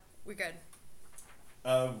We good.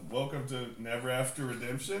 Welcome to Never After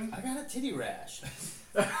Redemption. I got a titty rash.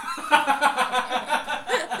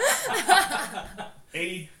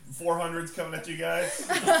 8400's coming at you guys.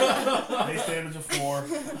 Base damage of 4.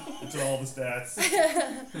 It's all the stats.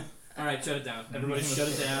 Alright, shut it down. Everybody shut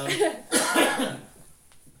it down.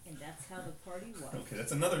 And that's how the party was. Okay,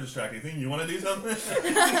 that's another distracting thing. You want to do something?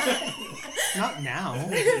 Not now. Not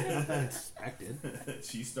that expected.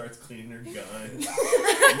 She starts cleaning her gun.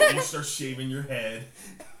 You start shaving your head.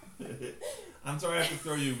 I'm sorry I have to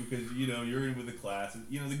throw you because, you're in with the class.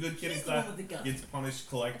 The good kid in class gets punished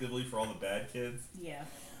collectively for all the bad kids. Yeah.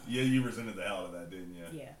 Yeah, you resented the hell out of that, didn't you?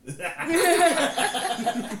 Yeah.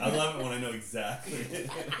 I love it when I know exactly.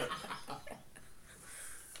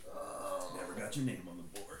 Never got your name on the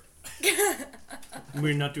board.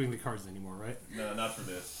 We're not doing the cards anymore, right? No, not for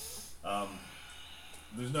this.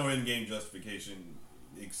 There's no in-game justification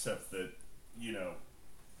except that,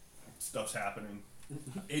 stuff's happening.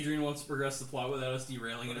 Adrian wants to progress the plot without us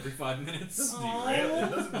derailing it every 5 minutes. It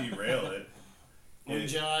doesn't derail it. I'm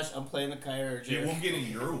Josh. I'm playing the Kyurger. It won't get in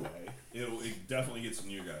your way. It definitely gets in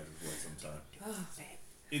you guys' way sometimes.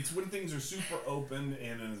 It's when things are super open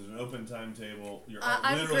and there's an open timetable. You're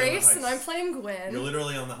I'm Grace and I'm playing Gwen. You're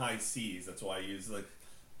literally on the high seas. That's why I use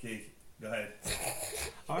okay, go ahead.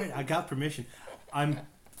 All right, I got permission. I'm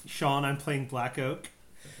Sean. I'm playing Black Oak.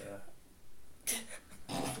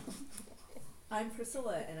 I'm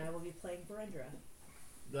Priscilla, and I will be playing Brenda.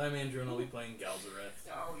 I'm Andrew, and I'll be playing Galzareth.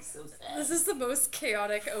 Oh, he's so sad. This is the most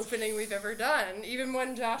chaotic opening we've ever done, even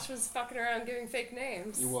when Josh was fucking around giving fake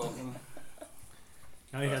names. You're welcome.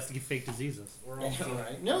 Now he has to give fake diseases. We're all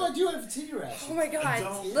Right. No, I do have a titty rash. Oh my god.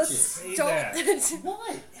 Don't Let's say don't. that.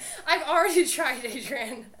 What? I've already tried,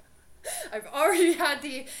 Adrian. I've already had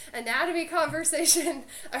the anatomy conversation.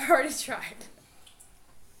 I've already tried.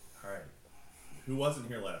 All right. Who wasn't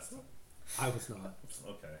here last? I was not.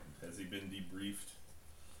 Okay. Has he been debriefed?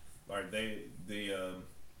 All right. They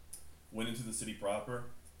went into the city proper,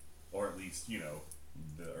 or at least the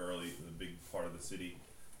big part of the city.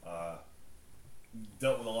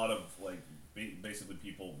 Dealt with a lot of basically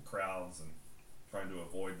people, crowds, and trying to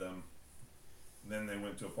avoid them. And then they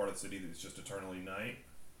went to a part of the city that's just eternally night.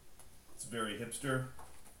 It's very hipster.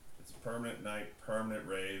 It's a permanent night, permanent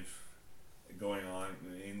rave going on,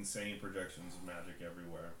 insane projections of magic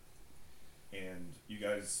everywhere. And you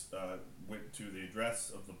guys went to the address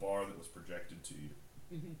of the bar that was projected to you.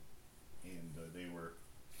 Mm-hmm. And they were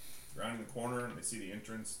rounding the corner, and they see the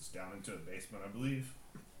entrance. It's down into a basement, I believe.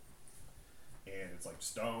 And it's like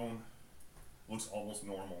stone. Looks almost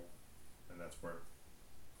normal. And that's where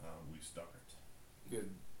we start.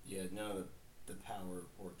 Good. Yeah, none of the power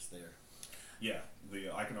works there. Yeah,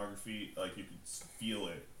 the iconography, you could feel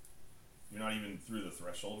it. You're not even through the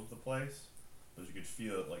threshold of the place, but you could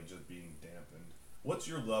feel it just being dampened. What's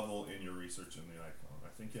your level in your research in the icon? I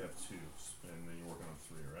think you have 2, and then you're working on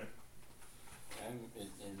 3, right? I'm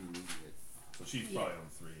intermediate. So she's probably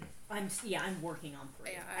on 3. I'm working on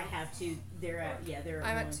 3. Yeah, I have 2. They're at they're.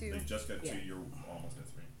 I'm at 2. They just got 2. Yeah. You're almost at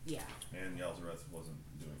 3. Yeah. And Yalzareth wasn't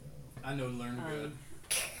doing that. I know learn good.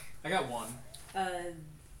 I got 1.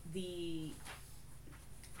 There's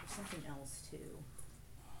something else too.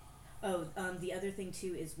 Oh, the other thing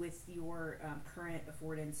too is with your current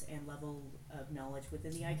affordance and level of knowledge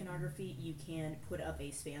within the iconography, you can put up a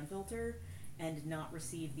spam filter and not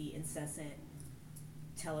receive the incessant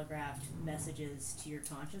telegraphed messages to your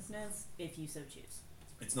consciousness if you so choose.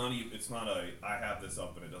 It's not I have this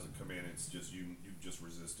up and it doesn't come in. It's just you just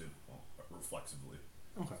resist it reflexively.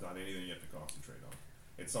 Okay. It's not anything you have to concentrate on.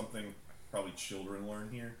 It's something probably children learn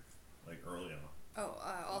here, early on. Oh,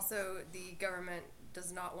 also the government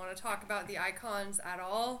does not want to talk about the icons at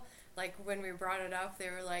all. When we brought it up, they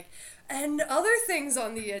were like, and other things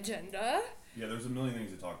on the agenda. Yeah, there's a million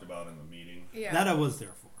things they talked about in the meeting. Yeah. That I was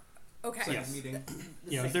there for. Okay. Second Yes. meeting.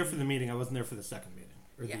 Yeah, I was there for the meeting. I wasn't there for the second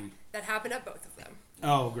meeting. That happened at both of them.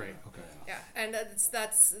 Oh, great. Okay. Yeah, and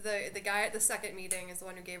that's the guy at the second meeting is the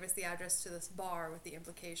one who gave us the address to this bar with the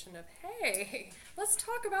implication of, hey, let's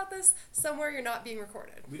talk about this somewhere you're not being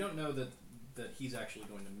recorded. We don't know that he's actually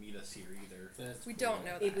going to meet us here either. We don't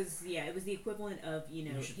know that. It was the equivalent of You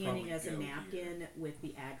should handing probably us a go napkin here. with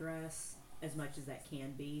the address as much as that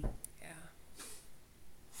can be.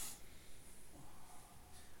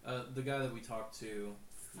 Yeah. The guy that we talked to,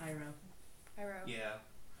 Iro. yeah,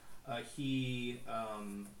 he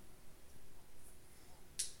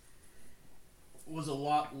was a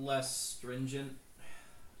lot less stringent,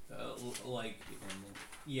 a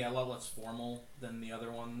lot less formal than the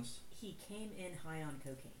other ones. He came in high on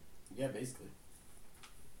cocaine. Yeah, basically.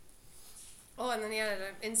 Oh, and then he had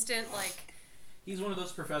an instant He's one of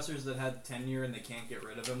those professors that had tenure and they can't get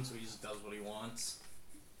rid of him, so he just does what he wants.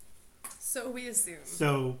 So we assume.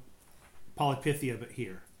 So, Polypithia, but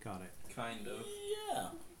here. Got it. Kind of. Yeah.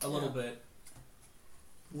 A little bit.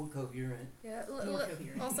 More coherent. Yeah. More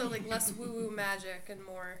coherent. Also, like less woo-woo magic and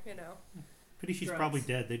more, Pity she's Drugs. probably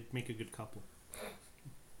dead. They'd make a good couple.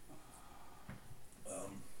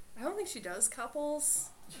 I don't think she does couples.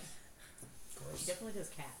 She definitely does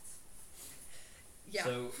cats. Yeah.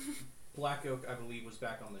 So, Black Oak, I believe, was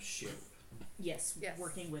back on the ship. Yes, Yes.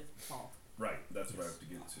 working with Paul. Right, that's what I have to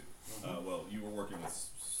get to. Well, you were working with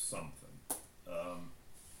something.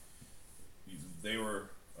 They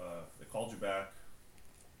were. They called you back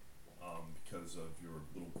because of your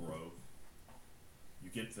little grove. You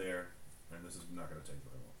get there, and this is not going to take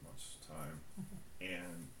very much time.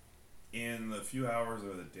 And in the few hours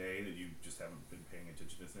of the day that you just haven't been paying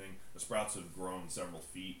attention to things, the sprouts have grown several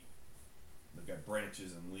feet. They've got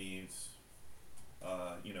branches and leaves.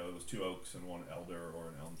 It was 2 oaks and 1 elder or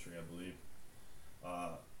an elm tree, I believe.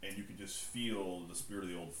 And you can just feel the spirit of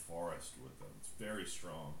the old forest with them. It's very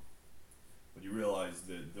strong. But you realize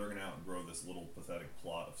that they're going to outgrow this little pathetic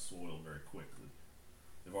plot of soil very quickly.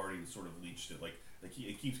 They've already sort of leached it. Like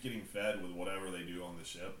it keeps getting fed with whatever they do on the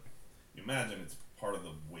ship. You imagine it's part of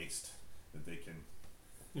the waste that they can.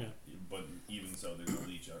 Yeah. But even so, they're going to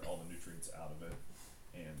leach all the nutrients out of it,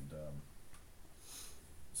 and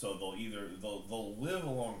so they'll live a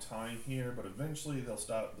long time here, but eventually they'll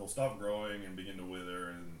stop growing and begin to wither,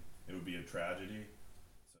 and it would be a tragedy.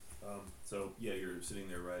 So yeah, you're sitting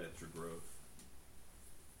there right at your grove.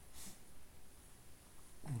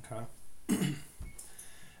 Okay.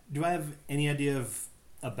 Do I have any idea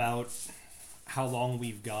about how long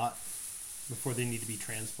we've got before they need to be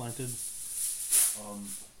transplanted?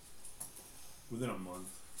 Within a month.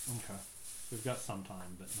 Okay. We've got some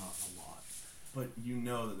time, but not a lot. But you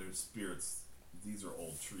know that there's spirits. These are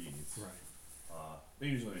old trees. Right. They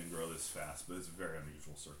usually didn't grow this fast, but it's very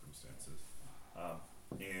unusual circumstances.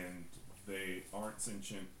 And they aren't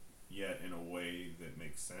sentient yet in a way that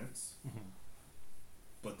makes sense. Mm-hmm.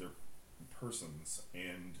 But they're persons,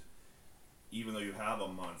 and even though you have a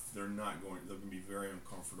month, they're going to be very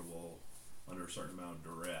uncomfortable under a certain amount of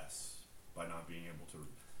duress by not being able to,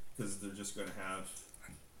 because they're just going to have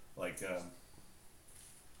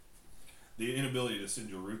the inability to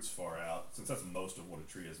send your roots far out, since that's most of what a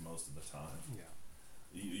tree is most of the time. Yeah.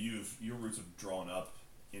 Your roots have drawn up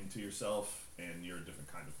into yourself, and you're a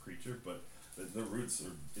different kind of creature, but the roots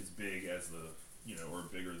are as big as or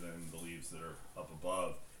bigger than the leaves that are up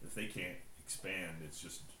above. If they can't expand, it's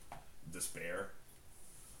just despair.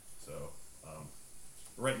 So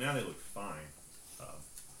right now they look fine.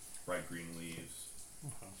 Bright green leaves.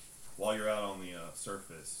 Okay. While you're out on the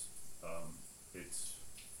surface, it's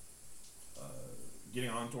getting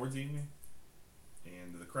on towards evening,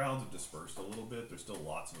 and the crowds have dispersed a little bit. There's still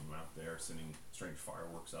lots of them out there sending strange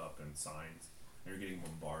fireworks up and signs, and you're getting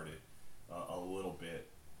bombarded a little bit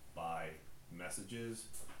by messages,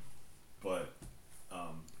 but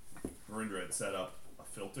Narendra had set up a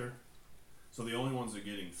filter, so the only ones that are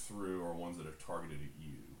getting through are ones that are targeted at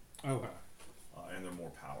you. Okay. And they're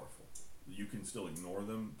more powerful. You can still ignore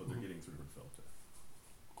them, but they're getting through the filter.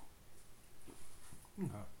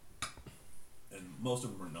 Okay. And most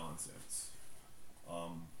of them are nonsense.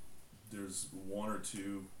 There's 1 or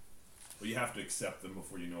 2, but you have to accept them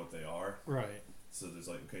before you know what they are. Right. So there's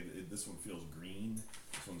this one feels green,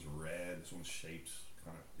 this one's red, this one's shaped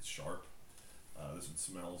it's sharp, this one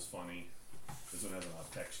smells funny, this one has an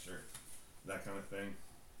odd texture, that kind of thing.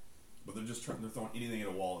 But they're just they're throwing anything at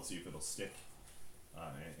a wall to see if it'll stick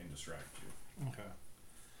and distract you. Okay.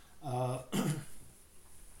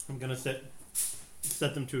 I'm gonna set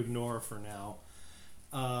them to ignore for now,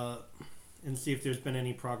 and see if there's been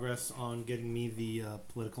any progress on getting me the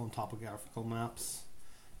political and topographical maps.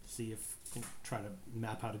 See if I can try to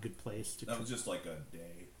map out a good place to. That was just like a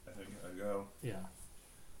day, I think, ago. Yeah.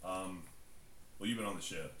 Well, you've been on the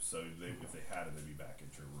ship, so if they had it, they'd be back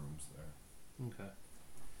at your rooms there. Okay.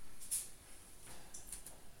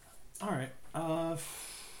 All right.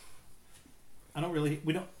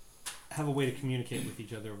 We don't have a way to communicate with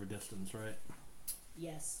each other over distance, right?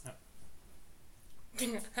 Yes.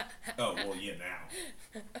 Oh, well, yeah,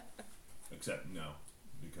 now. Except no,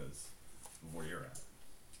 because of where you're at.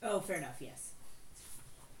 Oh, fair enough. Yes.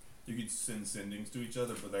 You could send sendings to each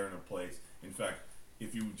other, but they're in a place. In fact,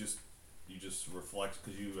 if you just reflect,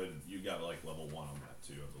 because you got like level 1 on that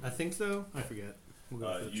too. I think so. I forget. We'll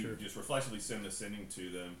go for it, You sure. just reflexively send a sending to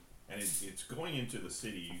them, and it's going into the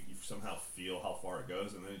city. You somehow feel how far it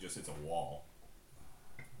goes, and then it just hits a wall.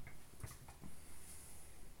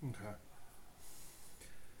 Okay.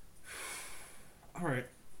 All right,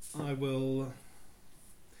 I will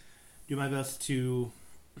do my best to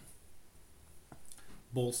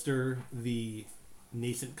bolster the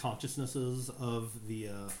nascent consciousnesses of the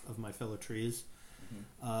of my fellow trees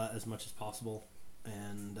as much as possible,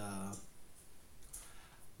 and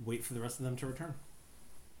wait for the rest of them to return.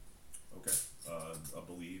 Okay. I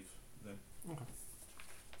believe then. Okay.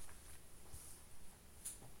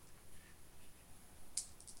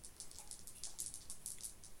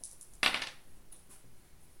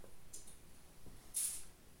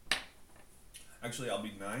 Actually, I'll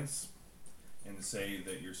be nice and say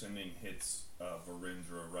that you're sending hits of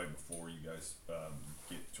Varindra right before you guys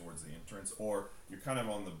get towards the entrance, or you're kind of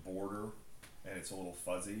on the border and it's a little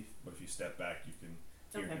fuzzy. But if you step back, you can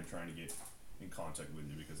hear Okay. him trying to get in contact with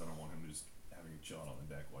you, because I don't want him just having you chilling on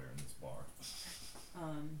the deck while you're in this bar.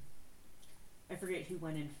 I forget who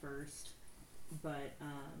went in first, but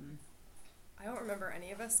I don't remember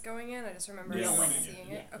any of us going in. I just remember Yeah, us went in, seeing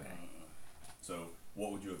yeah. it. Okay. So,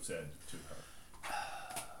 what would you have said to her?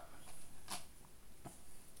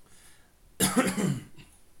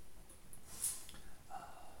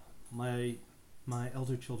 My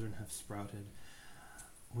elder children have sprouted.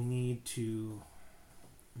 We need to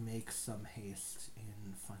make some haste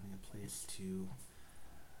in finding a place to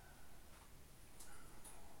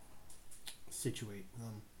situate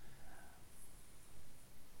them.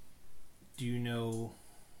 Do you know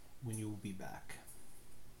when you will be back?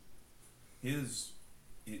 It's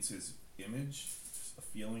his image, just a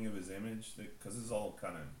feeling of his image, because it's all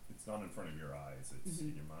kind of, it's not in front of your eyes, it's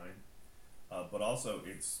in your mind. But also,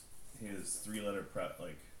 it's his three-letter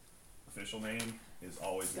official name is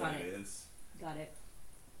always Got what it. it is, got it.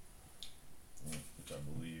 which I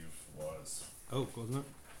believe was Oh, wasn't it?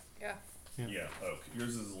 Yeah. Yeah. yeah, Oak.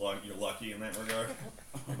 Yours is you're lucky in that regard.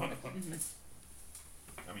 I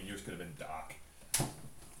mean, yours could have been Doc.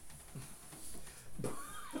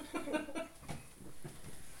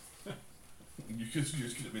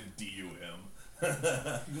 Yours could have been DUM.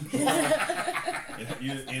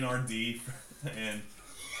 NRD and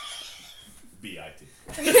BIT.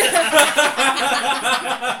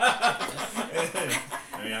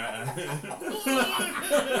 I mean,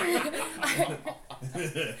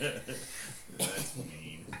 that's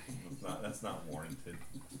mean. That's not warranted.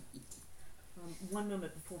 1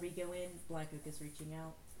 moment before we go in, Black Oak is reaching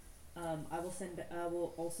out. I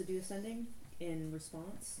will also do a sending in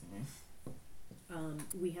response.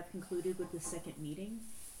 We have concluded with the second meeting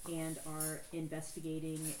and are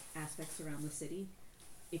investigating aspects around the city.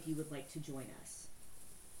 If you would like to join us.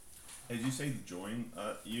 As you say join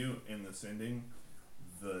you in the sending,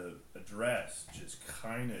 the address just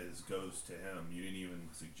kind of goes to him. You didn't even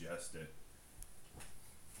suggest it.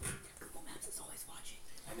 Google Maps is always watching.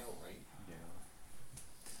 I know, right?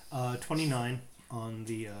 Yeah. 29 on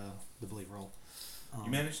the believe roll.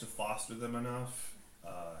 You managed to foster them enough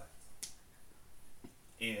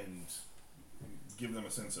and give them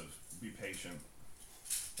a sense of be patient,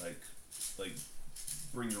 like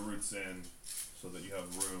bring your roots in so that you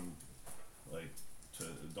have room, to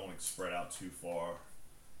don't spread out too far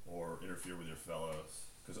or interfere with your fellows,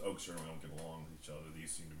 because oaks generally don't get along with each other.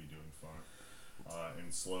 These seem to be doing fine,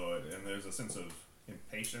 and slow it. And there's a sense of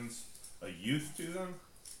impatience, a youth to them,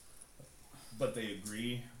 but they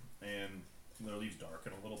agree, and their leaves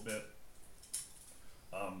darken a little bit.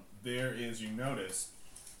 There is, you notice,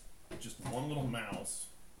 just one little mouse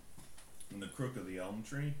in the crook of the elm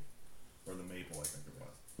tree, or the maple, I think it was.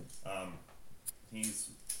 He's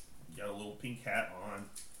got a little pink hat on,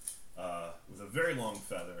 with a very long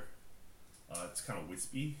feather. It's kind of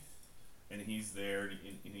wispy, and he's there,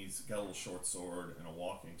 and he's got a little short sword and a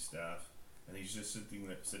walking staff, and he's just sitting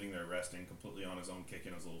there resting completely on his own,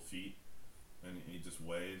 kicking his little feet, and he just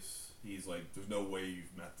waves. He's like, there's no way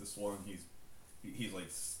you've met this one. He's like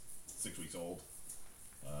 6 weeks old,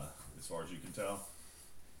 as far as you can tell.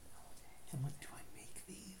 And what do I make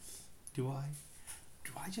these? Do I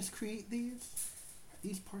just create these? Are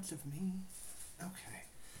these parts of me? Okay.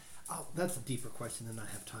 Oh, that's a deeper question than I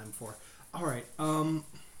have time for. All right. How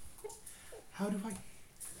do I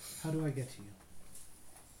get to you?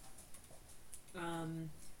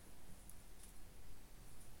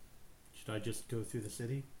 Should I just go through the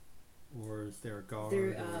city, or is there a guard? There,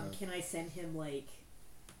 or a... Can I send him like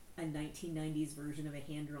a 1990s version of a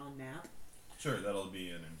hand-drawn map? Sure, that'll be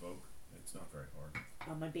an invoke. It's not very hard.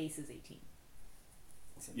 My base is 18.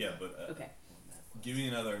 Yeah, but Okay. give me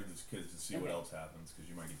another just to see what Okay. else happens, because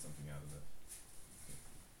you might get something out of it.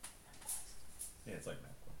 Yeah, it's like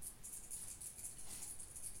MapQuest.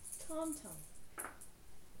 Tom.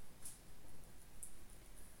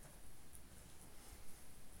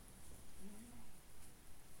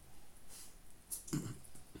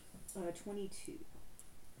 22.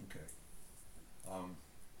 Okay.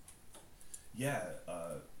 Yeah,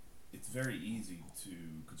 it's very easy to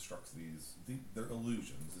construct these. They're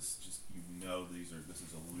illusions. This just this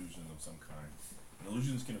is illusion of some kind. And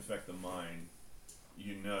illusions can affect the mind.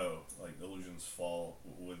 Like illusions fall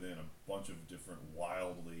within a bunch of different,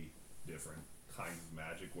 wildly different kinds of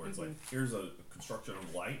magic. Where it's like here's a construction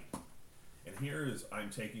of light, and here is I'm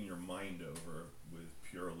taking your mind over with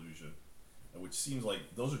pure illusion, which seems like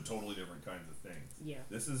those are totally different kinds of things. Yeah.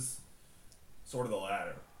 This is sort of the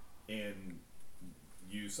latter, and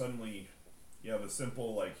you suddenly you have a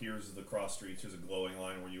simple like here's the cross streets, here's a glowing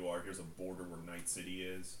line where you are, here's a border where Night City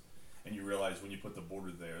is, and you realize when you put the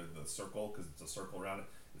border there, the circle, because it's a circle around it,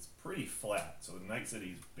 it's pretty flat. So the Night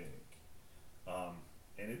City is big,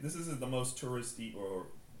 and this isn't the most touristy, or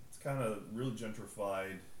it's kind of really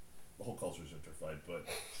gentrified. The whole culture is gentrified, but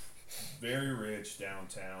very rich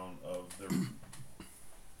downtown of their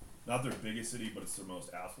not their biggest city, but it's their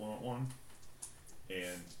most affluent one.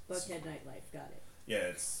 And Buckhead nightlife, got it. yeah,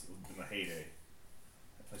 it's in the heyday.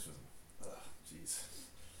 That place was, jeez,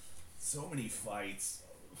 so many fights.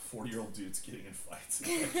 40-year-old dudes getting in fights.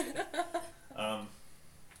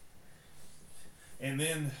 And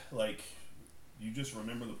then like you just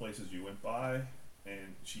remember the places you went by,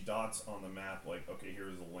 and she dots on the map like, okay,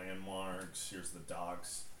 here's the landmarks, here's the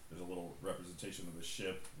docks. There's a little representation of the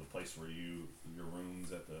ship, the place where your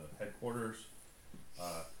rooms at the headquarters.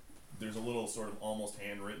 There's a little sort of almost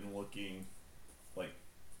handwritten looking, like,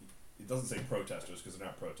 it doesn't say protesters because they're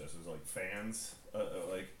not protesters, like fans,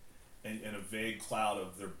 and a vague cloud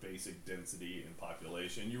of their basic density and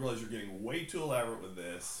population. You realize you're getting way too elaborate with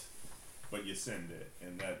this, but you send it,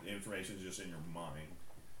 and that information is just in your mind.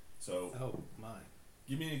 So, Oh my.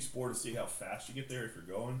 give me an explore to see how fast you get there if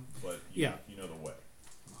you're going, but you know the way.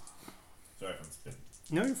 Sorry if I'm spitting.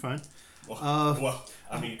 No, you're fine. Well,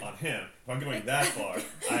 I mean, on him. If I'm going that far,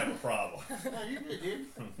 I have a problem. No, you're good,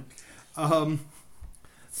 dude.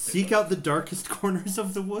 Seek out the darkest corners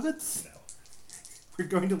of the woods. No. We're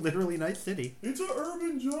going to literally Night City. It's an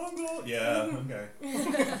urban jungle. Yeah, okay.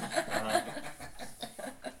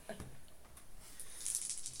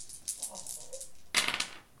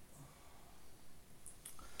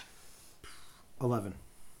 11.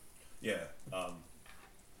 Yeah.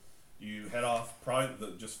 You head off,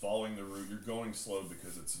 probably just following the route. You're going slow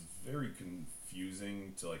because it's very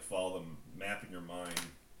confusing to like follow the map in your mind,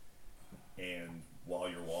 and while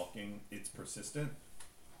you're walking, it's persistent.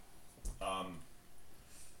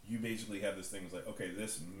 You basically have this thing like, okay,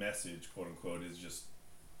 this message, quote unquote, is just,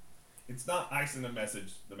 it's not I send a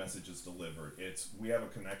message, the message is delivered. It's, we have a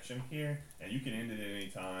connection here, and you can end it at any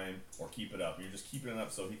time, or keep it up. And you're just keeping it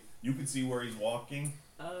up so you can see where he's walking.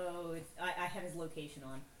 Oh, I have his location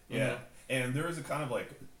on. Yeah, and there is a kind of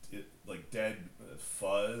like dead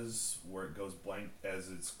fuzz where it goes blank as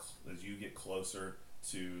you get closer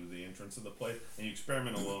to the entrance of the place, and you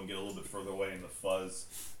experiment a little and get a little bit further away, and the fuzz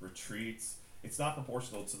retreats. It's not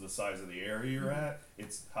proportional to the size of the area you're at.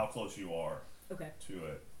 It's how close you are Okay. to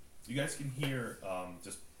it. You guys can hear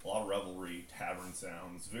just a lot of revelry, tavern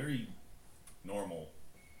sounds, very normal.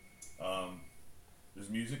 There's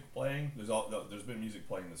music playing. There's been music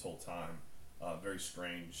playing this whole time. Very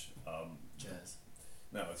strange. Jazz.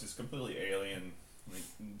 No, it's just completely alien, like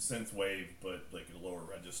synth wave, but like a lower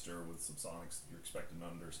register with some sonics you're expecting to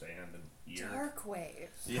understand and hear. Dark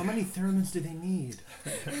wave. Yeah. How many theremins do they need?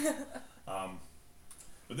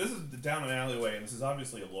 But this is down an alleyway, and this is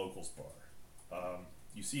obviously a locals bar.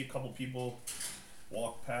 You see a couple people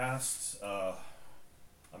walk past, a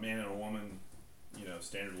man and a woman,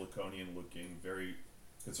 standard Laconian looking, very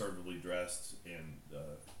conservatively dressed, and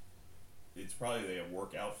it's probably they have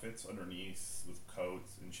work outfits underneath with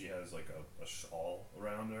coats, and she has like a shawl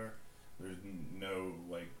around her. There's no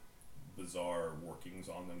like bizarre workings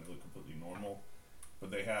on them. They look completely normal,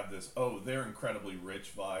 but they have this they're incredibly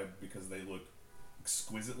rich vibe because they look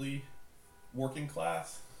exquisitely working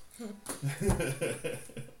class.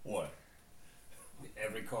 What?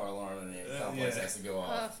 Every car alarm in the complex has to go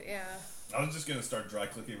off. Yeah. I was just gonna start dry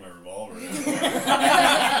clicking my revolver.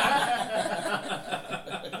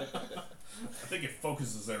 I think it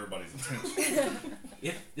focuses everybody's attention.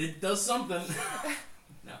 It does something.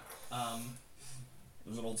 No.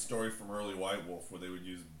 There's an old story from early White Wolf where they would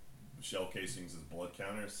use shell casings as blood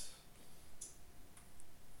counters.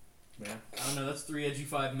 Yeah. I don't know. That's 3 edgy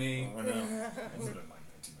 5 me. I know. Wasn't it like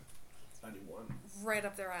 1991? Right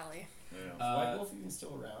up their alley. Yeah. Is White Wolf even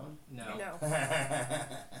still around? No. No.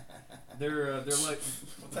 Their What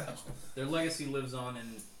the hell? their legacy lives on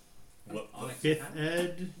in What? Onyx Fifth Academy.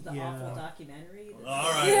 Ed. The yeah. awful documentary.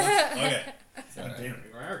 All right. Yeah. Okay. God damn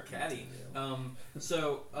it. Or caddy.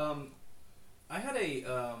 So I had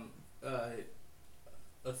a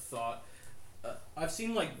thought. I've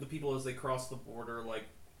seen like the people as they cross the border, like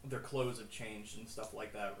their clothes have changed and stuff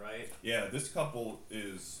like that, right? Yeah, this couple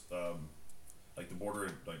is like the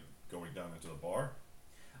border, like going down into the bar.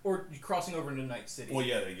 Or crossing over into Night City. Well,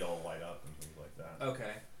 yeah, they all light up and things like that.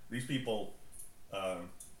 Okay. These people,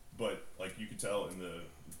 but like you could tell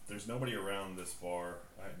there's nobody around this bar.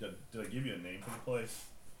 Did I give you a name for the place?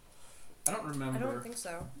 I don't remember. I don't think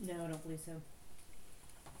so. No, I don't believe so.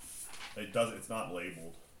 It does. It's not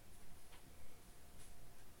labeled.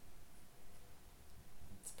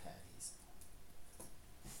 It's Patty's.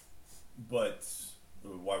 But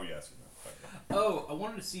why were you asking that? Oh, I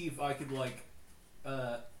wanted to see if I could like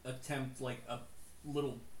attempt like a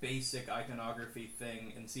little basic iconography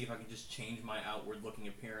thing and see if I could just change my outward looking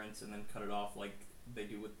appearance and then cut it off like they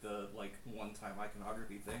do with the like one-time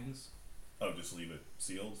iconography things. Oh, just leave it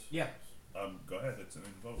sealed? Yeah. Go ahead. It's an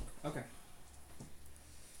invoke. Okay.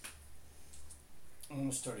 I'm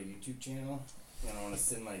gonna start a YouTube channel, and I want to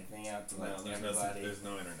send my thing out to like No, everybody. there's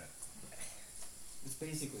no internet. It's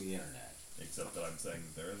basically the internet. Except that I'm saying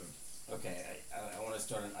that there isn't. Okay, I want to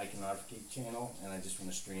start an iconography channel, and I just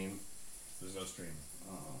want to stream. There's no streaming.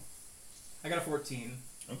 I got a 14.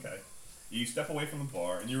 Okay. You step away from the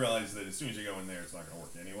bar, and you realize that as soon as you go in there, it's not going to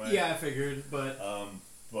work anyway. Yeah, I figured, but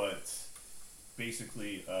But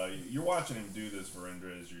basically, you're watching him do this, Verinder,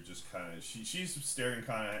 as you're just kind of... She's staring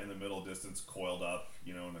kind of in the middle distance, coiled up,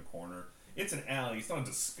 in the corner. It's an alley. It's not a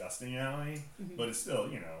disgusting alley, but it's still,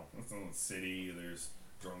 it's in the city. There's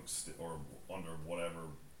drunks or under whatever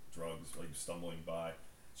drugs, like, stumbling by.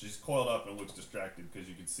 She's coiled up and looks distracted because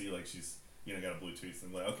you can see, like, she's... got a Bluetooth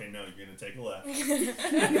and like, okay, no, you're gonna take a left.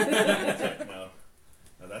 It's like, no,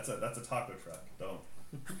 that's a taco truck. Don't.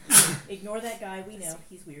 Ignore that guy. We know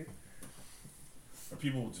he's weird. Or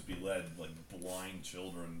people will just be led like blind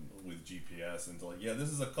children with GPS into like, yeah, this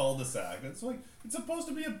is a cul-de-sac. It's like it's supposed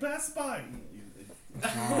to be a Best Buy.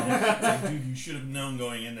 It's like, dude, you should have known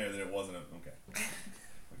going in there that it wasn't a okay.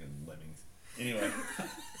 Fucking lemmings. Anyway,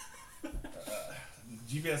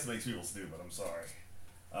 GPS makes people stupid. I'm sorry.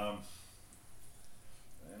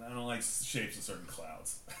 And I don't like shapes of certain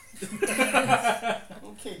clouds.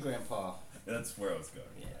 Okay, Grandpa. That's where I was going.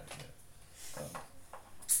 Yeah.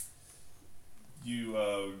 You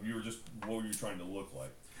were just, what were you trying to look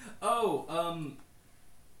like? Oh,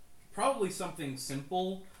 probably something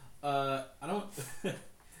simple. I don't.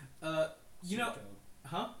 Snoop Dogg.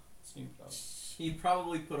 Huh? Snoop Dogg. He'd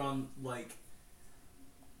probably put on like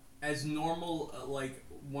as normal, like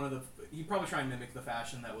one of the. He'd probably try and mimic the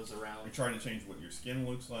fashion that was around. You're trying to change what your skin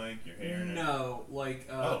looks like, your hair. No, like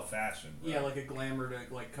fashion. Right? yeah, like a glamour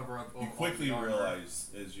to like cover up. You quickly realize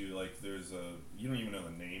as you there's you don't even know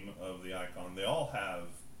the name of the icon. They all have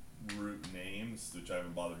root names, which I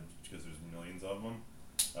haven't bothered because there's millions of them.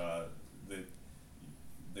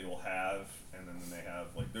 They will have, and then they have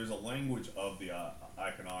there's a language of the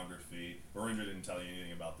iconography. Verinder didn't tell you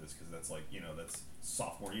anything about this because that's that's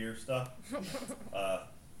sophomore year stuff.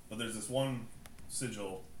 But there's this one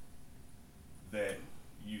sigil that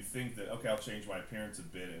you think that, okay, I'll change my appearance a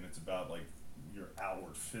bit, and it's about your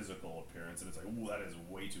outward physical appearance, and it's like, ooh, that is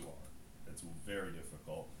way too hard. It's very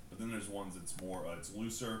difficult. But then there's ones that's more, it's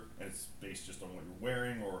looser, and it's based just on what you're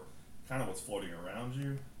wearing or kind of what's floating around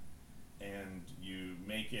you, and you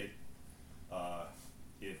make it,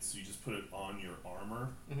 you just put it on your armor,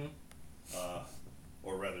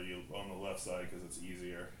 or rather you on the left side because it's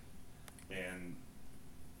easier, and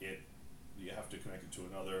you have to connect it to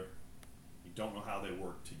another. You don't know how they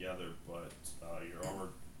work together, but your armor,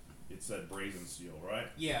 it said brazen steel, right?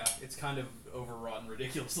 Yeah, it's kind of overwrought and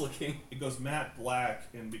ridiculous looking. It goes matte black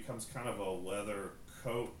and becomes kind of a leather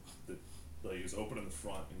coat that is open in the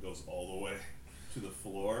front and goes all the way to the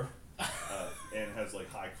floor, and has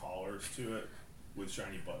high collars to it with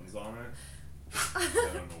shiny buttons on it. I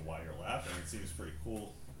don't know why you're laughing. It seems pretty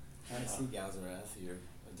cool. I see Galzarath. You're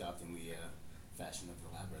adopting the fashion of the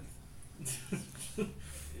labyrinth.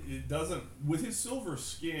 It doesn't, with his silver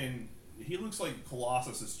skin, he looks like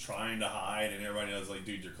Colossus is trying to hide, and everybody knows,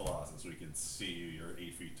 dude, you're Colossus. We can see you. You're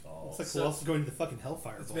 8 feet tall. It's like Colossus going to the fucking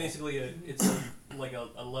Hellfire It's Ball. basically a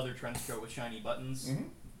leather trench coat with shiny buttons. Mm-hmm.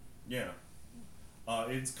 Yeah.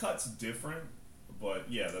 Its cut's different, but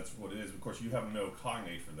yeah, that's what it is. Of course, you have no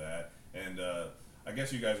cognate for that, and I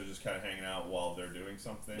guess you guys are just kind of hanging out while they're doing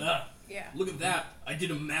something. Ah, Yeah. look at that! I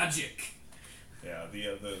did a magic. Yeah,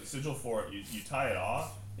 the sigil for it, you tie it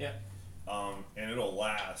off, Yeah. and it'll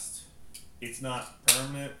last. It's not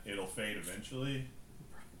permanent; it'll fade eventually.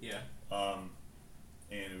 Yeah.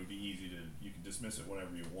 and it would be easy to, you can dismiss it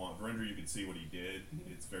whenever you want. Verinder, you can see what he did.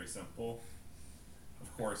 It's very simple.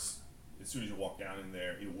 Of course, as soon as you walk down in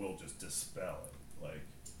there, it will just dispel it. Like,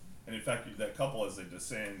 and in fact, that couple, as they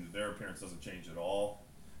descend, their appearance doesn't change at all.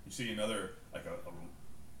 You see another, like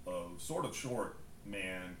a sort of short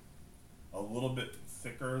man, a little bit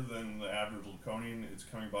thicker than the average Laconian. It's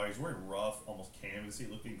coming by. He's wearing rough, almost canvasy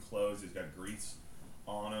looking clothes. He's got grease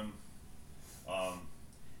on him.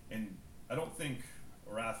 And I don't think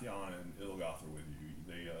Arathion and Ilgoth are with you.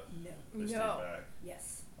 They stay No. back.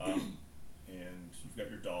 Yes. And you've got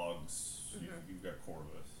your dogs. You've got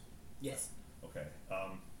Corvus. Yes. Okay.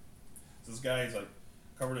 So this guy is like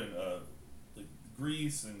covered in like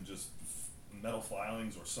grease and just metal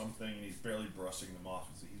filings or something, and he's barely brushing them off.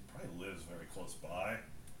 He probably lives very close by.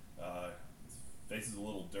 His face is a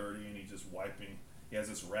little dirty, and he's just wiping. He has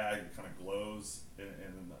this rag that kind of glows,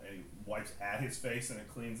 and he wipes at his face, and it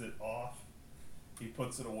cleans it off. He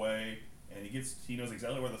puts it away, and he knows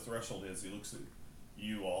exactly where the threshold is. He looks at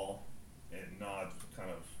you all and nods kind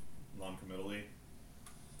of non-committally,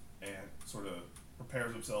 and sort of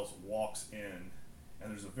prepares himself, walks in,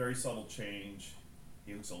 and there's a very subtle change.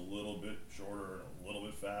 He looks a little bit shorter, a little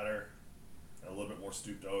bit fatter, and a little bit more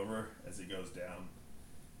stooped over as he goes down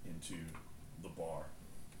into the bar.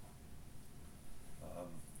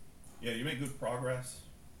 Yeah, you make good progress,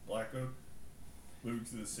 Black Oak, moving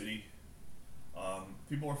through the city.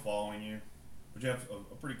 People are following you, but you have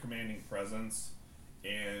a pretty commanding presence.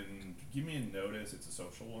 And give me a notice. It's a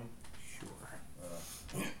social one. Sure.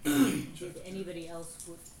 Did anybody else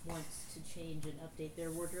wants to change and update their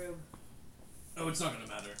wardrobe? Oh, it's not gonna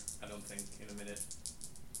matter, I don't think, in a minute.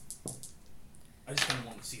 I just kinda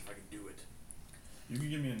want to see if I can do it. You can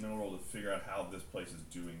give me a no roll to figure out how this place is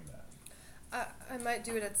doing that. I might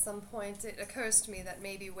do it at some point. It occurs to me that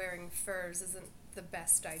maybe wearing furs isn't the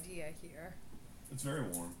best idea here. It's very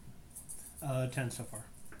warm. 10 so far.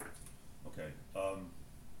 Okay.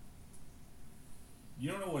 You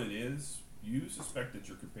don't know what it is. You suspect that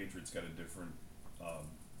your compatriots got a different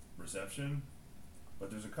reception,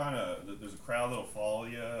 but there's a crowd that'll follow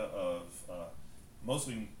you of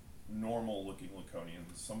mostly normal-looking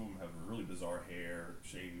Laconians. Some of them have really bizarre hair,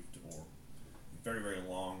 shaved or very, very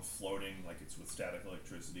long, floating like it's with static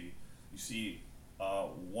electricity. You see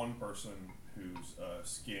one person whose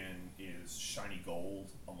skin is shiny gold,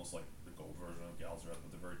 almost like the gold version of Galzareth,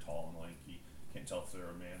 but they're very tall and lanky. Can't tell if they're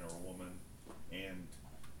a man or a woman. And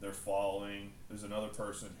they're following. There's another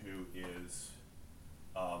person who is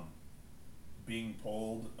being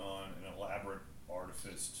pulled on an elaborate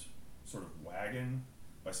artificed sort of wagon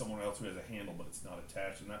by someone else who has a handle, but it's not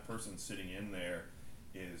attached. And that person sitting in there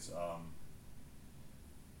is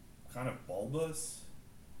kind of bulbous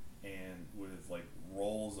and with like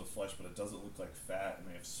rolls of flesh, but it doesn't look like fat, and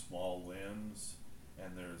they have small limbs,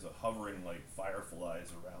 and there's a hovering like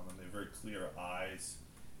fireflies around them. They have very clear eyes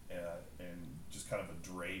and just kind of a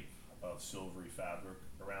drape of silvery fabric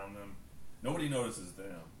around them. Nobody notices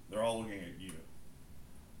them. They're all looking at you.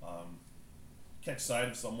 Catch sight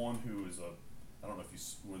of someone who is I don't know if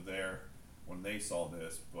you were there when they saw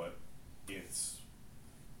this, but it's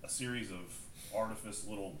a series of artifice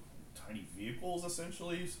little tiny vehicles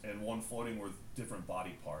essentially, and one floating with different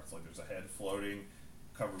body parts. Like there's a head floating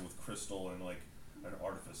covered with crystal, and like an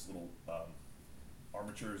artifice little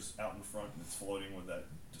armatures out in front, and it's floating with that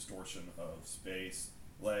distortion of space,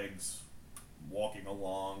 legs walking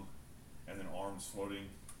along, and then arms floating,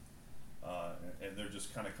 and they're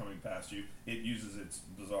just kind of coming past you. It uses its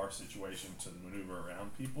bizarre situation to maneuver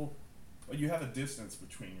around people, but you have a distance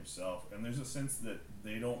between yourself, and there's a sense that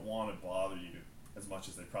they don't want to bother you as much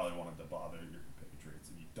as they probably wanted to bother your compatriots,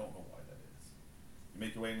 and you don't know why that is. You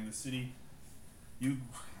make your way into the city.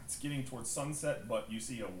 It's getting towards sunset, but you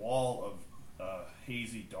see a wall of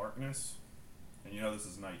hazy darkness, and you know this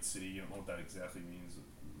is Night City. You don't know what that exactly means.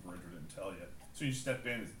 Verinder didn't tell you. So you step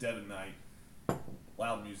in, it's dead of night,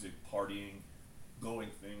 loud music, partying, glowing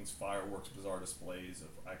things, fireworks, bizarre displays of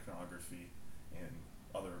iconography and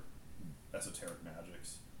other esoteric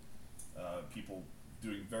magics. People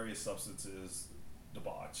doing various substances,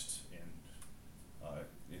 debauched, and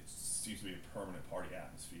it seems to be a permanent party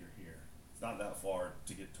atmosphere here. It's not that far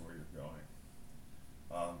to get to where you're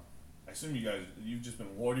going. I assume you've just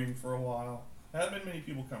been loitering for a while. There haven't been many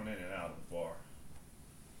people coming in and out of the bar.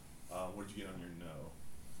 What did you get on your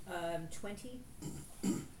no? 20.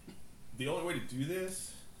 The only way to do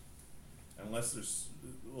this, unless there's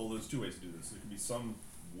two ways to do this. There could be some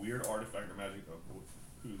weird artifact or magic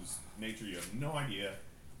whose nature you have no idea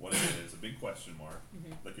what it is, a big question mark,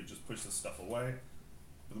 that could just push this stuff away.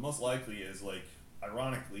 But the most likely is, like,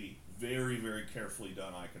 ironically, very, very carefully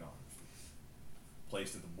done iconography.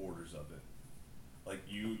 placed at the borders of it. Like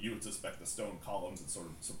you would suspect the stone columns that sort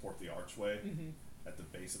of support the archway at the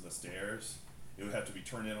base of the stairs. It would have to be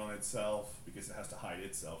turned in on itself because it has to hide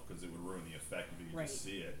itself because it would ruin the effect if you Right. just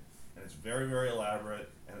see it. And it's very, very elaborate,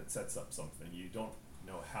 and it sets up something. You don't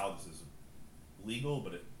know how this is legal,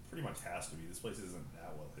 but it pretty much has to be. This place isn't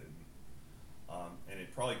that well hidden. And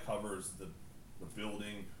it probably covers the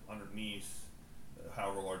building underneath,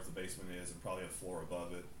 however large the basement is, and probably a floor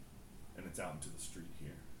above it, and it's out into the street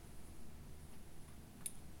here.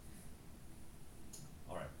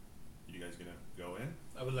 Alright, you guys gonna go in?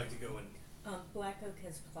 I would like to go in. Black Oak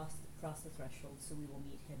has crossed the threshold, so we will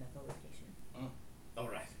meet him at the location. All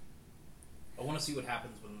right. I want to see what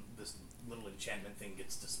happens when this little enchantment thing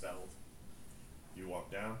gets dispelled. You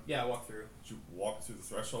walk down. Yeah, I walk through. As you walk through the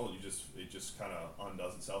threshold, it just kind of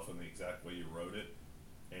undoes itself in the exact way you wrote it,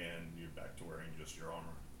 and you're back to wearing just your armor.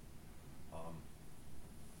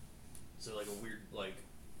 So like a weird like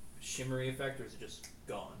shimmery effect, or is it just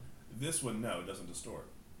gone? This one, no, it doesn't distort.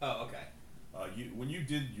 Oh, okay. When you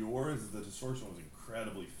did yours, the distortion was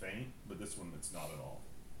incredibly faint, but this one, it's not at all.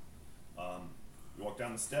 You walk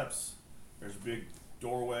down the steps. There's a big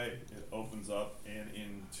doorway. It opens up and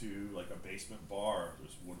into like a basement bar.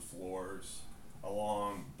 There's wood floors, a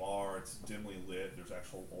long bar. It's dimly lit. There's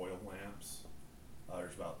actual oil lamps.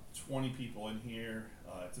 There's about 20 people in here.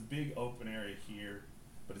 It's a big open area here,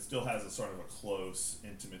 but it still has a sort of a close,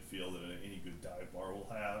 intimate feel that any good dive bar will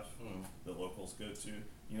have that locals go to.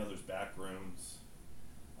 You know, there's back rooms.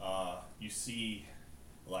 You see,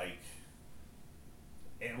 like,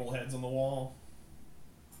 animal heads on the wall,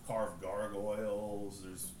 carved gargoyles.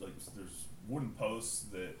 There's wooden posts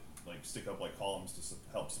that like stick up like columns to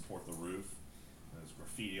help support the roof. There's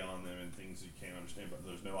graffiti on them and things you can't understand, but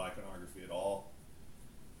there's no iconography at all.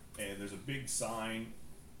 And there's a big sign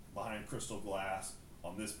behind crystal glass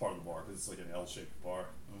on this part of the bar because it's like an L-shaped bar.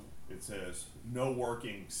 It says "No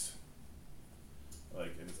workings,"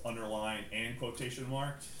 like, and it's underlined and quotation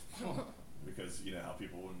marked because you know how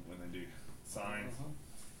people when they do signs.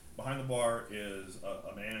 Behind the bar is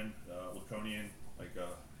a man, Laconian, like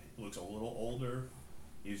he looks a little older.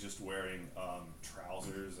 He's just wearing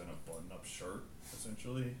trousers and a button-up shirt,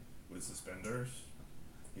 essentially, with suspenders.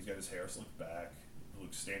 He's got his hair slicked back. He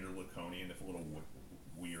looks standard Laconian, if a little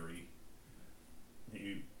weary.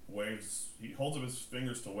 He holds up his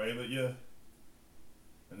fingers to wave at you,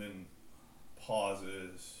 and then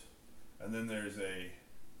pauses, and then there's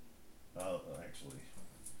actually,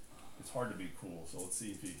 it's hard to be cool, so let's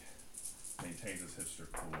see if he maintains his hipster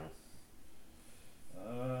cool.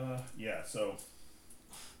 Yeah, so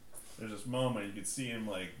there's this moment, you can see him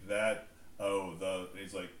like that,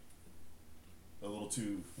 he's like a little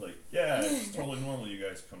too, like, yeah, it's totally normal you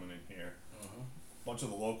guys coming in here. A bunch of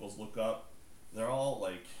the locals look up. They're all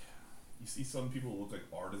like, you see some people who look like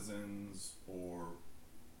artisans or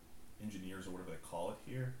engineers or whatever they call it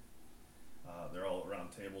here. They're all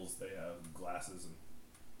around tables. They have glasses and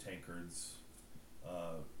tankards.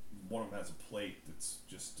 One of them has a plate that's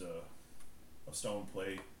just a stone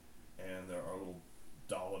plate, and there are little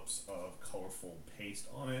dollops of colorful paste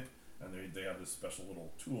on it, and they have this special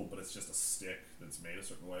little tool, but it's just a stick that's made a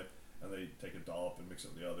certain way, and they take a dollop and mix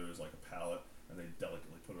it with the others like a palette, and they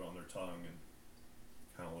delicately put it on their tongue and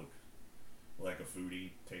kind of look like a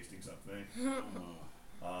foodie tasting something.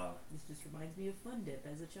 This just reminds me of Fun Dip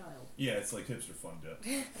as a child. Yeah, it's like hipster fun dip,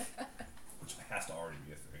 which has to already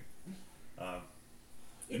be a thing.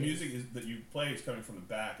 The music that you play is coming from the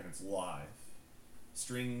back, and it's live.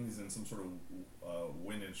 Strings and some sort of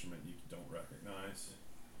wind instrument you don't recognize.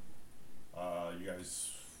 You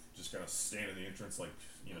guys just kind of stand in the entrance like,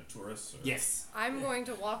 you know, tourists? Or? Yes. I'm going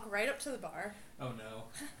to walk right up to the bar. Oh no.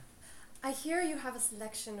 I hear you have a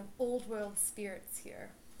selection of old world spirits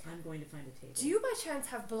here. I'm going to find a table. Do you by chance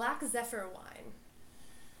have Black Zephyr wine?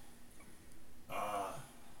 I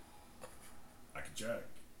could check.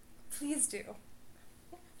 Please do.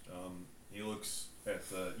 He looks at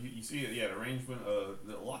you see an arrangement of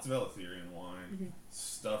lots of Eleutherian wine,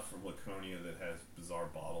 stuff from Laconia that has bizarre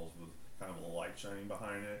bottles with kind of a light shining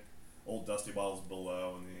behind it, old dusty bottles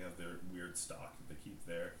below, and then you have their weird stock that they keep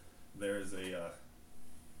there. There's a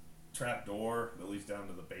trap door that leads down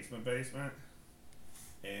to the basement,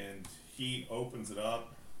 and he opens it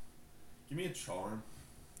up. Give me a charm.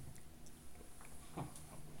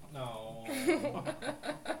 No.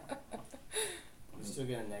 You still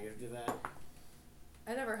get a negative to that?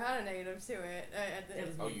 I never had a negative to it.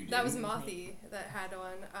 Oh, you That was didn't? Mothy that had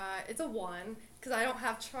one. It's a 1, because I don't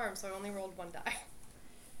have charm, so I only rolled 1 die.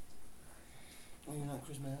 Oh, you're not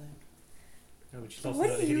charismatic? No, but she's also What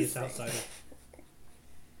not a do you hideous think? outsider.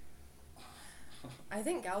 I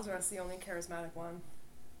think Galzar's the only charismatic one.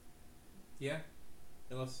 Yeah.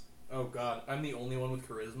 Unless. Oh god, I'm the only one with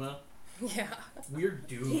charisma. Yeah. We're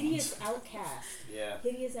doomed. Hideous outcast. Yeah.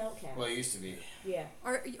 Hideous outcast. Well, it used to be. Yeah.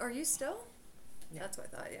 Are you still? No. That's what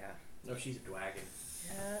I thought. Yeah. No, she's a dragon.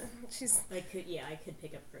 Yeah. She's. I could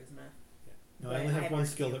pick up charisma. No, But I only I have one have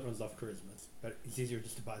skill RQ. that runs off charisma, but it's easier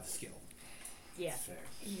just to buy the skill. Yeah. Fair.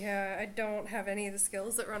 Yeah. I don't have any of the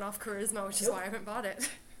skills that run off charisma, which is Nope. why I haven't bought it.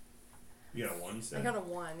 You got a 1, you I said? got a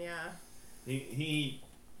 1. Yeah. He's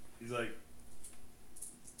like,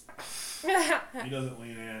 he doesn't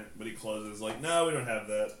lean in, but he closes like, no, we don't have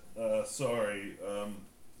that. Sorry.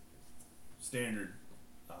 Standard,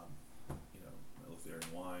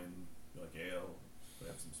 Eleutherian wine, like ale. We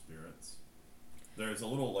have some spirits. There's a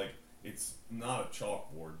little, like, it's not a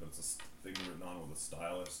chalkboard, but it's a thing written on with a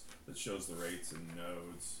stylus that shows the rates and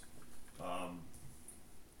nodes.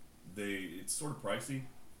 It's sort of pricey,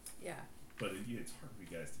 Yeah. but it's hard for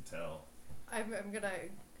you guys to tell. I'm gonna.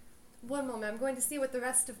 One moment. I'm going to see what the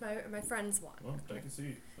rest of my friends want. Well, take a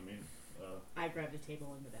seat. I mean, I grabbed a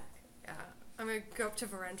table in the back. Yeah. I'm gonna go up to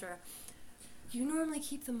Varendra. You normally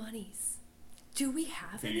keep the monies. Do we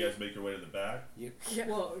have can any? you guys make your way to the back? Yeah.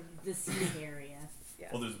 Well, the seating area. Yeah.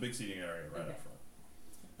 Well, there's a big seating area right Okay. up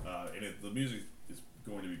front. And the music is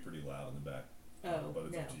going to be pretty loud in the back. Oh, But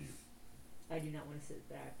it's no. up to you. I do not want to sit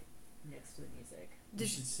back next to the music. You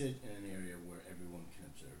should sit in an area where everyone can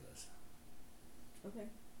observe us. Okay.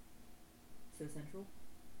 So central?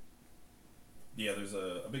 Yeah, there's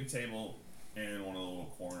a big table in one of the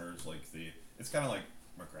little corners. It's kind of like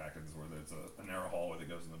McCracken's, where there's a narrow hallway that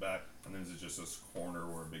goes in the back, and then there's just this corner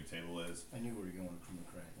where a big table is. I knew we were going from the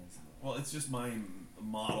Krakens. Well, it's just my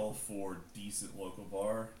model for decent local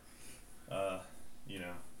bar.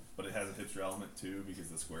 But it has a hipster element too, because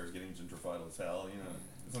the square is getting gentrified as hell.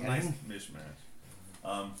 It's a nice mishmash.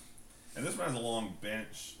 And this one has a long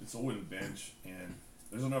bench. It's a wooden bench, and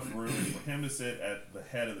there's enough room for him to sit at the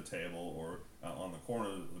head of the table or on the corner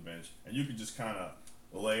of the bench, and you can just kind of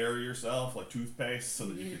layer yourself like toothpaste so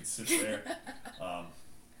that you can sit there.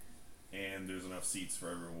 And there's enough seats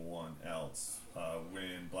for everyone else.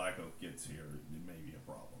 When Black Oak gets here, it may be a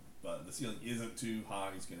problem, but the ceiling isn't too high.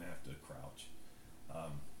 He's gonna have to crouch.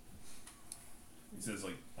 He says,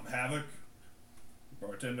 like, I'm Havoc,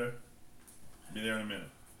 bartender. Be there in a minute.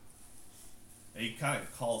 And he kind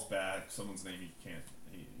of calls back someone's name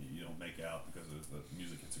you don't make out because the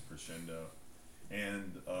music hits a crescendo.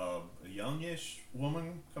 And a youngish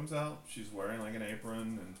woman comes out. She's wearing like an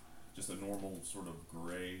apron and just a normal sort of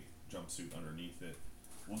gray jumpsuit underneath it.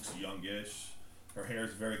 Looks youngish. Her hair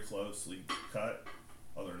is very closely cut.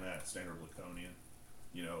 Other than that, standard Laconian.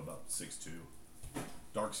 About 6'2".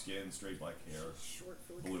 Dark skin, straight black hair, Short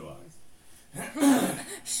for blue Laconians. eyes.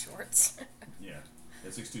 Shorts. Yeah.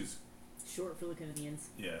 6'2's, Short for Laconians.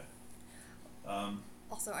 yeah.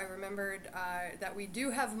 Also, I remembered that we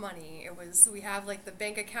do have money. We have like the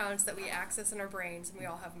bank accounts that we access in our brains, and we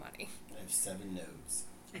all have money. I have 7 nodes.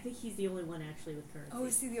 I think he's the only one actually with currency. Oh,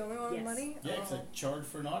 is he the only one with Yes. money? Yeah, because I charged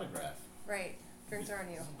for an autograph. Right. Drinks are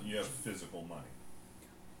on you. You have physical money.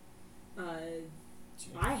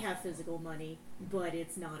 I have physical money, but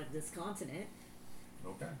it's not of this continent.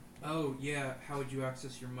 Okay. Oh yeah, how would you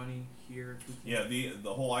access your money here? If we Yeah,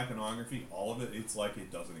 the whole iconography, all of it, it's like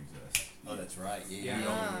it doesn't exist. Oh, that's right. Yeah, Yeah. yeah,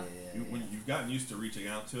 Ah. yeah. When you've gotten used to reaching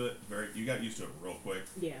out to it, you got used to it real quick,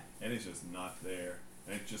 Yeah. and it's just not there.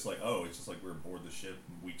 And it's just like, it's just like we were aboard the ship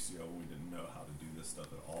weeks ago. We didn't know how to do this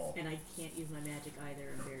stuff at all. And I can't use my magic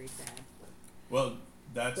either. I'm very sad. Well,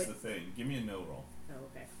 that's But- the thing. Give me a no roll, Oh,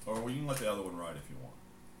 okay. or you can let the other one ride if you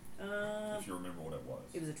want, Uh, if you remember what it was.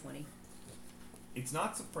 it was a 20. It's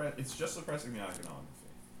not It's just suppressing the iconography,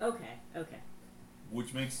 Okay. Okay.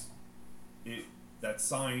 which makes it that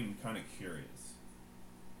sign kind of curious.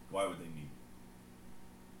 Why would they need it?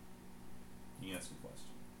 Can you ask a question?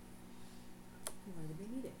 Why would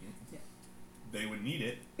they need it? Yeah. They would need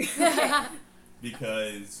it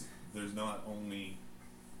because there's not only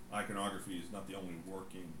iconography is not the only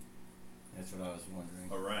working That's what I was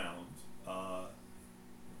wondering. around,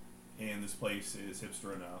 and this place is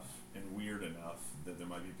hipster enough and weird enough that there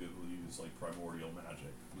might be people who use like primordial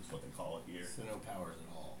magic, is what they call it here. So no powers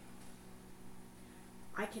at all.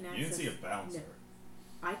 I can access. You didn't see a bouncer.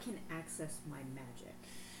 No. I can access my magic.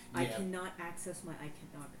 I Yeah. cannot access my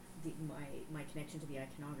my connection to the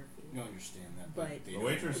iconography. You understand that, But- they The don't-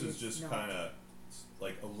 waitress It is is just not. kind of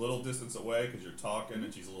like a little distance away because you're talking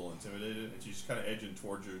and she's a little intimidated and she's kind of edging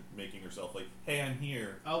towards you, making herself like, "Hey, I'm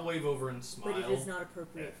here." I'll wave over and smile. But it is not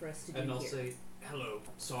appropriate for us to do and I'll here. say, "Hello,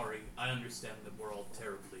 sorry. I understand that we're all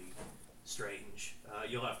terribly strange.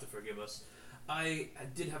 You'll have to forgive us. I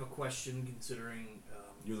did have a question considering.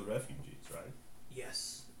 You're the refugees, right?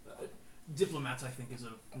 Yes. Diplomats, I think, is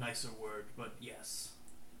a nicer word, but yes.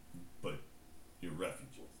 But you're refugees.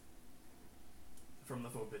 From the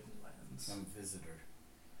Forbidden Lands. I'm a visitor.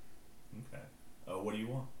 Okay. What do you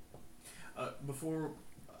want? Before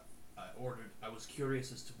I ordered, I was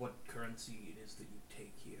curious as to what currency it is that you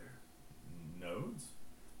take here. Nodes?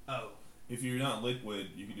 Oh. If you're not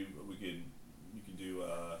liquid, you can do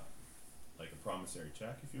like a promissory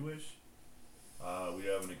check if you wish. We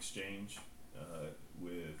have an exchange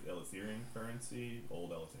with Eleutherian currency,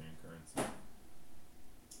 old Eleutherian currency.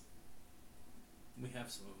 We have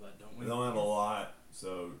some of that, don't we? We don't have a lot,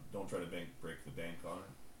 so don't try to break the bank on it.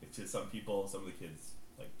 It's just some of the kids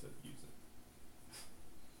like to use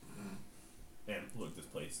it. And look, this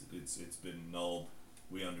place, it's been nulled.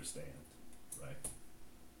 We understand, right?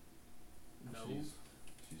 No.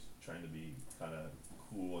 She's trying to be kind of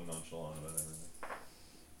cool and nonchalant about everything.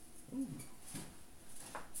 Ooh.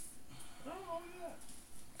 Oh yeah.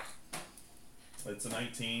 It's a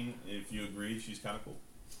 19. If you agree, she's kind of cool.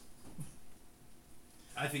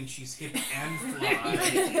 I think she's hip and fly.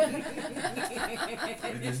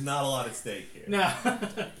 There's not a lot at stake here. No.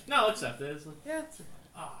 No, I'll accept it. It's like, Yeah.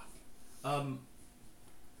 I'm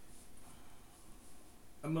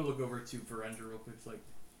gonna look over to Verendra real quick. It's like,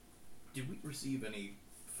 did we receive any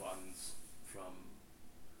funds from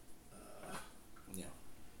No.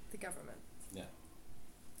 The government. No.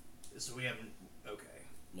 so we haven't okay.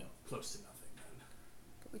 No. Close to nothing then.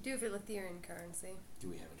 But we do have Eleutherian currency. Do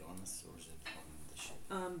we have it on us, or is it on the ship?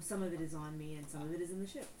 Some of it is on me and some of it is in the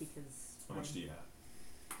ship because. How much do you have?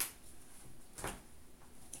 I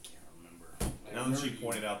can't remember. Now that she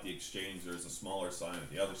pointed out the exchange, there's a smaller sign at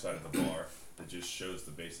the other side of the bar that just shows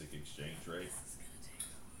the basic exchange rate.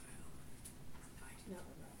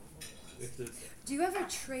 If the, Do you ever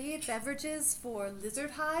trade beverages for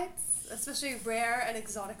lizard hides, especially rare and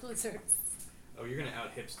exotic lizards? oh, you're gonna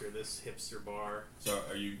out hipster this hipster bar. So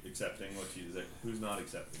are you accepting what she's saying? Who's not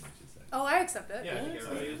accepting what she's saying? Oh, I accept it. Yeah, I think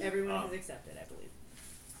everybody is. Everyone Ah. has accepted, I believe.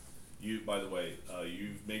 You, by the way,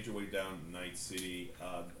 you've made your way down to Night City.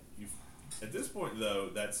 You've, at this point, though,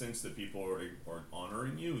 that sense that people are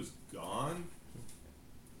honoring you is gone.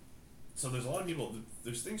 So there's a lot of people.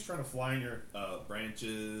 There's things trying to fly in your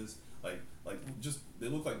branches, like just they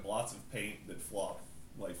look like blots of paint that flap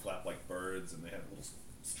like birds, and they have little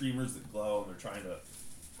streamers that glow, and they're trying to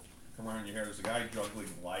come around your hair. There's a guy juggling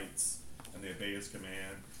lights, and they obey his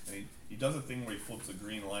command, and he does a thing where he flips a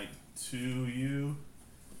green light to you.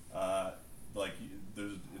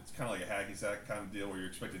 It's kind of like a hacky sack kind of deal where you're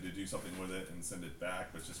expected to do something with it and send it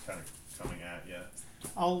back, but it's just kind of coming at you.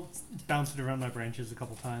 I'll bounce it around my branches a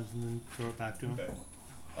couple times and then throw it back to him. Okay.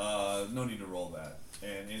 No need to roll that.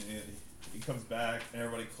 And he comes back, and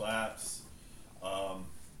everybody claps.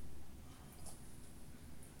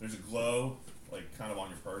 There's a glow, like, kind of on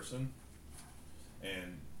your person.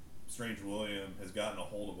 And Strange William has gotten a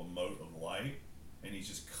hold of a mote of light, and he's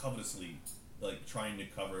just covetously, like, trying to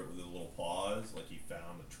cover it with his little paws, like he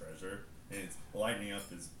found a treasure. And it's lighting up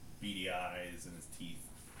his beady eyes and his teeth.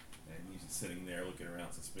 And he's just sitting there looking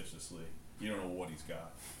around suspiciously. You don't know what he's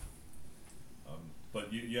got.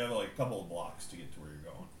 But you have like a couple of blocks to get to where you're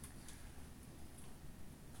going.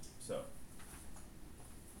 So.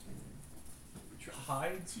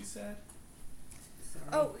 Hides, you said? Sorry.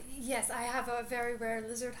 Oh, yes, I have a very rare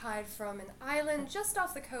lizard hide from an island just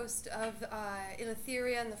off the coast of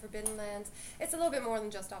Eleutheria and the Forbidden Lands. It's a little bit more than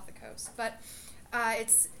just off the coast, but I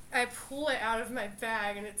pull it out of my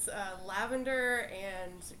bag, and it's lavender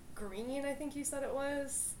and green, I think you said it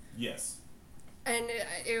was. Yes. And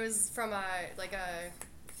it was from God.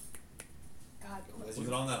 Was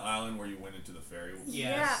it on that island where you went into the ferry?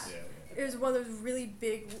 Yes. Yeah. It was one of those really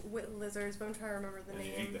big lizards, but I'm trying to remember the And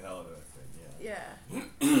you name. ate the hell out of that thing, yeah.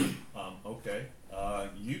 Yeah. Okay.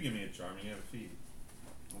 You give me a charm, you have a feed.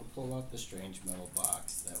 We'll pull out the strange metal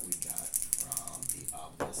box that we got from the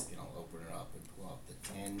obelisk, and I'll open it up and pull out the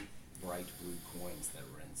 10 bright blue coins that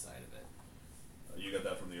were inside of it. You got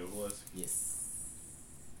that from the obelisk? Yes.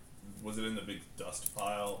 Was it in the big dust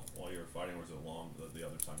pile while you were fighting, or was it along the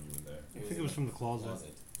other time you were there? I think it was from the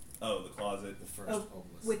closet. Oh, the closet. The first Oh,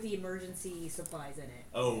 obelisk. with the emergency supplies in it.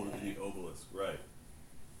 Oh, the obelisk, right.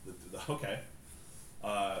 Okay.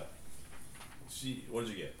 What did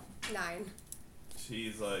you get? 9.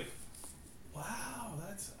 She's like, wow,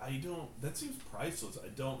 that seems priceless. I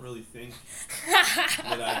don't really think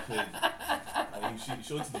that I could. I mean, she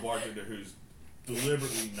looks at the bartender who's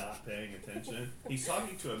deliberately not paying attention. He's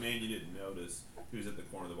talking to a man you didn't notice who's at the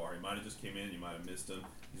corner of the bar. He might have just came in, you might have missed him.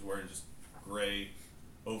 He's wearing just gray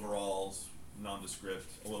overalls, nondescript,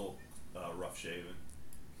 a little rough shaven,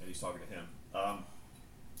 and he's talking to him.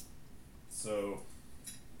 So,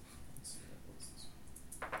 let's see, what's this?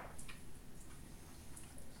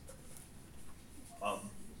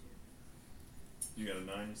 You got a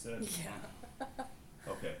 9, you said? Yeah.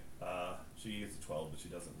 Okay. She gets a 12, but she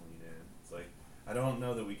doesn't lean in. It's like, I don't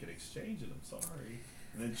know that we could exchange it. I'm sorry.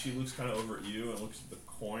 And then she looks kind of over at you and looks at the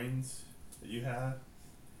coins that you have,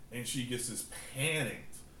 and she gets this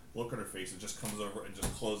panicked look on her face and just comes over and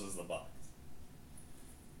just closes the box.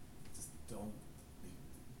 Just don't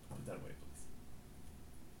put that away, please.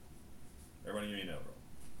 Everybody, give me a note roll.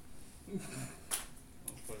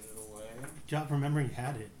 I'll put it away. Good job remembering you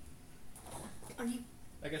had it. Are you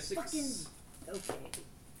I got 6. fucking okay?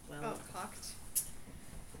 Well, Oh, cocked.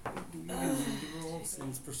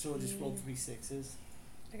 Since Priscilla just rolled 3 6s.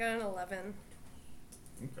 I got an 11.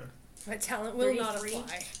 Okay. My talent will not 33.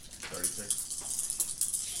 apply.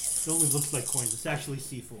 36. It only looks like coins. It's actually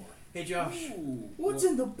C4. Hey Josh. Ooh, what's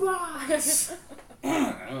in the box?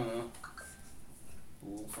 I don't know.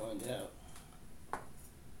 We'll find out.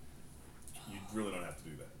 You really don't have to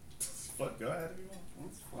do that. But go ahead if you want.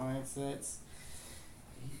 That's fine. So that's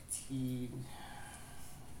 18.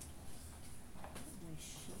 My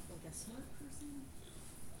shit like a smart person.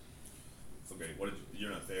 Okay, what did you,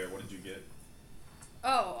 you're not there. What did you get?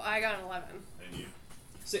 Oh, I got an 11. And you?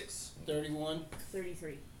 6. 31.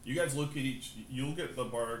 33. You guys look at each. You look at the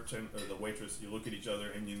bartender or the waitress. You look at each other,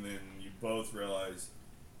 and then you both realize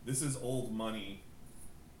this is old money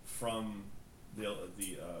from the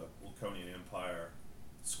Laconian Empire,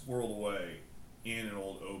 squirreled away in an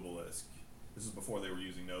old obelisk. This is before they were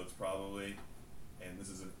using notes, probably, and this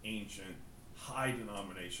is an ancient, high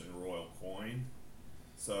denomination royal coin.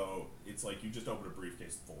 So it's like you just opened a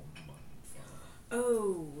briefcase full of money.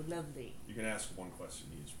 Oh, lovely. You can ask one question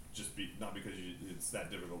each, just not because it's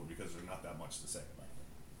that difficult, but because there's not that much to say about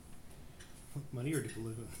it. Money or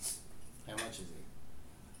doubloons? How much is it?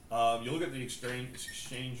 You look at the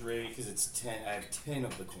exchange rate. Because it's 10. I have 10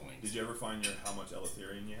 of the coins. Did you ever find how much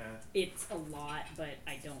Eleutherian you had? It's a lot, but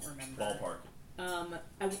I don't remember.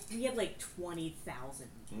 Ballpark. We had like 20,000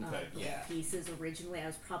 Okay. Yeah. pieces originally. I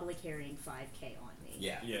was probably carrying 5K on me.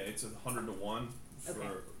 Yeah. Yeah, it's 100 to 1 for Okay.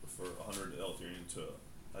 for 100 Eleutherian to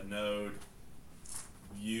a node.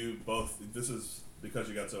 You both. This is because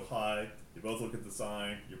you got so high. You both look at the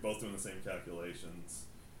sign. You're both doing the same calculations,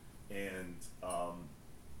 and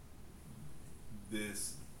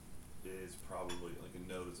this is probably like a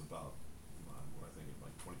node is about what I think it's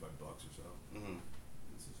like $25 or so. Mm-hmm.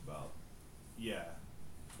 This is about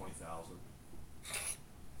 20,000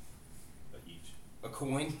 each. A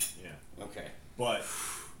coin? Yeah, Okay. but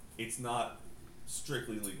it's not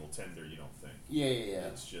strictly legal tender. You don't think? Yeah, yeah, yeah.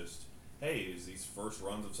 It's just, hey, is these first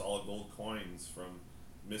runs of solid gold coins from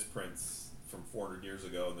misprints from 400 years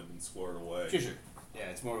ago and they've been squared away. Sure, sure. Yeah,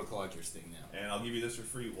 it's more of a collector's thing now. And I'll give you this for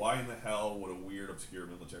free. Why in the hell would a weird, obscure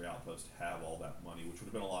military outpost have all that money, which would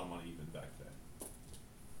have been a lot of money even back then?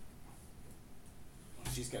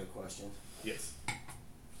 She's got a question. Yes.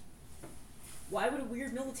 Why would a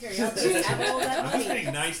weird military outpost have all that I'm just money?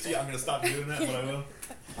 being nice to you. I'm going to stop doing that, but I will.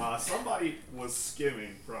 Somebody was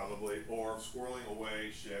skimming, probably, or squirreling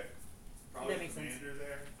away shit. Probably That makes sense. commander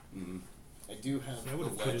there. Mm-hmm. I do have I would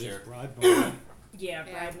have the put it as ledger. bribe money. Yeah,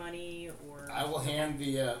 Yeah. bribe money or. I will hand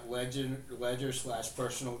the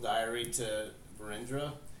ledger/personal diary to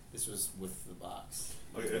Virendra. This was with the box.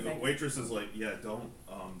 Okay, and the waitress is like, yeah, don't,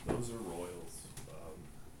 those are royals.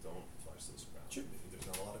 Don't flash those around. Sure. There's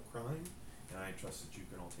not a lot of crime, and I trust that you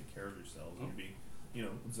can all take care of yourselves and be,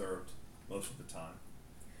 observed most of the time.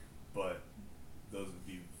 But those would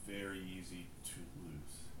be very easy to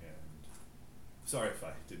lose, and sorry if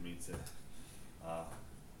I didn't mean to.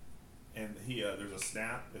 And there's a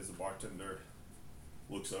snap as the bartender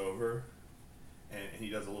looks over, and he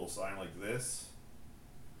does a little sign like this,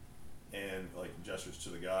 and like gestures to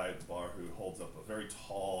the guy at the bar who holds up a very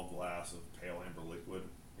tall glass of pale amber liquid.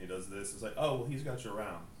 He does this. It's like, oh, well, he's got you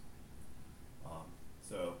around.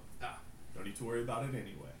 So don't need to worry about it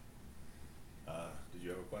anyway. Did you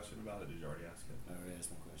have a question about it? Did you already ask it? I already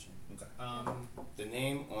asked my question. Okay. The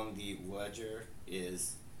name on the ledger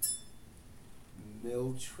is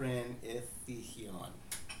Miltranithion.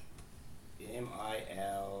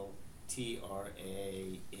 Miltranithion.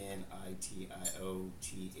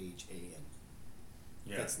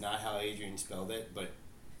 Yeah. That's not how Adrian spelled it, but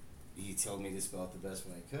he told me to spell it the best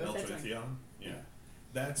way I could. Meltrithion? Yeah.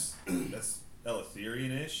 That's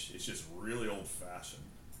Eleutherian-ish. It's just really old-fashioned.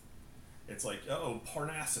 It's like, oh,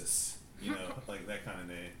 Parnassus. Like that kind of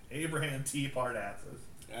name. Abraham T. Parnassus.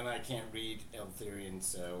 And I can't read Eltherian,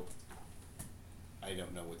 so I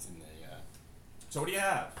don't know what's in the So what do you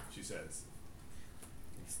have? She says.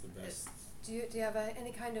 It's the best. Do you have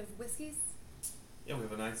any kind of whiskeys? Yeah, we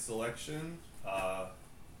have a nice selection.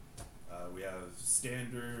 We have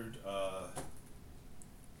standard.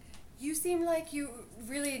 You seem like you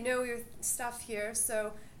really know your stuff here,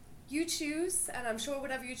 so you choose, and I'm sure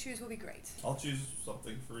whatever you choose will be great. I'll choose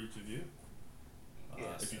something for each of you.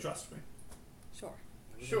 Yes. If you trust me. Sure.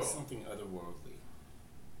 Sure. Something otherworldly.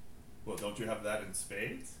 Well, don't you have that in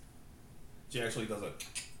spades? She actually does it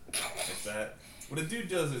like that. When a dude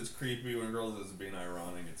does it, it's creepy. When a girl does it, being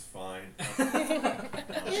ironic, it's fine.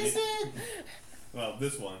 Is it? Well,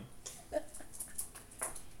 this one.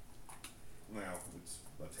 Well, it's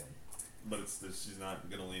a 10. But she's not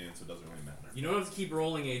going to lean in, so it doesn't really matter. You don't have to keep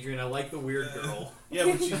rolling, Adrian. I like the weird girl. Yeah,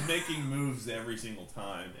 but she's making moves every single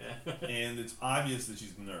time. Yeah. And it's obvious that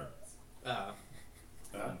she's nervous. Not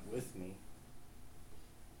with me.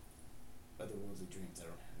 Otherworldly dreams, I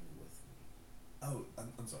don't have any with me. Oh,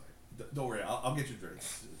 I'm sorry. Don't worry, I'll get you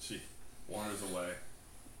drinks. She wanders away.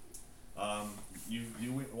 You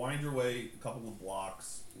wind your way a couple of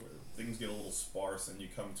blocks where things get a little sparse, and you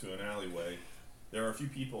come to an alleyway. There are a few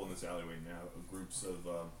people in this alleyway now. There's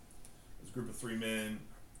a group of 3 men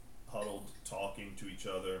huddled, talking to each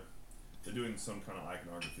other. They're doing some kind of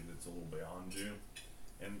iconography that's a little beyond you,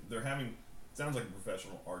 and they're having. It sounds like a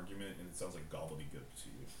professional argument, and it sounds like gobbledygook to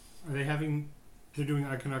you. Are they having? They're doing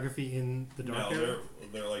iconography in the dark area. No,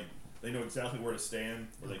 they're like they know exactly where to stand,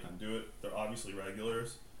 where they can do it. They're obviously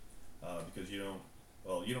regulars, because you don't.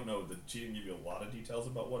 Well, you don't know that she didn't give you a lot of details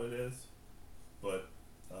about what it is, but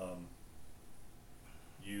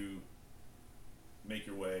you make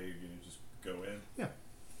your way. You're gonna just go in. Yeah.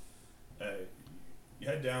 You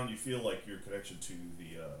head down. You feel like your connection to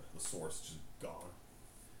the source is just gone,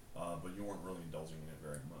 but you weren't really indulging in it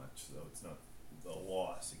very much, so it's not the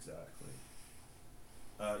loss exactly.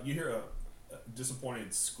 You hear a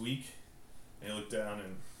disappointed squeak, and you look down,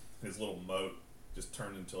 and his little moat just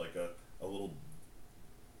turned into like a little,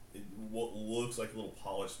 what looks like a little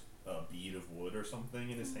polished bead of wood or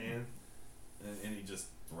something in his hand, and he just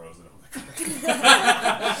throws it on the ground.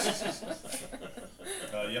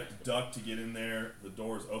 You have to duck to get in there. The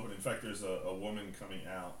door's open. In fact, there's a woman coming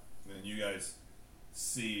out, and you guys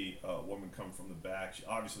see a woman come from the back. She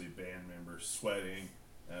obviously a band member, sweating,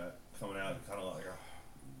 coming out, kind of like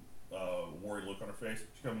a worried look on her face.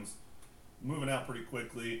 She comes moving out pretty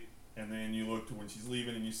quickly, and then you look to when she's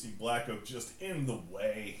leaving, and you see Black Oak just in the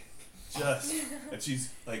way, and she's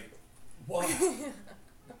like, "What?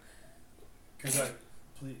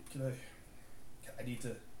 I need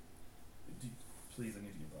to. Please, I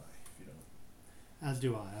need to get by. If you don't." As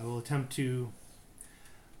do I. I will attempt to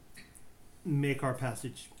make our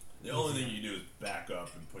passage. The only thing you do is back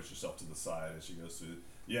up and push yourself to the side as she goes through.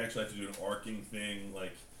 You actually have to do an arcing thing,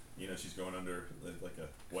 like, you know, she's going under like a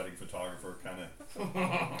wedding photographer kind of.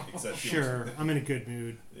 Except Sure, I'm in a good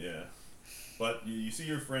mood. Yeah, but you see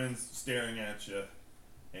your friends staring at you,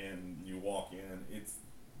 and you walk in.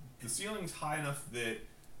 The ceiling's high enough that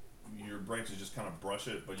your branches just kind of brush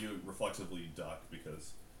it, but you reflexively duck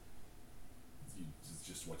because it's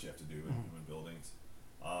just what you have to do in human buildings.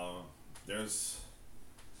 There's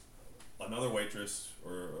another waitress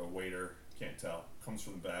or a waiter, can't tell, comes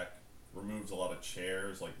from the back, removes a lot of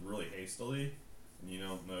chairs like really hastily, and you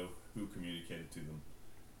don't know who communicated to them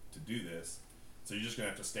to do this. So you're just gonna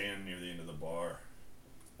have to stand near the end of the bar.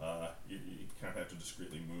 You kind of have to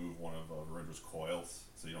discreetly move one of Rendra's coils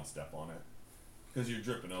so you don't step on it, because you're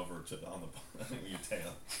dripping over on your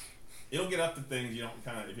tail. It'll get up to things you don't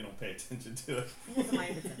if you don't pay attention to it. Wasn't my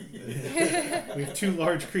intent. We have 2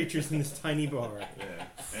 large creatures in this tiny bar. Yeah,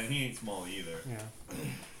 and he ain't small either. Yeah.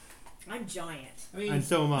 I'm giant. I mean, And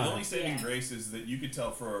so am The I. only saving Yeah. grace is that you could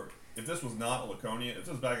tell if this was not Laconia, if this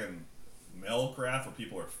was back in Melcraft where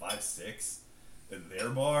people are 5'6", at their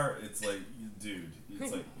bar, it's like, dude,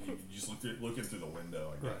 it's like you just looking through the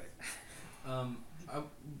window. I guess. Right.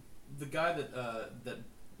 the guy that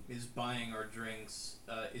is buying our drinks,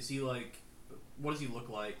 is he like? What does he look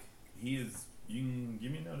like? He is. You can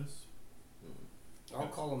give me notice. I'll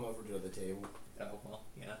call him over to the table. Oh well,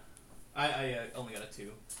 yeah. I only got a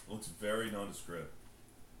 2. Looks very nondescript.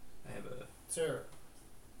 I have a. Sir,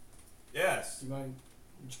 Yes. do you mind?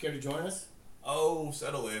 Would you care to join us? Oh,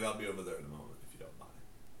 settle in. I'll be over there in a moment if you don't mind.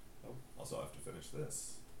 Oh. Also, I have to finish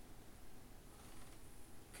this.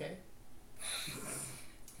 Okay.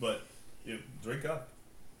 But drink up.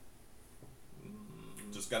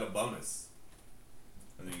 Just got a bonus.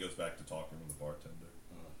 And then he goes back to talking with the bartender.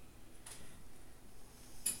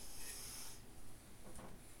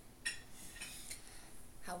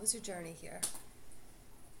 How was your journey here?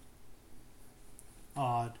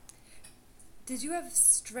 Odd. Did you have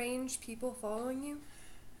strange people following you?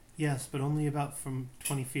 Yes, but only about from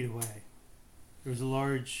 20 feet away. There was a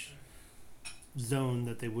large zone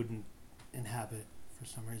that they wouldn't inhabit for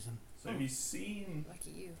some reason. So have you seen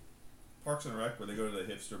Lucky you. Parks and Rec where they go to the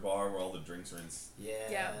hipster bar where all the drinks are in?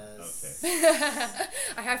 Yes. Okay.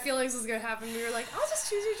 I had feelings this was gonna happen. We were like, I'll just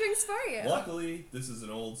choose your drinks for you. Luckily, this is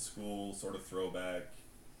an old school sort of throwback.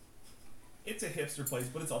 It's a hipster place,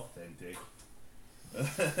 but it's authentic.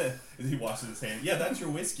 As he washes his hand, yeah, that's your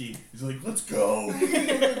whiskey. He's like, let's go.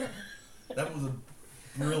 That was a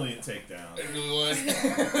brilliant takedown. It really was.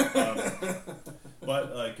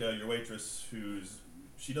 But like your waitress,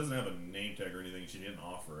 she doesn't have a name tag or anything. She didn't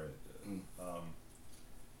offer it.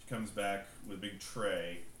 She comes back with a big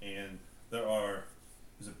tray, and there's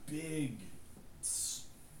a big,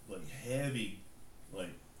 like heavy,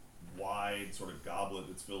 like wide sort of goblet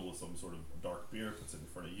that's filled with some sort of dark beer. Puts it in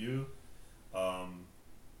front of you.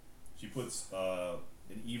 She puts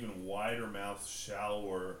an even wider mouth,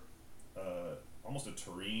 shallower, almost a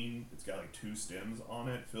tureen. It's got like 2 stems on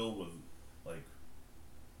it, filled with like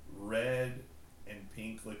red and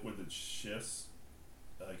pink liquid that shifts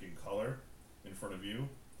like in color in front of you.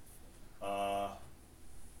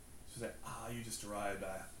 She's like, you just arrived.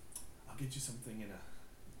 I'll get you something in a.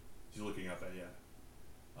 She's looking up at you.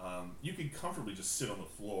 You can comfortably just sit on the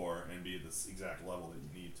floor and be at this exact level that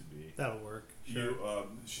you need to be. That'll work. You,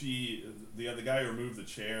 the guy who moved the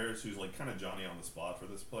chairs, who's like kind of Johnny on the spot for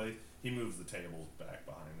this place, he moves the tables back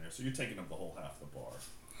behind there, so you're taking up the whole half the bar.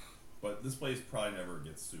 But this place probably never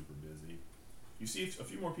gets super busy. You see a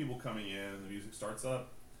few more people coming in. The music starts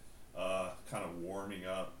up, kind of warming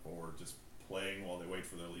up or just playing while they wait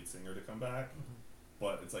for their lead singer to come back.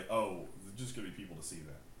 But it's like, there's just gonna be people to see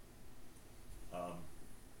them.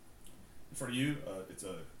 In front of you, it's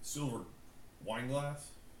a silver wine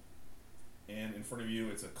glass, and in front of you,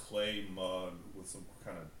 it's a clay mug with some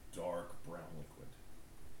kind of dark brown liquid.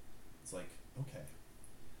 It's like, okay,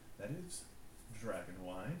 that is dragon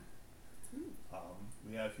wine.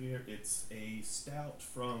 We have here, it's a stout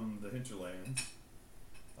from the hinterlands.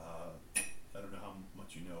 I don't know how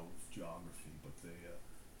much you know of geography, but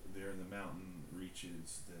they're in the mountain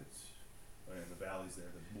reaches the valleys there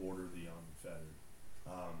that border the unfettered.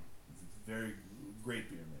 Very great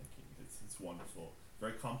beer making. It's wonderful.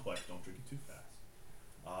 Very complex. Don't drink it too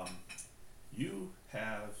fast. You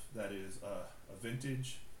have, that is a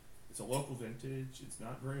vintage. It's a local vintage. It's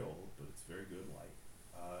not very old, but it's very good light.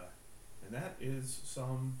 And that is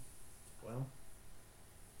some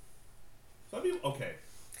people, okay.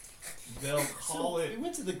 They'll call We it.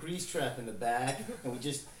 went to the grease trap in the back, and we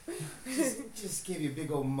just gave you a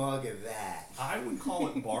big old mug of that. I would call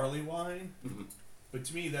it barley wine. But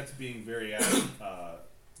to me, that's being very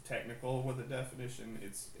technical with the definition.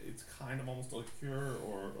 It's kind of almost a liqueur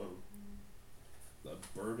or a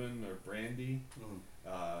bourbon or brandy.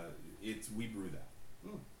 We brew that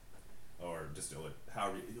or distill it.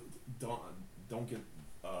 However, don't get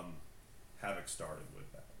Havoc started with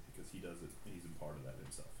that because he does it. He's a part of that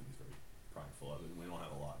himself, and he's very prideful of it. We don't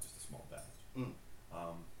have a lot, just a small batch.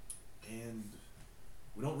 And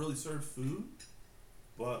we don't really serve food.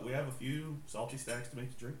 But we have a few salty stacks to make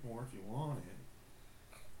you drink more if you want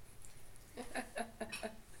it.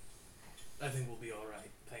 I think we'll be all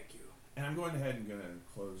right. Thank you. And I'm going ahead and going to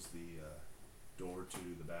close the door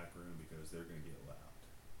to the back room because they're going to get loud.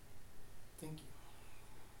 Thank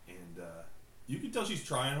you. And you can tell she's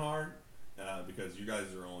trying hard because you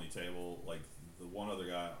guys are only table. Like the one other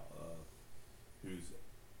guy who's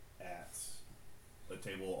at a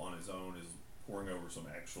table on his own is pouring over some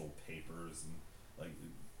actual papers and like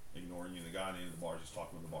ignoring you. The guy at the end of the bar is just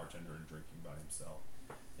talking with the bartender and drinking by himself.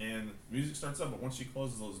 And music starts up, but once she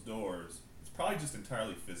closes those doors, it's probably just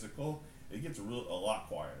entirely physical. It gets a lot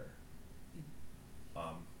quieter.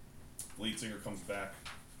 Lead singer comes back,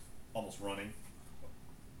 almost running,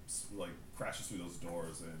 like crashes through those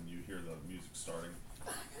doors, and you hear the music starting.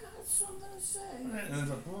 I got something to say.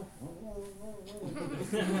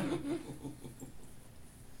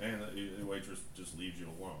 And the waitress just leaves you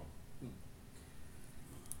alone.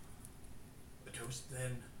 A toast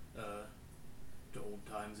then, to old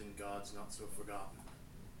times and gods not so forgotten.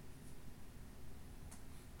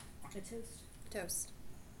 A toast. Toast.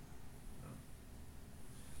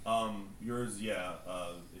 Yours,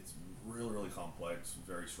 it's really, really complex,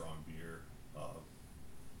 very strong beer.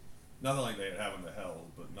 Nothing like they have in the Hells,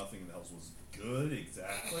 but nothing in the Hells was good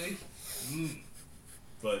exactly.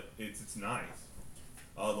 But it's nice.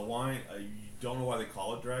 The wine, you don't know why they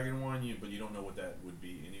call it dragon wine, but you don't know what that would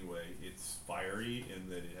be anyway. It's fiery in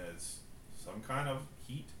that it has some kind of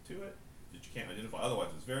heat to it that you can't identify. Otherwise,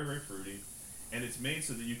 it's very, very fruity. and it's made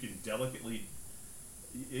so that you can delicately.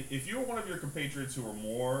 If you're one of your compatriots who are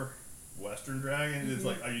more Western dragon, it's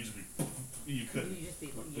like, oh, you just be, you couldn't. You just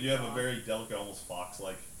be, But you have a very delicate, almost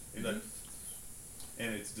fox-like, and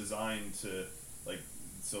it's designed to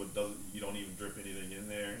so it doesn't. You don't even drip anything in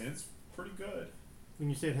there, and it's pretty good. When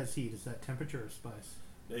you say it has heat, is that temperature or spice?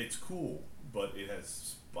 It's cool, but it has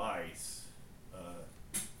spice,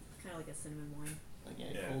 kind of like a cinnamon wine. Like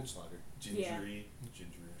Yeah. cold slaughter. gingery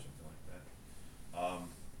or something like that.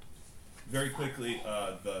 Very quickly,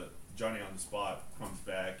 the Johnny on the spot comes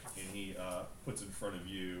back and he puts in front of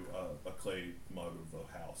you a clay mug of the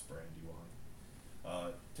house brandy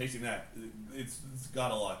wine. Tasting that, it's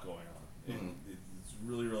got a lot going on. It's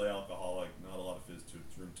really, really alcoholic. Not a lot of fizz to it.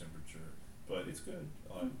 It's room temperature, but it's good.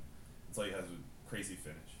 It's like it has a crazy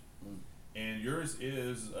finish. And yours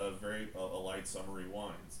is a very a light, summery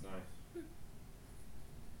wine. It's nice.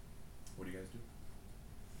 What do you guys do?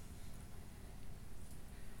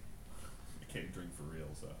 I can't drink for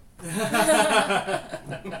real, so.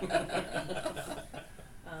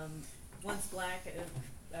 Once Black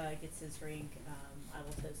gets his drink, I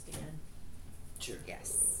will toast again. Sure.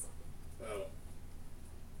 Yes. Oh.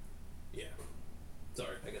 Yeah.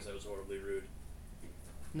 Sorry, I guess I was horribly rude.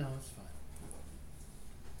 No, it's fine.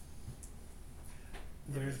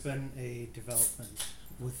 There's been a development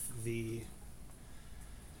with the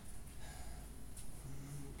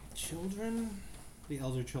children, the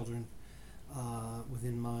elder children,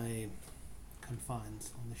 within my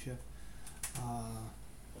confines on the ship.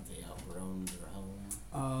 Have they outgrown their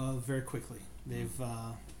home? Very quickly. They've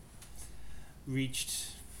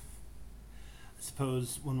reached, I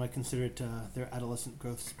suppose one might consider it their adolescent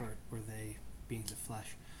growth spurt, where they, being the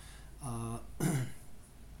flesh,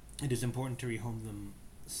 it is important to rehome them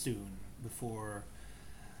soon before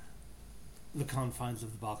the confines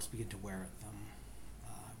of the box begin to wear at them.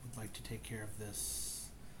 I would like to take care of this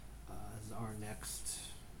as our next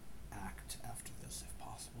act after this, if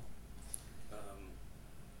possible.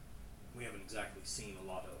 We haven't exactly seen a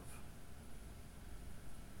lot of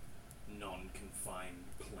non-confined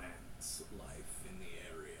plants life in the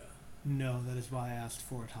area. No, that is why I asked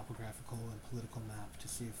for a topographical and political map to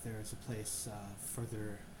see if there is a place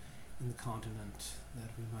further in the continent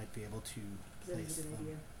that we might be able to That place is a good them.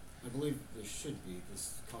 idea. I believe there should be.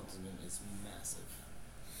 This continent is massive.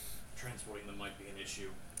 Transporting them might be an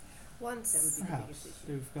issue. Once. That would be the Perhaps. biggest issue.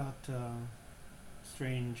 They've got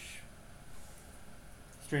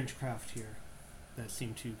strange craft here that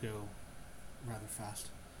seem to go rather fast.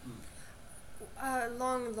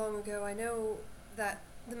 Long, long ago, I know that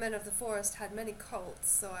the men of the forest had many cults,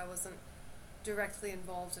 so I wasn't directly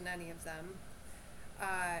involved in any of them.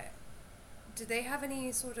 Did they have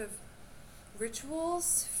any sort of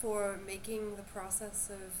rituals for making the process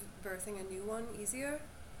of birthing a new one easier?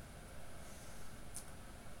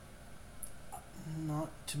 Not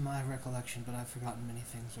to my recollection, but I've forgotten many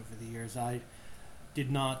things over the years. I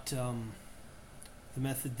did not. The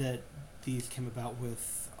method that these came about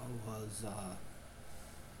with was.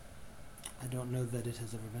 I don't know that it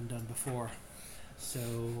has ever been done before.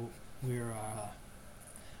 So we're. I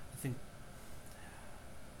think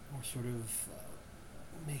we're sort of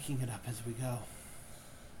making it up as we go.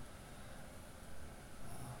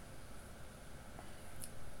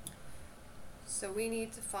 So we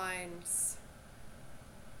need to find.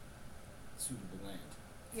 Suitable land.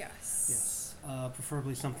 Yes. Yes,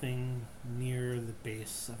 preferably something near the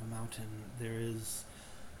base of a mountain. There's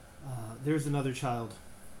another child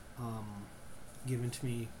given to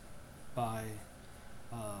me by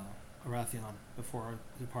Arathion before our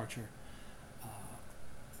departure.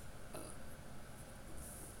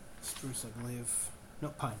 Spruce, I believe. No,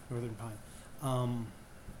 pine, northern pine.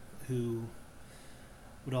 Who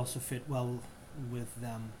would also fit well with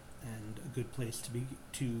them, and a good place to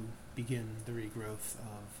begin the regrowth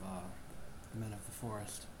of the men of the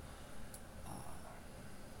forest.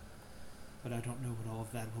 But I don't know what all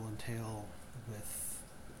of that will entail with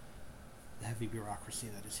the heavy bureaucracy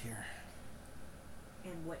that is here.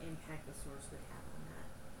 And what impact the source would have on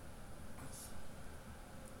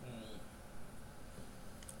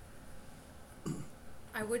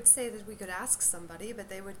that. I would say that we could ask somebody, but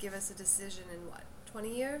they would give us a decision in what,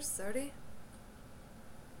 20 years? 30?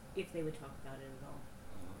 If they would talk about it at all.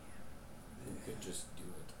 We could just do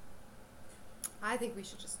it. I think we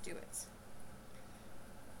should just do it.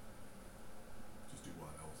 Just do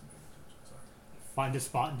what? I wasn't paying attention. Sorry. Find a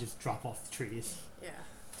spot and just drop off the trees. Yeah.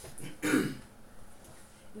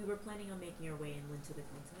 We were planning on making our way inland to the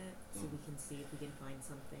continent, so we can see if we can find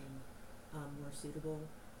something more suitable.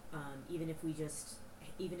 Even if we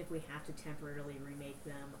have to temporarily remake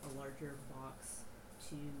them a larger box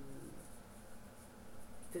to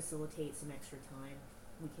facilitate some extra time,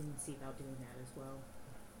 we can see about doing that as well,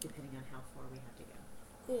 depending on how far we have to go.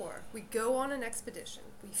 Or we go on an expedition.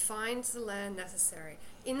 We find the land necessary.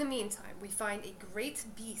 In the meantime, we find a great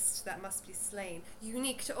beast that must be slain,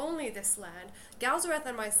 unique to only this land. Galzareth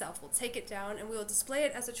and myself will take it down, and we will display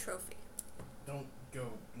it as a trophy. Don't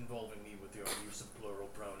go involving me with your use of plural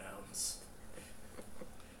pronouns.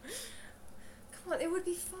 Come on, it would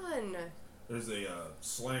be fun. There's a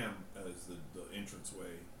slam as the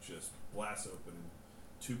entranceway just blasts open, and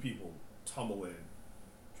two people tumble in,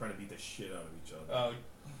 trying to beat the shit out of each other.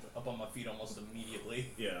 Up on my feet almost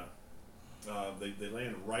immediately. Yeah. They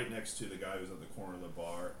land right next to the guy who's at the corner of the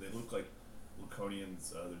bar. They look like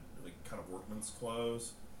Laconians, they're like kind of workman's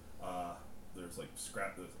clothes. There's like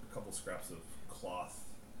a couple scraps of cloth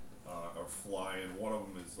are flying. One of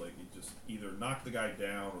them is like, he just either knocked the guy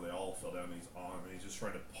down or they all fell down and he's on him and he's just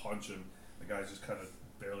trying to punch him. The guy's just kind of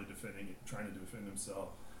barely trying to defend himself.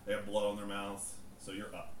 They have blood on their mouth, so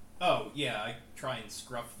you're up. Oh, yeah, I try and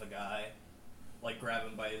scruff the guy. Like, grab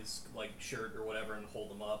him by his, like, shirt or whatever and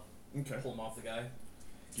hold him up. Okay. Pull him off the guy.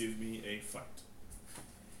 Give me a fight.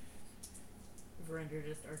 Verinder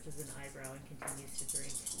just arches an eyebrow and continues to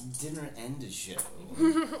drink. Dinner and a show.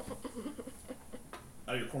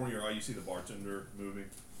 Out of your corner of your eye, you see the bartender moving.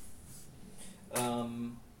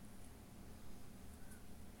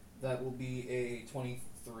 That will be a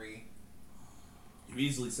 23. You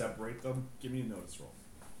easily separate them. Give me a notice roll.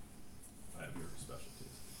 I have your specialties.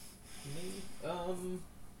 Me?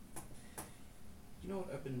 You know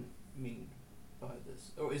what I've been meaning to buy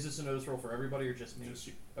this. Oh, is this a notice roll for everybody or just me? Just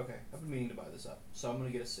you. Okay, I've been meaning to buy this up, so I'm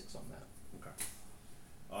gonna get a 6 on that.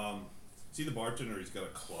 Okay. See the bartender? He's got a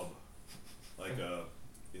club, like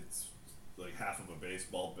it's like half of a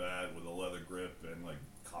baseball bat with a leather grip and like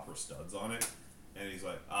copper studs on it, and he's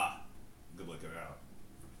like, good looking out.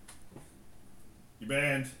 You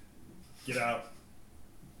banned. Get out.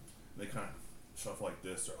 They kind of stuff like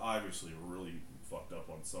this. They're obviously really fucked up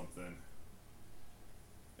on something,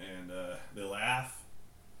 and they laugh,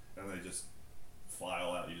 and they just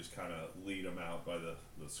file out. You just kind of lead them out by the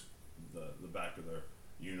back of their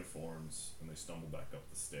uniforms, and they stumble back up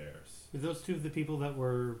the stairs. Are those two of the people that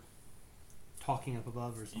were talking up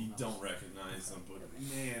above or something? You don't recognize them, but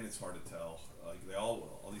man, it's hard to tell. Like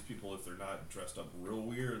all these people, if they're not dressed up real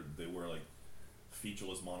weird, they wear like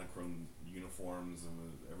featureless monochrome uniforms, and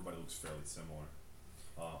everybody looks fairly similar.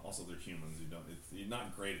 Also, they're humans. You're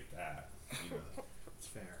not great at that. You know. It's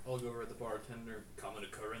fair. I'll go over at the bartender. Common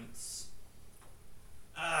occurrence.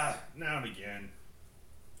 Now and again,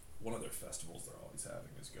 one of their festivals they're always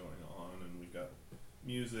having is going on, and we've got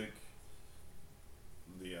music.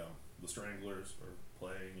 The Stranglers are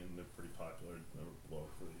playing, and they're pretty popular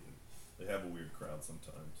locally. And they have a weird crowd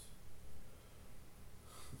sometimes.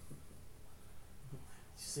 Did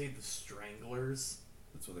you say the Stranglers?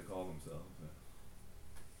 That's what they call themselves.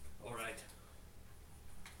 Yeah. Alright.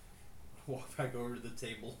 Walk back over to the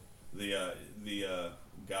table. The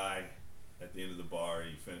guy at the end of the bar,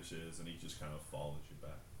 he finishes, and he just kind of follows you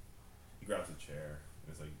back. He grabs a chair,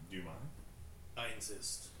 and he's like, "Do you mind?" I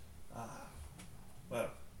insist.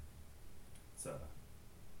 Well, it's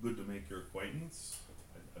good to make your acquaintance.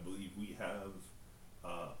 I believe we have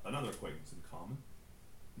another acquaintance in common.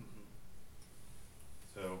 Mm-hmm.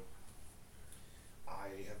 So,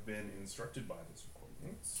 I have been instructed by this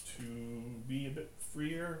acquaintance to be a bit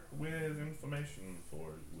freer with information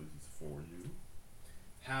for you.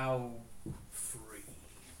 How free?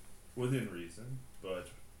 Within reason, but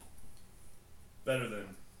better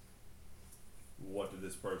than what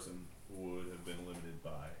this person would have been limited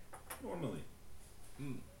by normally.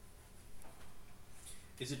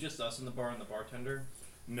 Is it just us in the bar and the bartender?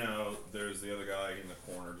 No, there's the other guy in the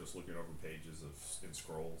corner just looking over pages in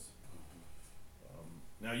scrolls.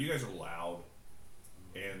 Now you guys are loud,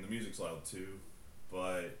 and the music's loud too,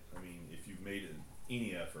 but I mean, if you've made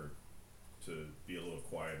any effort to be a little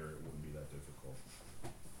quieter, it wouldn't be that difficult.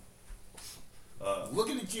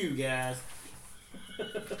 Looking at you guys.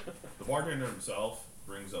 The bartender himself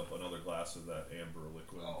brings up another glass of that amber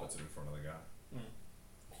liquid and puts it in front of the guy.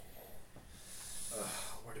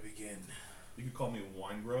 Where to begin? You could call me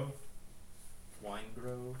Wine Grove. Wine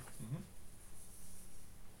Grove? Mm-hmm.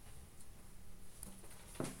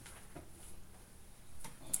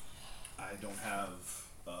 I don't have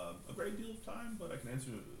a great deal of time, but I can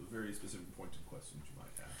answer very specific pointed questions you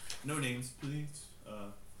might have. No names, please.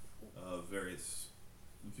 Various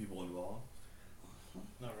people involved.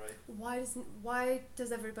 Alright. Why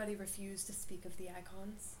does everybody refuse to speak of the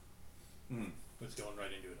icons? Let's go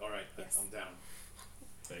right into it. Alright, Yes. I'm down.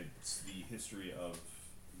 It's the history of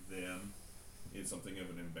them is something of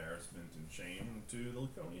an embarrassment and shame to the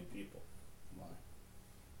Laconian people. Why?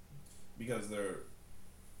 Because their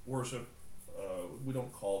worship, we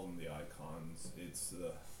don't call them the icons. It's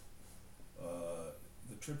the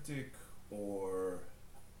triptych, or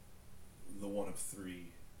the one of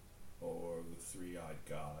three, or the three-eyed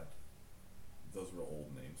god. Those were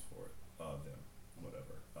old names for it. Them,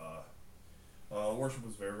 whatever. Worship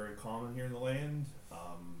was very, very common here in the land.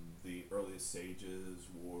 The earliest sages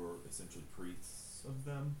were essentially priests of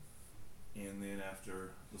them, and then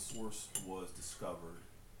after the source was discovered,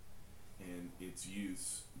 and its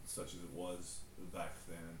use, such as it was back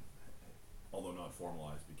then, although not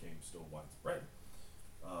formalized, became still widespread.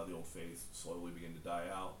 The old faith slowly began to die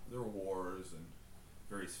out. There were wars and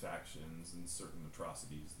various factions and certain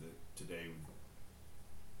atrocities that today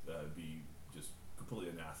would be just completely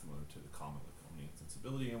anathema to the common Laconian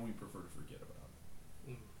sensibility, and we prefer to forget about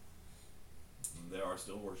it. There are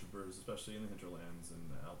still worshippers, especially in the hinterlands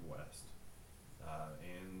and out west.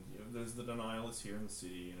 And there's the denialists here in the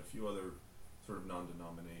city, and a few other sort of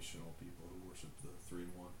non-denominational people who worship the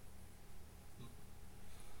 3-in-1.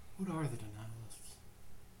 What are the denialists?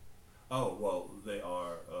 Oh, well, they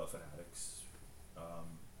are fanatics,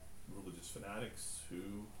 religious fanatics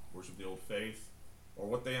who worship the old faith, or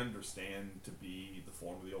what they understand to be the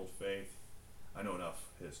form of the old faith. I know enough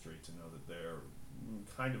history to know that they're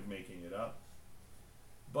kind of making it up,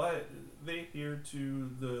 but they adhere to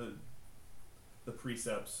the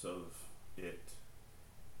precepts of it.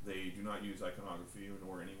 They do not use iconography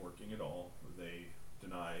nor any working at all. They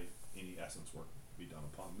deny any essence work to be done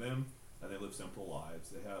upon them, and they live simple lives.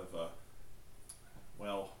 They have,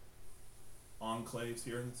 enclaves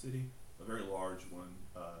here in the city. A very large one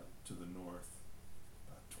to the north,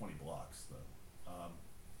 about 20 blocks though.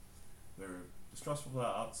 They're distrustful of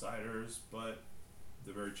outsiders, but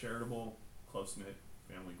they're very charitable, close-knit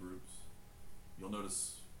family groups. You'll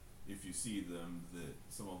notice if you see them that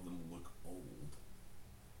some of them look old.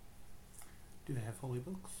 Do they have holy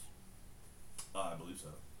books? I believe so.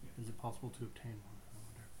 Yeah. Is it possible to obtain one? I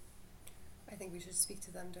wonder. I think we should speak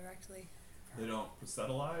to them directly. They don't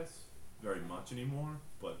proselytize very much anymore,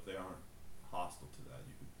 but they aren't hostile to that.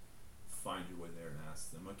 You can find your way there and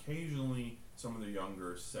ask them. Occasionally, some of the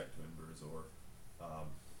younger sect members or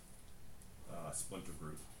a splinter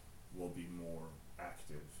group will be more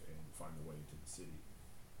active and find their way to the city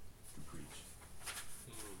to preach.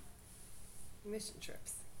 Mission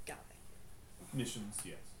trips. Got it. Missions,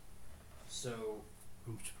 yes. So,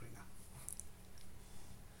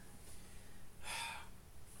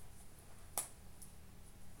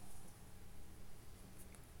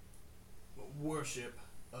 worship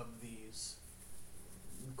of these,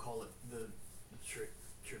 we call it the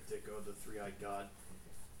triptych or the three-eyed god,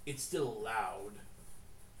 it's still allowed.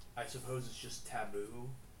 I suppose it's just taboo.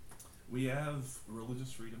 We have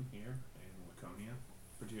religious freedom here in Laconia,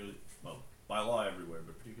 particularly, well, by law everywhere,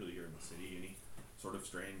 but particularly here in the city. Any sort of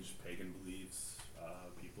strange pagan beliefs,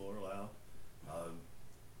 people are allowed.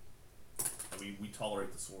 We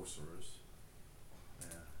tolerate the sorcerers.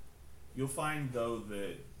 You'll find, though,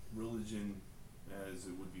 that religion, as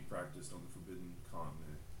it would be practiced on the Forbidden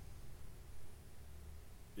Continent,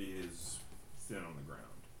 is thin on the ground.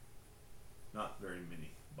 Not very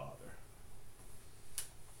many bother.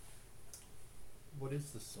 What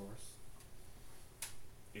is the source?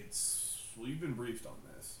 Well, you've been briefed on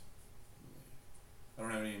this. I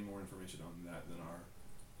don't have any more information on that than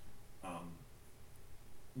our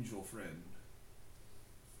mutual friend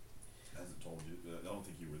hasn't told you. I don't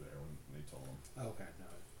think you were there when they told him. Okay, no.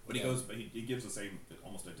 But he gives the same,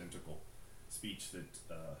 almost identical speech that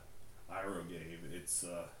Iro gave. It's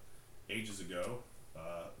ages ago.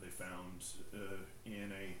 They found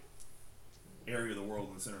in a area of the world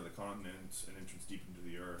in the center of the continent an entrance deep into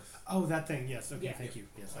the earth. Oh, that thing. Yes. Okay. Yeah. Thank you.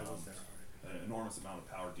 Yes, I was there. An enormous amount of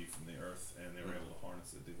power deep from the earth, and they were able to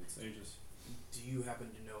harness it with sages. Do you happen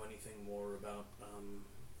to know anything more about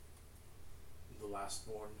the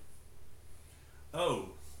Lastborn? Oh,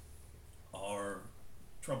 our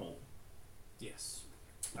trouble. Yes.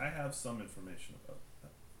 I have some information about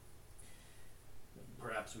that.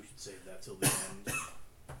 Perhaps we should save that till the end.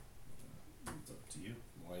 It's up to you.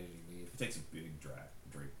 Why did he leave? He takes a big drink.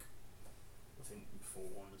 I think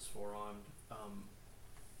forewarned is forearmed.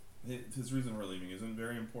 His reason for leaving isn't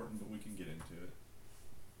very important, but we can get into it.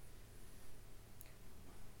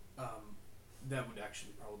 That would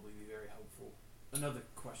actually probably be very helpful. Another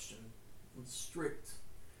question, with strict,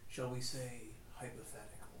 shall we say,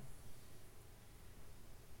 hypothetical.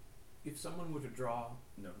 If someone were to draw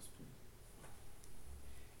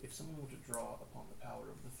upon the power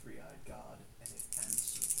of the three-eyed god and it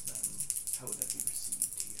answered them, how would that be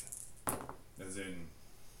received here? As in,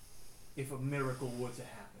 If a miracle were to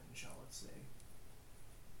happen, shall it say?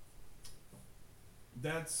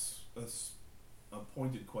 that's a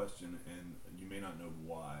pointed question, and you may not know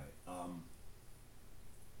why.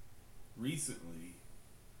 Recently,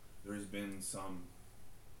 there's been some,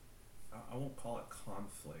 I won't call it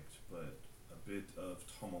conflict, but a bit of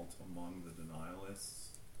tumult among the denialists.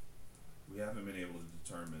 We haven't been able to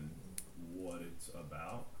determine what it's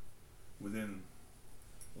about. Within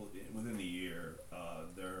the year,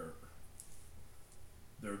 there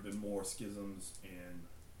have been more schisms and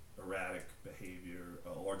erratic behavior.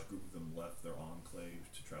 A large group of them left their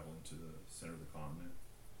enclave to travel into the center of the continent.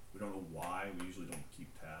 We don't know why. We usually don't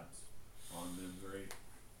keep tabs on them very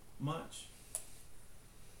much.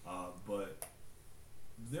 But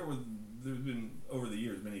there's been over the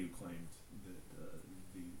years many who claimed that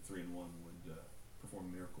the 3-in-1 would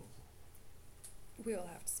perform miracles. We will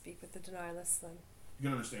have to speak with the denialists then. You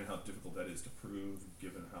can understand how difficult that is to prove,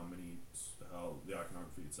 given how the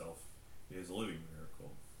iconography itself is a living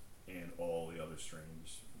miracle, and all the other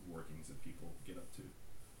strange workings that people get up to.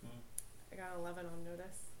 I got 11 on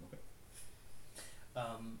notice. Okay.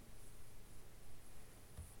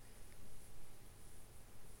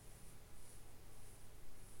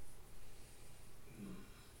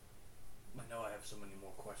 I know I have so many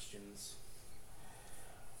more questions.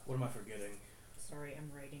 What am I forgetting? Sorry,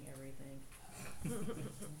 I'm writing everything.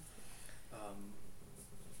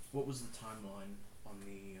 What was the timeline on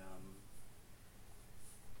the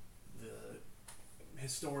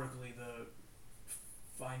historically the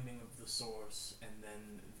finding of the source and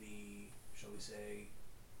then the, shall we say,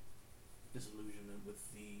 disillusionment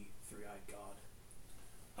with the three-eyed god?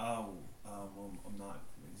 I'm not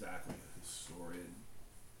exactly a historian,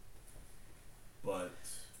 but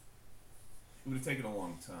it would have taken a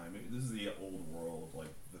long time. This is the old world.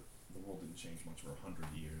 Like the world didn't change much for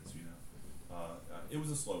 100 years. It was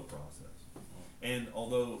a slow process. And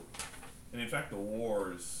in fact, the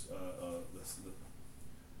wars,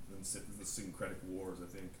 the syncretic wars, I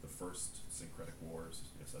think the first syncretic wars,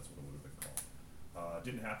 yes, that's what it would have been called,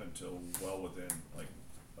 didn't happen till well within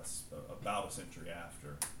about a century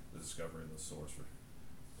after the discovery of the source.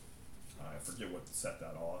 I forget what set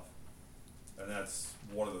that off. And that's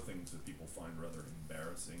one of the things that people find rather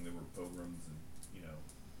embarrassing. There were pogroms and,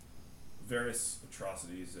 various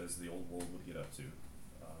atrocities as the old world would get up to.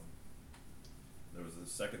 There was a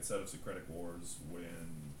second set of syncretic wars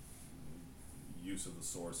when use of the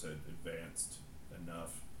source had advanced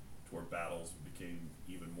enough to where battles became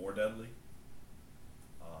even more deadly.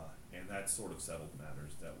 And that sort of settled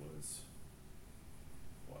matters. That was,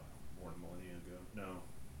 more than a millennia ago? No.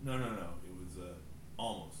 It was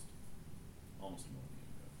almost a millennia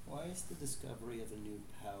ago. Why is the discovery of a new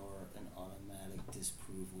power an automatic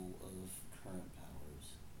disapproval of current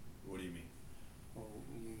powers? What do you mean? Well,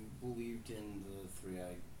 you believed in the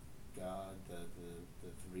three-eyed god,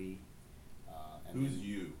 the three. And Who's then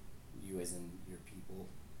you? You as in your people.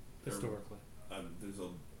 Historically.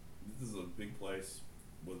 This is a big place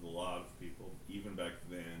with a lot of people. Even back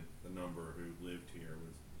then, the number who lived here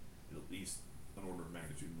was at least an order of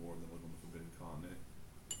magnitude more than lived on the Forbidden Continent.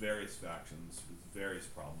 Various factions with various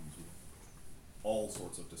problems with all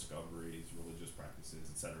sorts of discoveries, religious practices,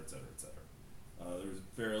 etc., etc., etc. There was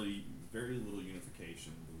very little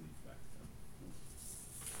unification belief back then.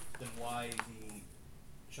 Then why the,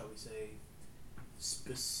 shall we say,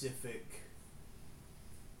 specific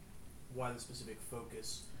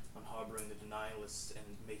focus on harboring the denialists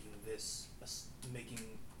and making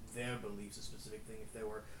their beliefs a specific thing if there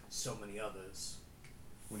were so many others?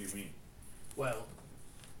 What do you mean? Well,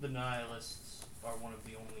 the nihilists are one of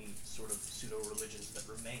the only sort of pseudo-religions that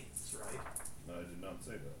remains, right? I did not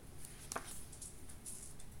say that.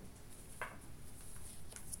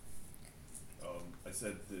 I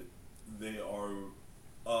said that they are,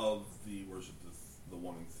 of the worship of the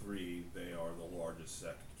 1 and 3, they are the largest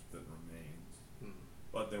sect that remains.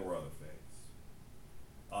 But there were other faiths.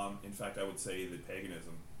 In fact, I would say that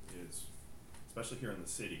paganism is, especially here in the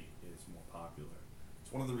city, is more popular.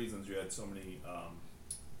 It's one of the reasons you had so many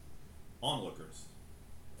onlookers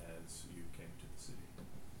as you came to the city.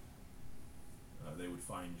 They would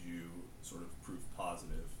find you sort of proof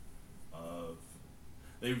positive of,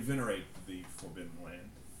 they venerate the Forbidden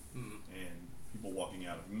Land, and people walking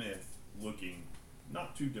out of myth looking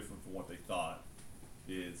not too different from what they thought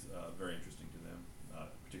is very interesting to them,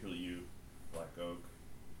 particularly you, Black Oak,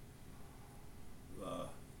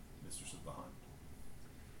 Mistress of the Hunt.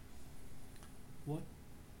 What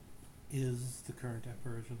is the current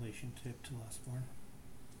Emperor's relationship to Lustborn?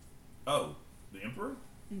 Oh, the Emperor?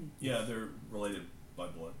 Yeah, they're related by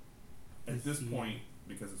blood. At Is this he- point,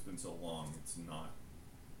 because it's been so long, it's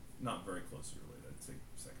not very closely related. I'd say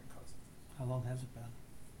second cousin. How long has it been?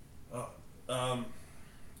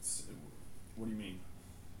 What do you mean?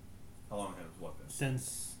 How long has what been?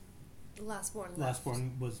 Since Lastborn.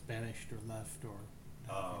 Lastborn was banished or left or.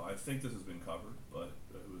 I think this has been covered, but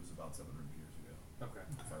it was about 700 years ago, Okay.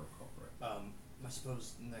 if I recall correctly. I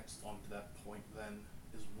suppose next on to that point then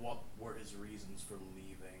is what were his reasons for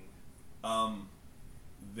leaving?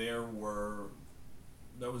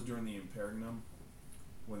 That was during the Imperignum,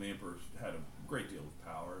 when the Emperor had a great deal of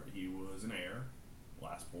power. He was an heir.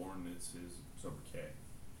 Lastborn is his sobriquet.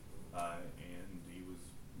 And he was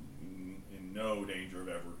in no danger of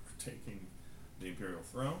ever taking the imperial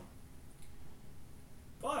throne.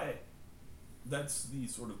 But that's the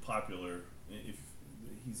sort of popular, if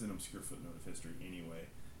he's an obscure footnote of history anyway,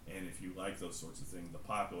 and if you like those sorts of things, the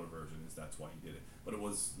popular version is that's why he did it. But it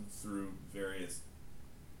was through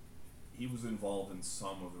he was involved in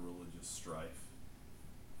some of the religious strife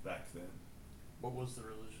back then. What was the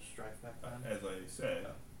religious strife back then? As I said,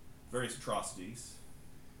 various atrocities.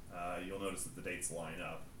 You'll notice that the dates line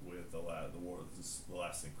up with the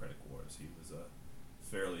last Syncretic Wars. He was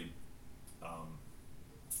fairly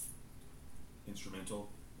instrumental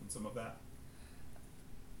in some of that.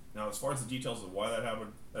 Now, as far as the details of why that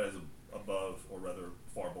happened, that is above, or rather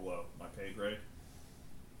far below, my pay grade.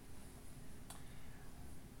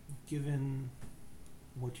 Given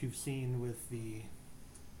what you've seen with the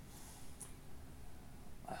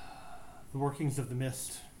workings of the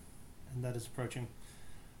mist, and that is approaching,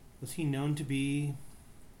 was he known to be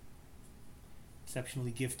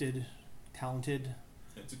exceptionally gifted, talented?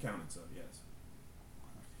 It's accounted so, yes.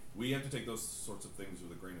 We have to take those sorts of things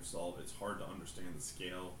with a grain of salt. It's hard to understand the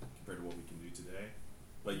scale compared to what we can do today.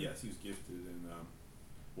 But yes, he was gifted in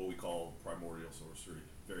what we call primordial sorcery.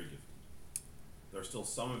 Very gifted. There are still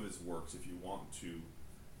some of his works if you want to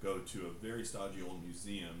go to a very stodgy old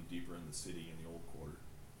museum deeper in the city in the Old Quarter.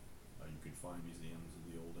 You can find museums of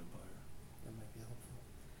the Old Empire. That might be helpful.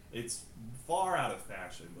 It's far out of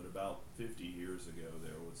fashion, but about 50 years ago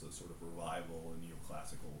there was a sort of revival, a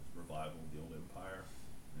neoclassical revival of the Old Empire.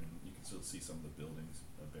 And you can still see some of the buildings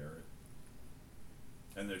bear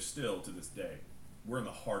it. And there's still, to this day, we're in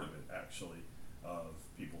the heart of it, actually, of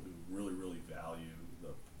people who really, really value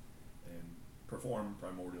and perform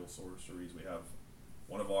primordial sorceries. We have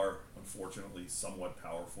one of our, unfortunately, somewhat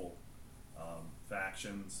powerful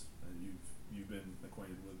factions, and you've been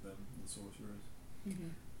acquainted with them, the sorcerers.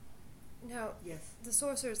 Mm-hmm. No, Yes. the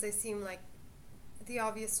sorcerers, they seem like the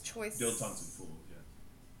obvious choice. Dilettantes and fools, yeah.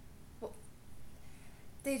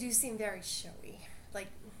 They do seem very showy, like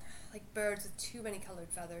birds with too many colored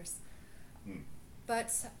feathers.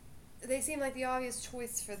 But they seem like the obvious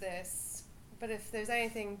choice for this. But if there's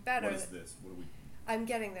anything better, What is this? What do we? I'm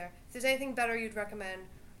getting there. If there's anything better you'd recommend,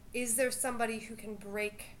 is there somebody who can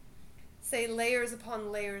break, say, layers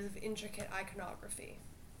upon layers of intricate iconography?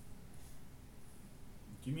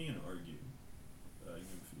 Give me an argue.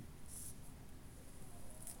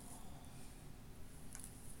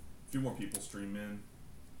 A few more people stream in,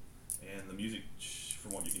 and the music,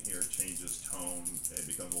 from what you can hear, changes tone. It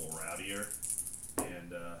becomes a little rowdier,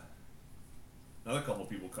 and another couple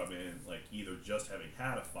people come in, like either just having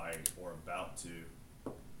had a fight or about to,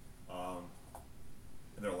 and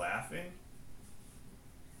they're laughing.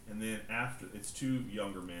 And then after, it's two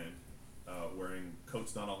younger men wearing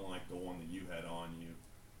coats not unlike the one that you had on you,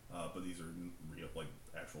 but these are real, like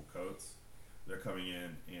actual coats. They're coming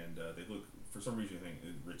in, and they look, for some reason, you think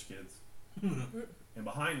rich kids. And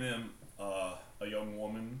behind them, a young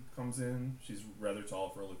woman comes in. She's rather tall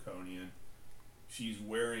for a Laconian. She's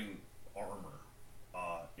wearing armor.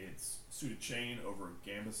 It's suited chain over a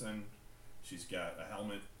gambeson. She's got a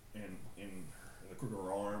helmet in the crook of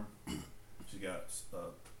her arm. She's got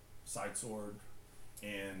a side sword,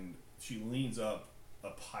 and she leans up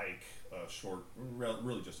a pike, short,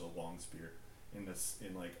 really just a long spear, in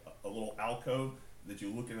like a little alcove. That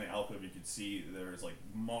you look in the alcove, you can see there's like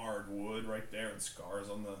marred wood right there and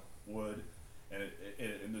scars on the wood, and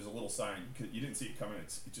and there's a little sign. You didn't see it coming.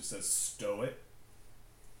 It just says "Stow it,"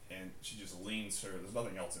 and she just leans her. There's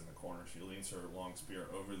nothing else in the corner. She leans her long spear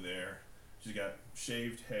over there. She's got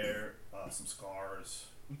shaved hair, some scars,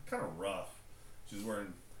 kind of rough. She's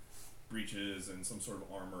wearing breeches and some sort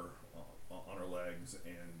of armor on her legs,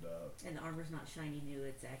 and the armor's not shiny new;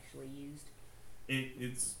 it's actually used.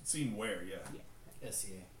 It's seen wear, yeah.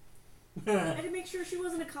 SEA. I had to make sure she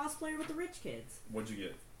wasn't a cosplayer with the rich kids. What'd you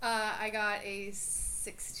get? I got a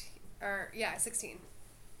 16. 16.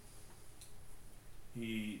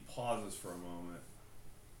 He pauses for a moment.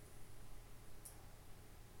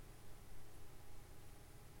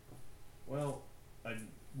 Well, I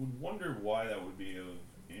would wonder why that would be of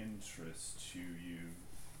interest to you.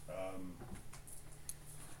 Um,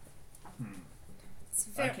 It's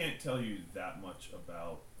I very, can't tell you that much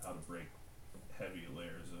about how to break heavy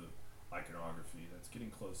layers of iconography. That's getting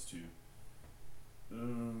close to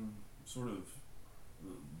sort of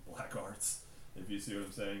black arts, if you see what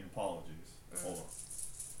I'm saying. Apologies. Hold on.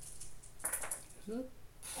 Is it?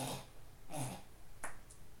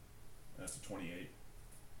 That's a 28.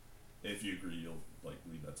 If you agree, you'll like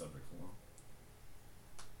leave that subject alone.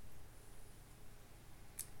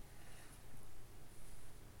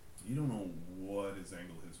 You don't know what his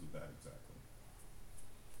angle is with that exactly.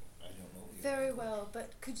 I don't know. What you're very talking about. well,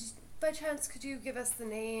 but could you, by chance, could you give us the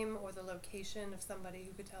name or the location of somebody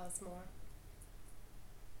who could tell us more?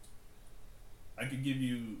 I could give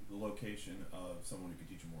you the location of someone who could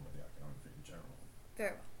teach you more about the iconography in general.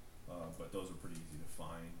 Very well. But those are pretty easy to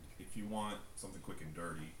find. If you want something quick and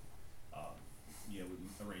dirty, yeah,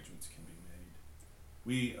 arrangements can be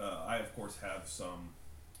made. I of course have some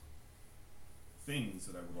things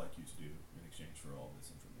that I would like you to do in exchange for all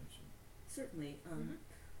this information. Certainly. Mhm.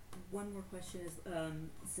 One more question is,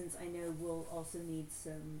 since I know we'll also need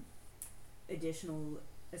some additional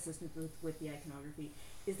assistance with the iconography,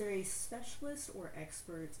 is there a specialist or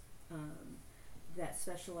expert that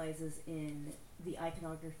specializes in the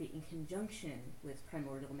iconography in conjunction with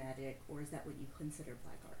primordial magic, or is that what you consider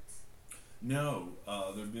black arts? No,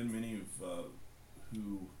 there have been many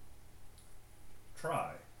who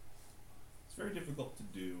try. It's very difficult to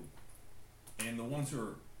do, and the ones who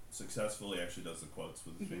are successful, he actually does the quotes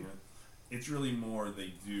with his Mhm. finger. It's really more they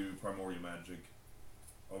do primordial magic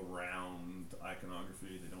around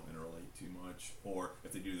iconography. They don't interrelate too much, or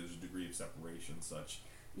if they do, there's a degree of separation such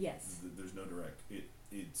Yes, there's no direct.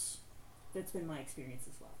 that's been my experience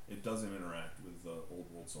as well. It doesn't interact with old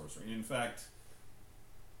world sorcery. In fact,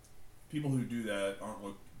 people who do that aren't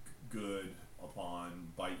looked good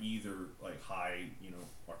upon by either like high,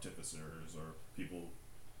 artificers or people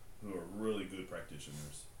who are really good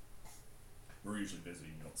practitioners. We're usually busy,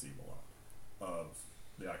 you don't see a lot of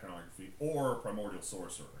the iconography, or primordial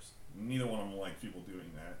sorcerers. Neither one of them like people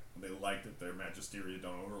doing that. They like that their magisteria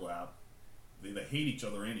don't overlap. They hate each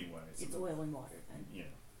other anyway. So It's oil and water then. yeah.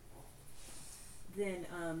 Then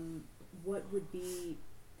what would be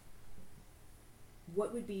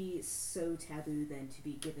so taboo then to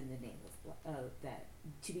be given the name of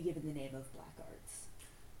black arts?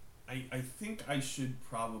 I think I should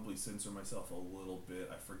probably censor myself a little bit.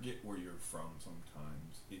 I forget where you're from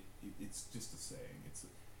sometimes. It's just a saying.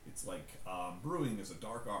 It's like brewing is a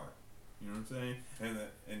dark art. You know what I'm saying?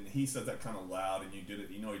 And he said that kind of loud, and you did it.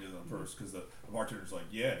 You know he did it on purpose because the bartender's like,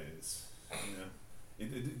 yeah, it is. You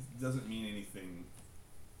know, it doesn't mean anything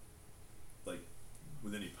like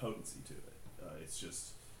with any potency to it.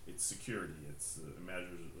 It's security. It's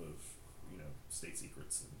measures of state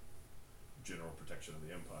secrets and general protection of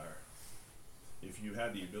the empire. If you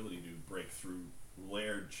had the ability to break through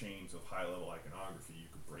layered chains of high-level iconography, you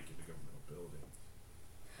could break into governmental buildings.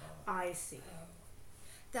 I see.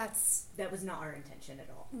 That That was not our intention at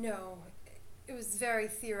all. no, it was very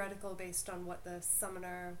theoretical based on what the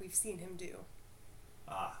summoner we've seen him do.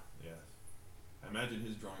 Yes. I imagine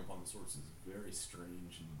his drawing upon the source is very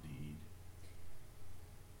strange indeed.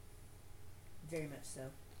 Very much so.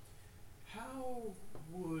 How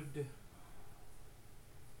would,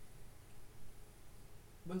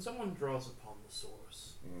 when someone draws upon the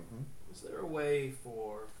source, Mm-hmm. is there a way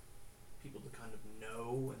for people to kind of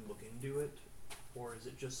know and look into it, or is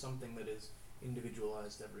it just something that is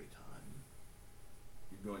individualized every time?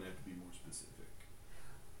 You're going to have to be more specific.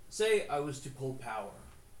 Say I was to pull power,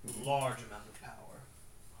 large amount of power,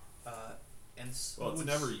 Well, it's would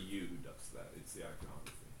never you who does that. It's the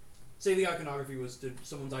iconography. say the iconography was to,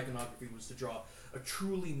 someone's iconography was to draw a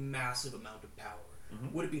truly massive amount of power.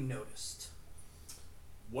 Mm-hmm. Would it be noticed?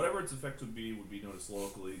 Whatever its effect would be noticed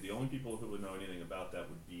locally. The only people who would know anything about that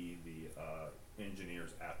would be the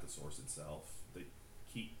engineers at the source itself. They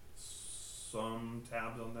keep some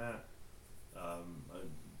tabs on that.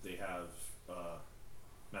 They have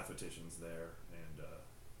mathematicians there and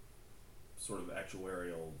sort of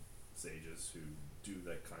actuarial sages who do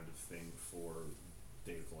that kind of thing for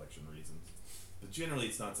data collection reasons. But generally,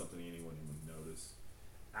 it's not something anyone would notice.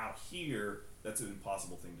 Out here, that's an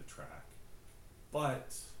impossible thing to track.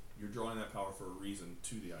 But you're drawing that power for a reason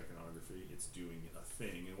to the iconography. It's doing a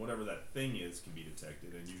thing, and whatever that thing is can be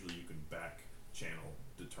detected, and usually you can back channel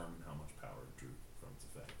determine how much power it drew from its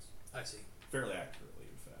effects. I see. Fairly accurately,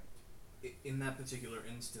 in fact. In that particular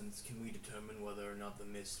instance, can we determine whether or not the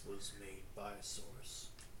mist was made by a source?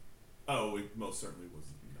 Oh, it most certainly was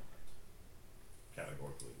not.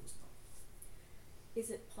 Categorically, it was not. Is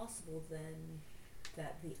it possible then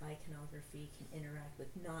that the iconography can interact with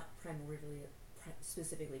not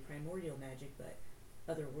specifically primordial magic, but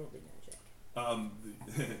otherworldly magic?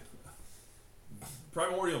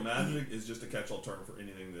 Primordial magic is just a catch-all term for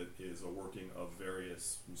anything that is a working of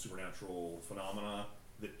various supernatural phenomena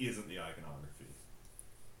that isn't the iconography.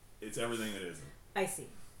 It's everything that isn't. I see.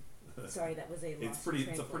 Sorry, that was a lost It's a pretty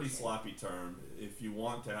translation. sloppy term. If you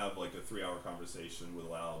want to have like a 3-hour conversation with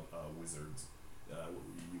loud wizards,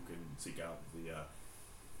 you can seek out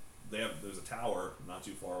there's a tower not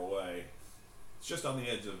too far away. It's just on the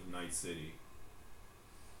edge of Night City.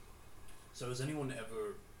 So has anyone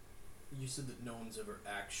ever? You said that no one's ever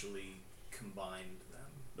actually combined them.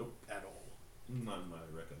 Nope. At all. Not in my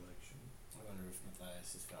recollection. I wonder if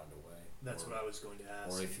Matthias has found a way. That's or, what I was going to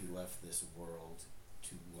ask. Or if he left this world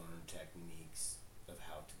to learn techniques of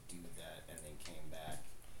how to do that and then came back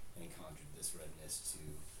and conjured this red mist to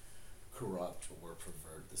corrupt or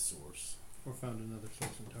pervert the source. Or found another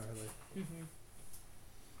source entirely. Mm-hmm.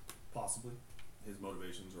 Possibly. His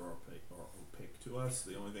motivations are opaque to us.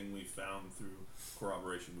 The only thing we found through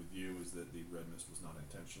corroboration with you is that the red mist was not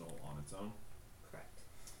intentional on its own. Correct.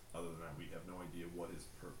 Other than that, we have no idea what his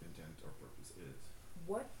intent or purpose is.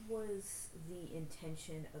 What was the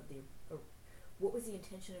intention of what was the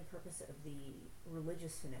intention and purpose of the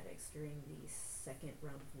religious fanatics during the second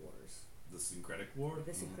round of wars? The Syncretic War?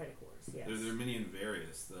 The Syncretic Wars, yes. There are many and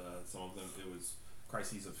various. Some of them, it was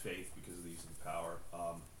crises of faith because of the use of power.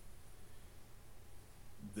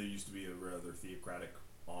 There used to be a rather theocratic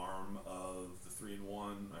arm of the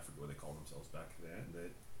 3-in-1. I forget what they called themselves back then.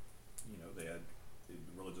 That, they had a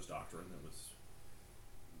religious doctrine that was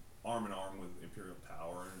arm in arm with imperial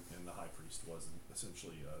power, and the high priest was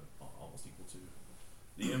essentially almost equal to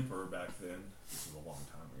the emperor back then. This was a long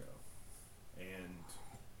time ago, and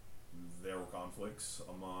there were conflicts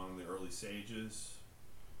among the early sages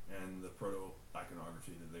and the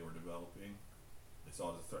proto-iconography that they were developing. They saw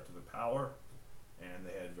it as a threat to the power, and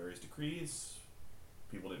they had various decrees.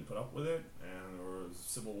 People didn't put up with it, and there was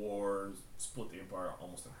civil wars, split the empire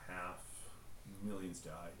almost in half. Millions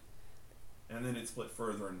died. And then it split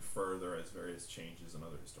further and further as various changes and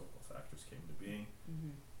other historical factors came to being.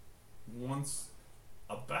 Mm-hmm. Once,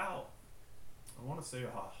 about, I want to say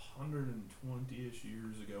 120-ish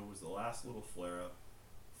years ago, was the last little flare-up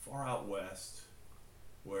far out west,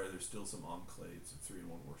 where there's still some enclaves of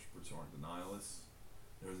 3-in-1 worshippers who aren't denialists.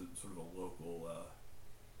 There was sort of a local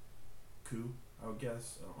coup, I would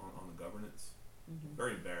guess, on the governance. Mm-hmm.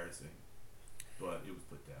 Very embarrassing, but it was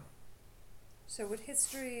put down. So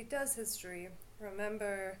does history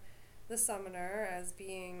remember the summoner as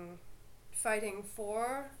being fighting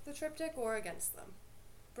for the triptych or against them?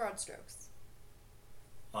 Broad strokes.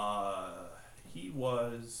 He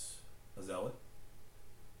was a zealot,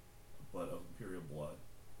 but of imperial blood,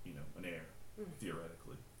 an heir,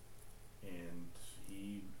 theoretically. And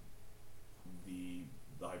the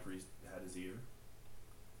high priest had his ear,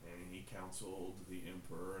 and he counseled the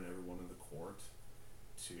emperor and everyone in the court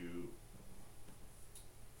to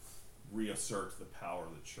reassert the power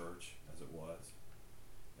of the church as it was,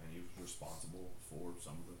 and he was responsible for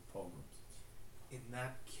some of the pogroms. In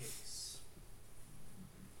that case,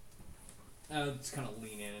 let's kind of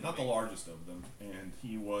lean in. And Not the largest of them, and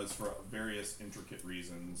he was, for various intricate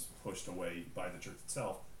reasons, pushed away by the church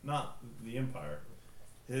itself, not the empire.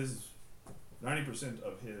 90%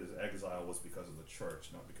 of his exile was because of the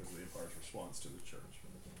church, not because of the empire's response to the church.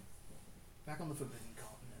 Back on the Forbidden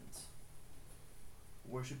Continent,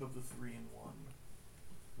 worship of the 3-in-1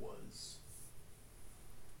 was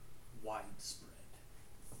widespread.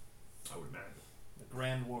 I would imagine. The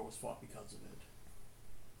Grand War was fought because of it.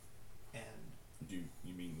 And Do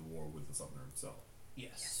you mean the war with the Summoner himself?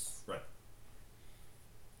 yes. Right.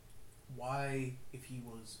 Why, if he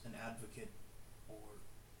was an advocate or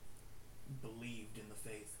believed in the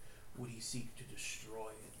faith, would he seek to destroy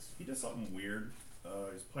it? He does something weird.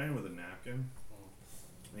 He's playing with a napkin.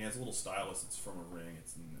 And he has a little stylus. It's from a ring.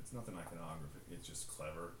 It's nothing iconographic. It's just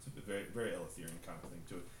clever. It's a very, very Eleutherian kind of thing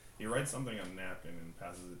to it. He writes something on a napkin and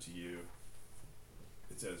passes it to you.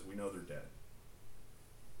 It says, "We know they're dead."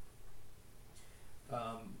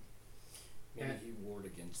 Maybe he warred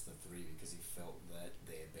against the 3 because he felt that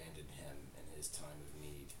they abandoned him in his time of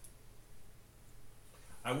need.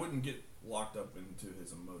 I wouldn't get locked up into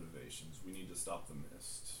his motivations. We need to stop the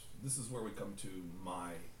mist. This is where we come to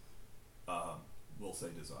my, we'll say,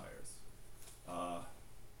 desires.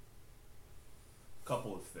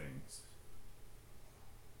 Couple of things.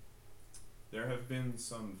 There have been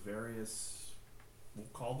some various, we'll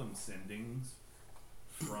call them sendings,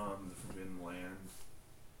 from the Forbidden Land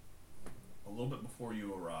a little bit before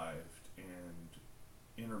you arrived, and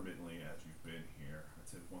intermittently as you've been here. I'd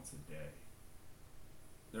say once a day.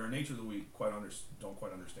 There are natures that we don't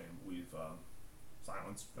quite understand. We've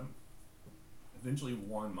silenced them. Eventually,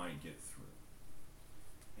 one might get through,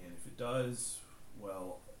 and if it does,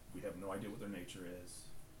 well, we have no idea what their nature is.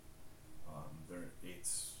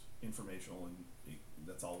 It's informational, and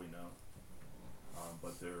that's all we know.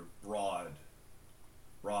 But they're broad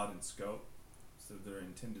in scope, so they're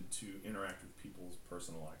intended to interact with people's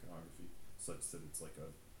personal iconography, such that it's like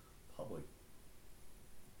a public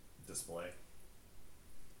display.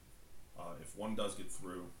 If one does get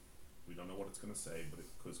through, we don't know what it's going to say, but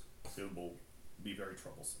it will be very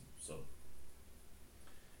troublesome. So,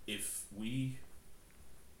 if we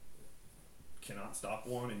cannot stop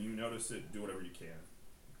one and you notice it, do whatever you can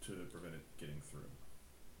to prevent it getting through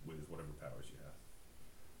with whatever powers you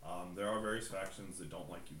have. There are various factions that don't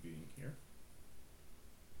like you being here,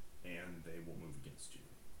 and they will move against you.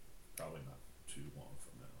 Probably not too long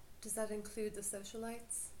from now. Does that include the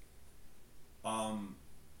socialites?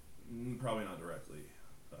 Probably not directly,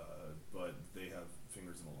 but they have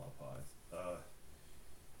fingers in a lot of pies.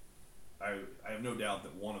 I have no doubt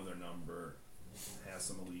that one of their number has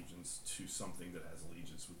some allegiance to something that has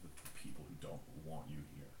allegiance with the people who don't want you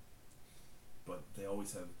here. But they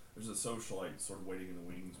always have. There's a socialite sort of waiting in the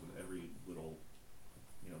wings with every little,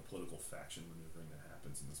 political faction maneuvering that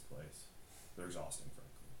happens in this place. They're exhausting,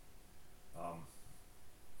 frankly.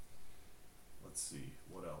 Let's see,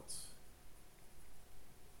 what else?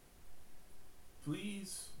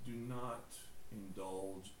 Please do not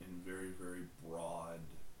indulge in very, very broad,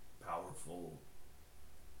 powerful,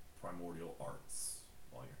 primordial arts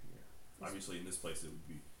while you're here. Obviously, in this place, it would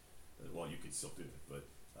be, you could still do it, but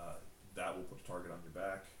that will put a target on your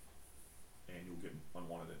back, and you'll get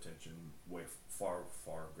unwanted attention way far,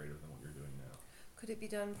 far greater than what you're doing now. Could it be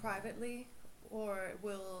done privately, or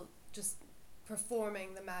will just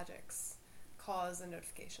performing the magics cause a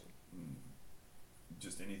notification?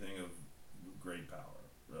 Just anything of great power.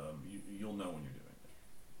 You'll know when you're doing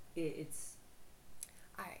it. It's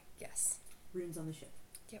Yes. runes on the ship.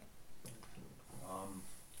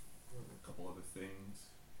 A couple other things.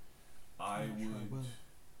 I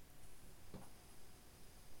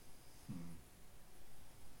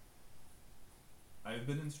have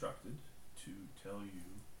been instructed to tell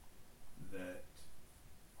you that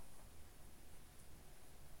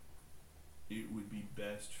it would be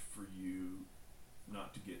best for you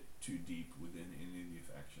not to get too deep within any of the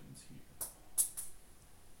factions here.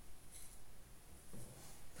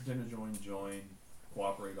 Pretend to join,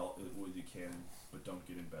 cooperate all with you can, but don't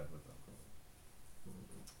get in bed with them.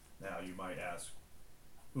 Now you might ask,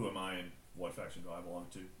 who am I and what faction do I belong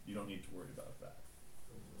to? You don't need to worry about that.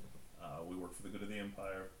 We work for the good of the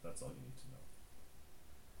Empire, that's all you need to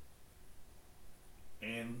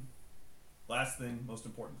know. And last thing, most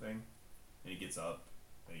important thing, and he gets up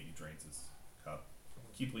and he drains his cup.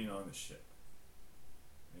 Keep leaning on the ship.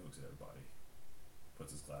 And he looks at everybody,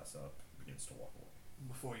 puts his glass up, begins to walk away.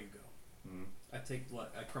 Before you go, Mm-hmm.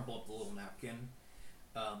 I crumple up the little napkin,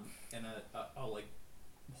 and I'll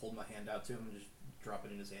hold my hand out to him and just drop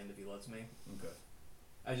it in his hand if he lets me. Okay.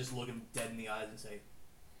 I just look him dead in the eyes and say,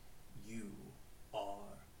 "You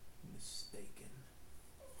are mistaken."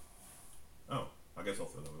 Oh, I guess I'll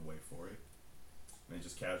throw that away for you. And he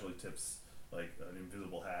just casually tips like an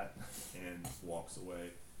invisible hat and walks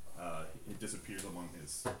away. It disappears among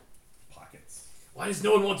his pockets. Why does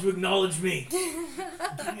no one want to acknowledge me? Give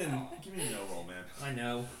me a no roll, man. I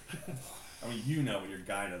know. I mean, you know, but your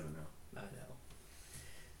guy doesn't know.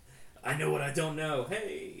 I know what I don't know.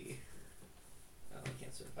 Hey. Oh, I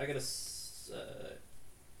can't serve. I got a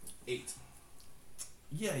 8.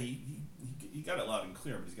 Yeah, he got it loud and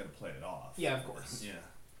clear, but he's got to play it off. Yeah, of course. Yeah.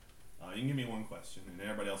 You can give me one question, and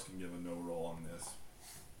everybody else can give a no roll on this.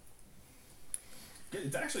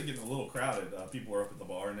 It's actually getting a little crowded. People are up at the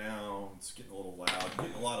bar now. It's getting a little loud.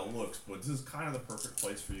 Getting a lot of looks, but this is kind of the perfect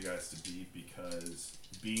place for you guys to be because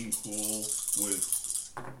being cool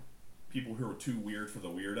with people who are too weird for the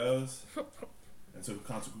weirdos, and so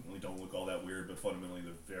consequently don't look all that weird, but fundamentally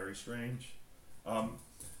they're very strange.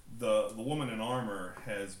 The woman in armor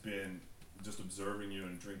has been just observing you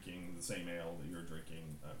and drinking the same ale that you're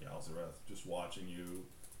drinking, Galzareth, just watching you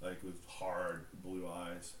like with hard blue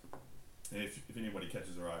eyes. And if anybody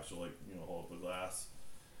catches her eye, she'll hold up a glass.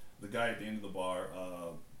 The guy at the end of the bar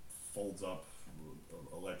folds up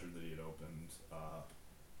a ledger that he had opened,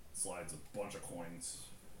 slides a bunch of coins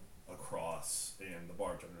across, and the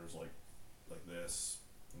bartender's like this,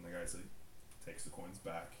 and the guy takes the coins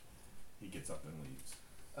back. He gets up and leaves.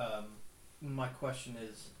 My question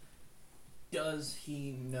is, does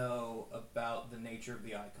he know about the nature of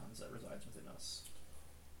the icons that resides within us?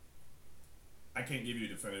 I can't give you a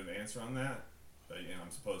definitive answer on that, and I'm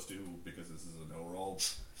supposed to because this is a no roll.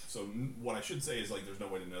 So what I should say is like, there's no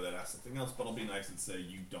way to know that. Ask something else, but I'll be nice and say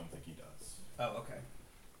you don't think he does. Oh, okay.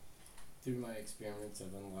 Through my experiments,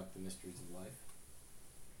 I've unlocked the mysteries of life.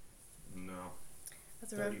 No.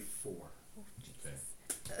 As a, rem- 34. Okay.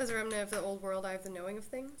 as a remnant of the old world, I have the knowing of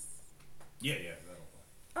things. Yeah, that'll.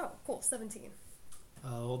 Oh, cool. 17.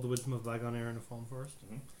 Hold the wisdom of bygone era in a fallen forest.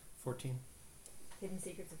 Mhm. 14. Hidden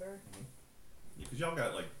Secrets of Earth. Yeah, because y'all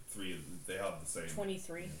got like 3. They have the same.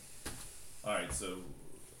 23. All right, so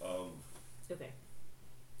Okay.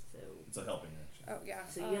 So it's a helping action. Oh, yeah.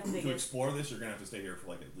 So you have to make To a. explore this, you're gonna have to stay here for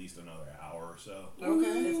like at least another hour or so.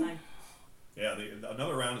 Okay. That's fine. Yeah,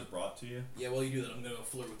 another round is brought to you. Yeah, while you do that, I'm gonna go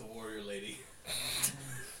flirt with the warrior lady.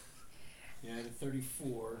 Yeah, I had a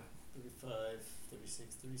 34, 35,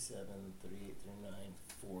 36, 37, 38, 39,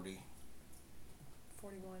 40.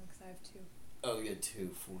 41, because I have 2. Oh, you had 2,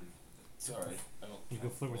 40. Sorry, I don't. You go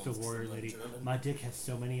count flirt with the rolls 'cause warrior I'm not lady. German. My dick has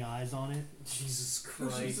so many eyes on it. Jesus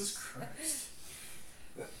Christ. Jesus Christ.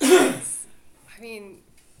 I mean,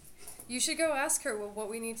 you should go ask her what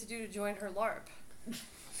we need to do to join her LARP.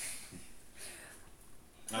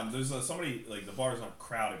 There's somebody, like, the bar's not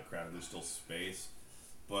crowded, there's still space,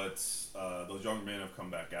 but those young men have come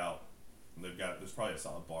back out. And there's probably a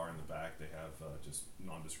solid bar in the back. They have just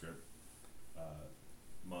nondescript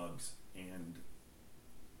mugs, and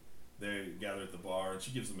they gather at the bar, and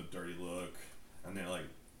she gives them a dirty look, and they're like,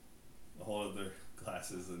 hold up their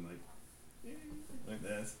glasses and like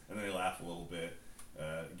this, and then they laugh a little bit,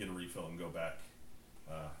 get a refill, and go back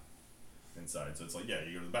inside. So it's like, yeah,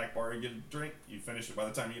 you go to the back bar, you get a drink, you finish it. By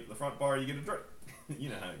the time you get to the front bar, you get a drink. You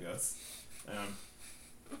know how it goes.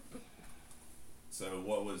 So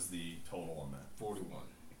what was the total on that? 41.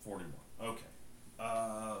 41. Okay.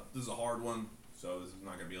 This is a hard one, so this is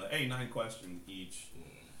not going to be like, hey, 9 questions each.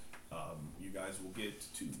 You guys will get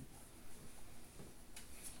 2.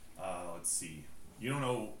 Let's see. You don't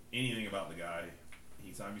know anything about the guy.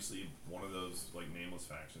 He's obviously one of those, like, nameless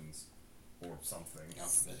factions or something.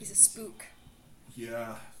 He's a spook.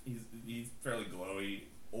 Yeah, he's fairly glowy,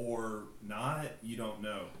 or not. You don't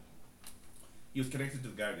know. He was connected to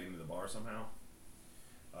the guy at the end of the bar somehow,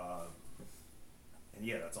 and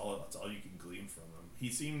yeah, that's all you can glean from him. He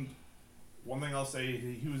seemed. One thing I'll say,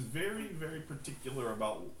 he was very, very particular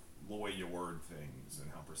about the way you word things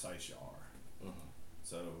and how precise you are. Mm-hmm.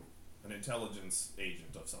 So, an intelligence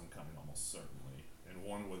agent of some kind, almost certainly, and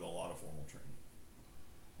one with a lot of formal training.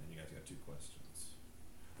 And you guys got 2 questions.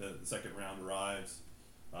 The second round arrives.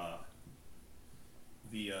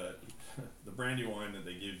 The brandy wine that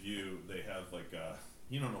they give you, they have like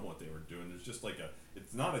you don't know what they were doing. There's just like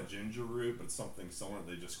it's not a ginger root, but it's something similar.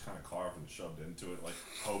 They just kind of carved and shoved into it, like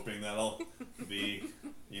hoping that'll be,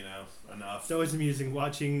 enough. It's always amusing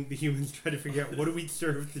watching the humans try to figure out what do we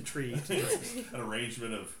serve the treat. An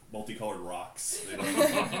arrangement of multicolored rocks. They don't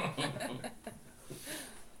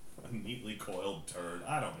a neatly coiled turd.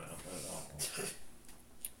 I don't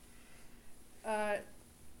know.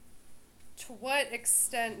 To what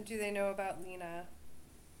extent do they know about Lena?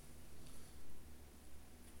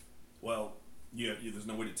 Well, there's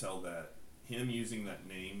no way to tell that. Him using that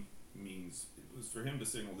name means it was for him to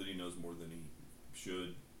signal that he knows more than he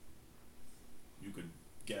should. You could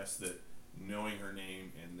guess that knowing her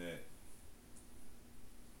name and that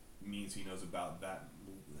means he knows about that,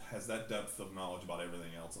 has that depth of knowledge about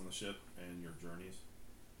everything else on the ship and your journeys.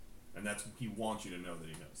 And he wants you to know that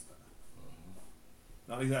he knows that.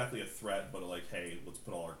 Not exactly a threat, but like, hey, let's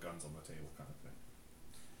put all our guns on the table kind of thing.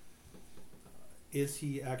 Is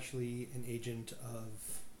he actually an agent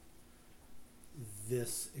of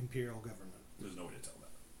this imperial government? There's no way to tell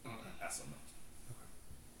that. Ask someone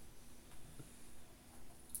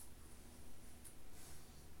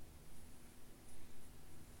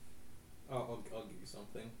else. I'll give you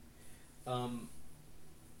something.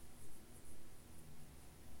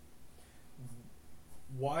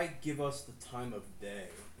 Why give us the time of day?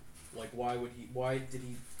 Like, why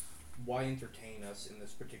entertain us in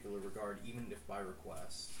this particular regard, even if by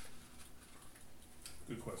request?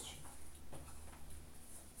 Good question.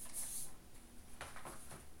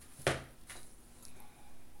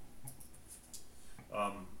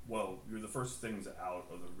 Well, you're the first things out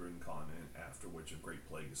of the Green Continent, after which a great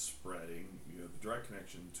plague is spreading. You have a direct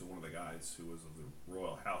connection to one of the guys who was of the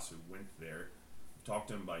royal house who went there. Talk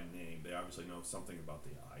to him by name. They obviously know something about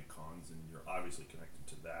the icons, and you're obviously connected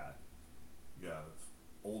to that. You have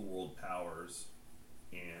old world powers,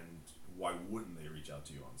 and why wouldn't they reach out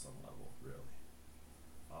to you on some level, really?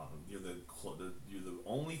 You're the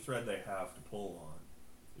only thread they have to pull on.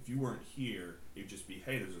 If you weren't here, it'd just be,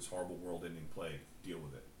 hey, there's this horrible world-ending plague. Deal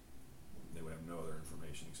with it. they would have no other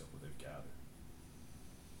information except what they've gathered.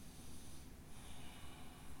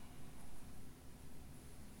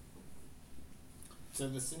 So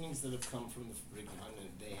the sendings that have come from the Forbidden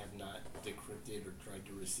Continent, they have not decrypted or tried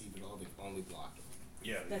to receive at all. They've only blocked them.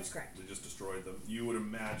 Yeah, That's correct. They just destroyed them. You would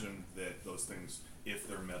imagine that those things, if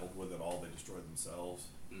they're meddled with at all, they destroy themselves.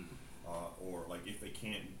 Or like if they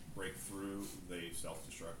can't break through, they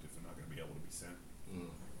self-destruct if they're not going to be able to be sent.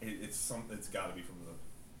 It's got to be from the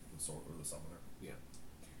sword or the summoner. Yeah.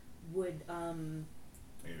 Would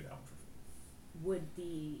Maybe that one.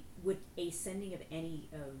 would a sending of any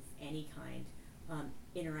kind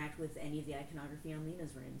interact with any of the iconography on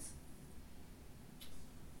Lena's runes?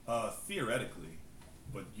 Theoretically,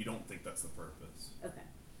 but you don't think that's the purpose. Okay.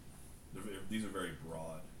 These are very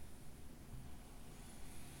broad.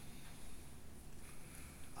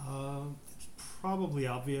 It's probably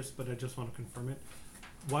obvious, but I just want to confirm it.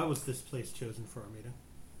 Why was this place chosen for our meeting?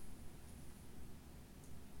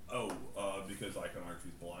 Because iconography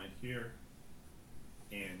is blind here,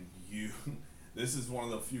 and this is one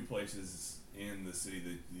of the few places in the city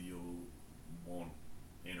that you won't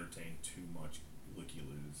entertain too much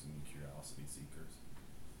looky-loos and curiosity seekers.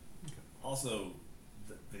 Okay. Also,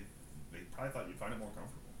 they probably thought you'd find it more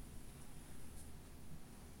comfortable.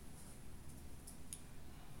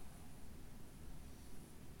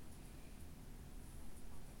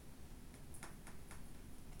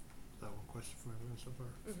 That one question from everyone so far.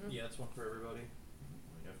 Mm-hmm. Yeah, it's one for everybody.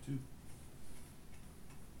 We have two.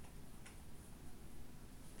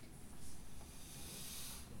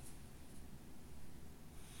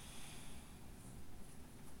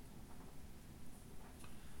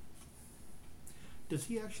 Does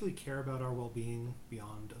he actually care about our well-being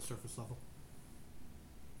beyond a surface level?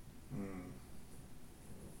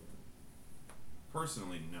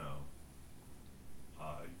 Personally, no.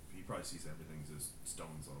 He probably sees everything as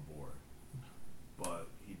stones on a board. But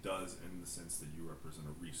he does in the sense that you represent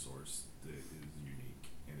a resource that is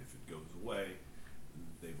unique. And if it goes away,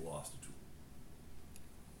 they've lost a tool.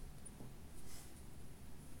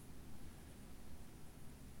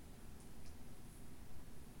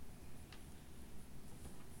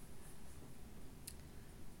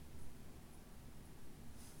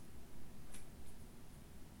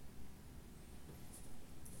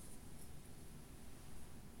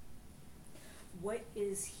 What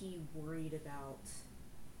is he worried about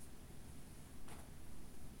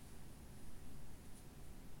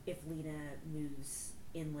if Lena moves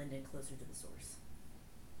inland and closer to the source?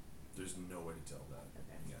 There's no way to tell that.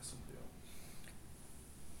 Okay. Yes, and Bill.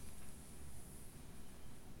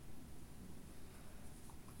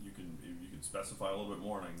 You can specify a little bit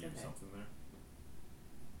more, and I can give you Okay. something there.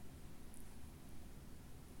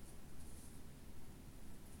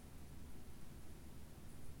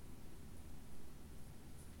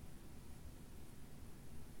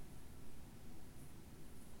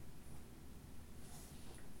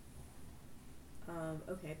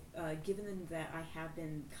 Okay. Given that I have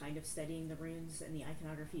been kind of studying the runes and the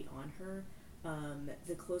iconography on her,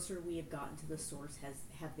 the closer we have gotten to the source,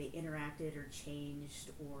 have they interacted or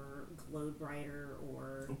changed or glowed brighter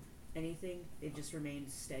or Nope. anything? They've just remained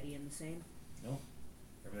steady and the same? No,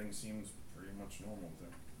 everything seems pretty much normal there.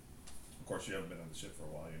 Of course, you haven't been on the ship for a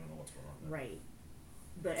while. You don't know what's going on there. Right.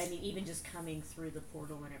 But I mean, even just coming through the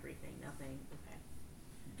portal and everything, nothing. Okay.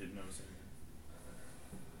 You didn't notice anything.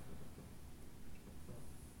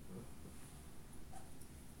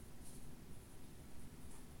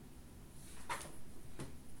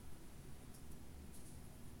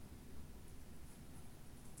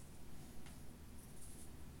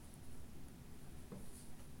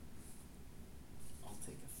 I'll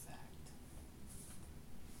take a fact.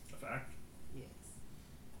 A fact? Yes.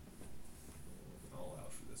 I'll allow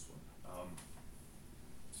for this one.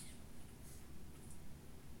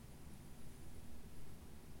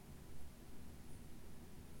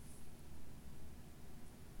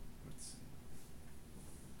 Let's see.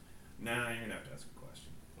 Nah, you're gonna have to ask a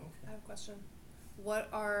question. I have a question. What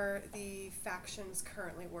are the factions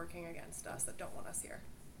currently working against us that don't want us here?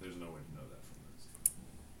 There's no way to know that from this.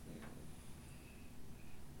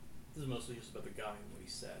 This is mostly just about the guy and what he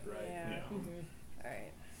said, right? Yeah. Yeah. Mm-hmm. All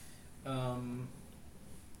right.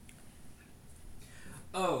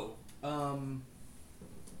 Oh,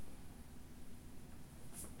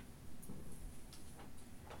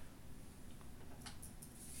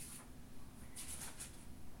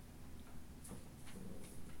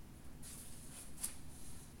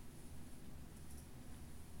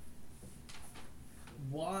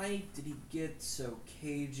 why did he get so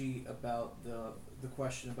cagey about the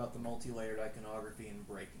question about the multi-layered iconography and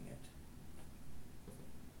breaking it?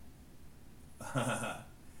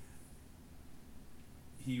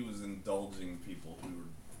 he was indulging people who were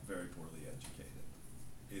very poorly educated.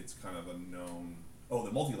 It's kind of a known. Oh,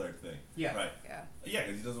 the multi-layered thing. Yeah. Right. Yeah. Yeah,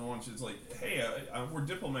 because he doesn't want you. It's like, hey, we're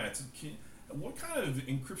diplomats. What kind of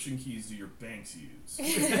encryption keys do your banks use?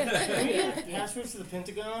 Passwords to the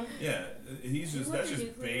Pentagon? Yeah, he's just What that's are just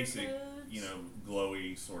nuclear basic, codes?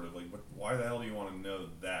 glowy sort of like. But why the hell do you want to know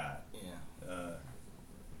that? Yeah.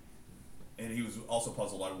 And he was also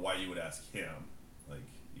puzzled on why you would ask him,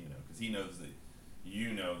 because he knows that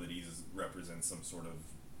you know that he represents some sort of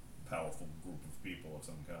powerful group of people of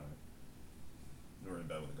some kind, who are in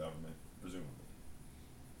bed with the government, presumably.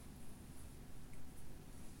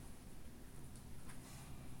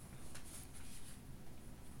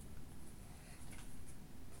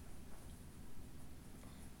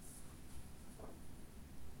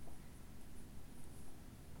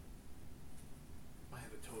 I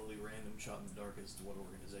have a totally random shot in the dark as to what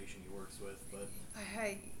organization he works with, but I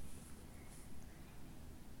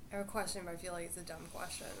have a question, but I feel like it's a dumb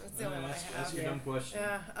question. It's the only one I have. ask your dumb question.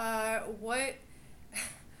 Yeah. What?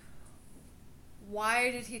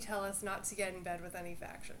 Why did he tell us not to get in bed with any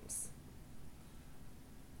factions?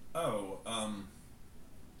 Oh, on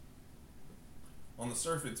the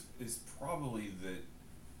surface, it's probably that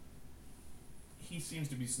he seems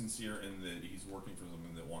to be sincere in that he's working for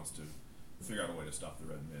something that wants to figure out a way to stop the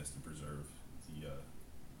Red Mist and preserve the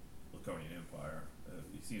Laconian Empire.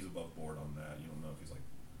 He seems above board on that. You don't know if he's like.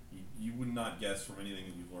 You would not guess from anything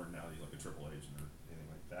that you've learned now that he's like a triple agent or anything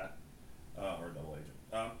like that, or a double agent.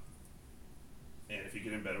 And if you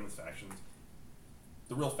get embedded with factions,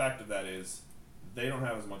 the real fact of that is they don't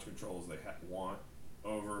have as much control as they want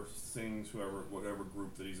over things, whatever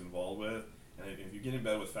group that he's involved with. And if you get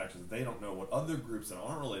embedded with factions, they don't know what other groups that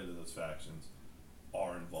aren't related to those factions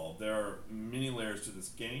are involved. There are many layers to this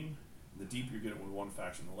game. The deeper you get with one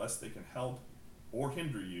faction, the less they can help or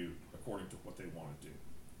hinder you according to what they want to do.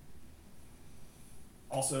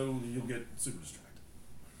 Also, you'll get super distracted.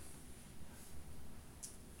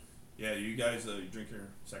 Yeah, you guys, you drink your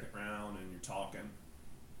second round and you're talking.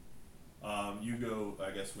 You go,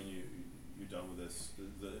 I guess, when you're done with this.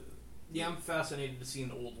 Yeah, I'm fascinated to see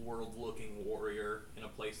an old world-looking warrior in a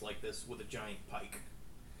place like this with a giant pike,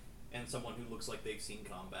 and someone who looks like they've seen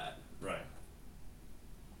combat. Right.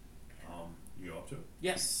 You go up to it.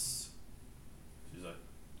 Yes. She's like,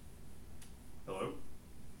 "Hello,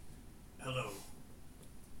 Hello.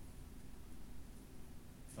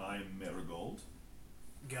 I'm Marigold."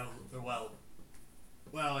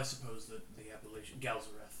 Well, I suppose that the appellation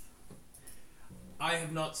Galzareth. I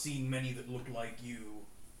have not seen many that look like you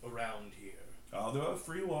around here. There are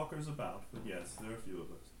free walkers about, but yes, there are a few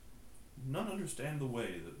of us. None understand the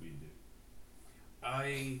way that we do.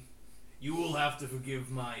 You will have to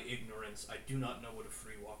forgive my ignorance. I do not know what a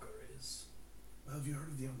free walker is. Well, have you heard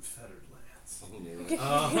of the Unfettered Lands? As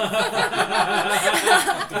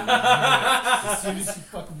soon as you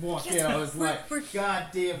fucking walk in, I was like,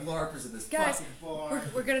 goddamn LARPers in this Guys, fucking bar.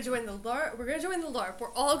 We're gonna join the LARP. We're gonna join the LARP.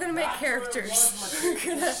 We're all gonna make characters. We're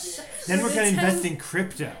gonna. Then we're gonna invest in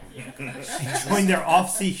crypto. Join their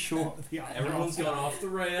off-sea shore. Everyone's gone off the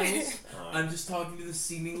rails. I'm just talking to the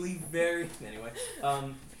seemingly very... Anyway.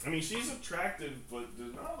 I mean, she's attractive, but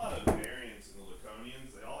there's not a lot of variance in the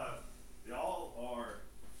Laconians. They all are.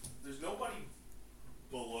 There's nobody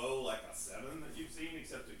below like a 7 that you've seen,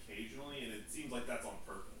 except occasionally, and it seems like that's on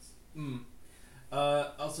purpose.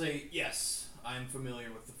 I'll say yes. I'm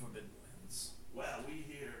familiar with the Forbidden Lands. Well, we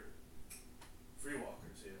here, free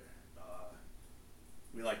walkers here,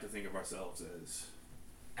 we like to think of ourselves as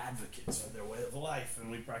advocates of their way of life,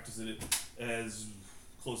 and we practice it as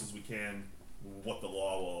close as we can, what the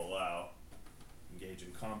law will allow. Engage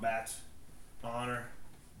in combat, honor,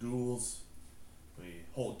 duels. We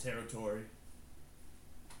hold territory.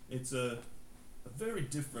 It's a very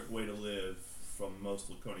different way to live from most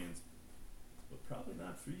Laconians, but probably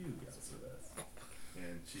not for you, Galzareth.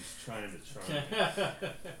 And she's trying to charm you.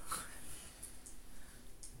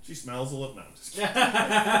 She smells a little. No, I'm just kidding.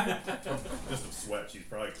 Just a sweat. She's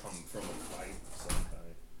probably come from a fight of some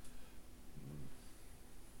kind.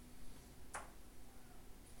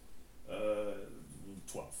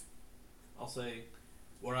 12. I'll say,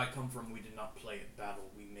 where I come from, we did not play at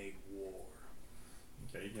battle, we made war.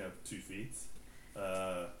 Okay, you can have 2 feats.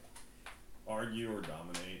 Argue or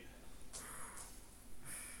dominate.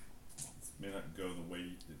 This may not go the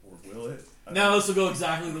way, or will it? No, this will go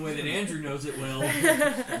exactly the way that Andrew knows it will.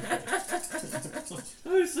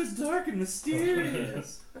 Oh, it's so dark and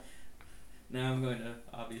mysterious. Now I'm going to,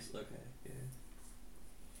 obviously, okay, yeah.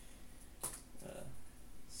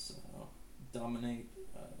 So, dominate,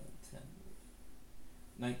 10,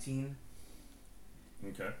 19.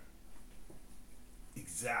 Okay.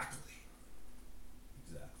 Exactly.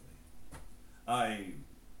 I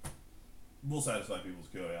will satisfy people's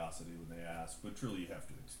curiosity when they ask, but truly you have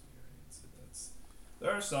to experience it.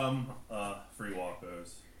 There are some free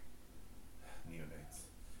walkers, neonates,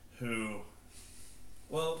 who,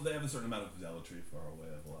 well, they have a certain amount of zealotry for our way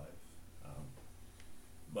of life.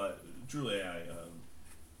 But truly, I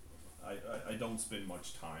don't spend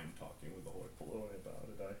much time talking with the hoi polloi about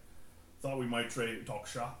it. I thought we might talk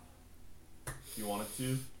shop, if you wanted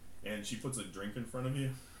to. And she puts a drink in front of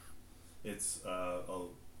you. It's a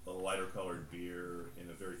lighter colored beer in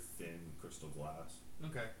a very thin crystal glass.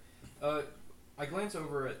 Okay. I glance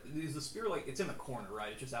over at, is the spear like, it's in the corner,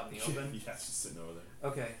 right? It's just out in the open? Yeah, it's just sitting over there.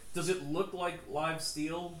 Okay. Does it look like live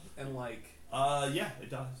steel and like... Yeah, it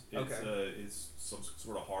does. It's, okay. It's some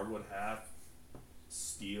sort of hardwood half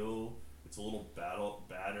steel. It's a little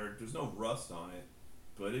battered. There's no rust on it,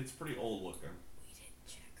 but it's pretty old looking. We didn't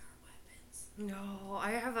check our weapons. No,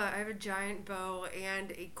 I have a giant bow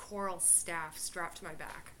and a coral staff strapped to my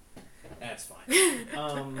back. That's fine.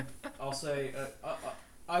 I'll say,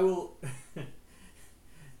 I will...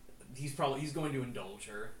 he's going to indulge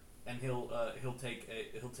her, and he'll take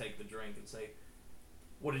the drink and say,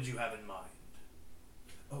 "What did you have in mind?"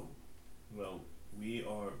 Oh, well,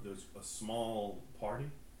 there's a small party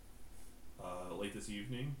late this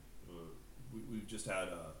evening. We've just had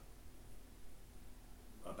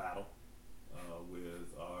a battle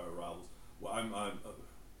with our rivals. Well,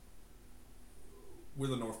 we're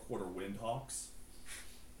the North Quarter Windhawks,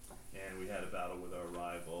 and we had a battle with our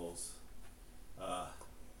rivals,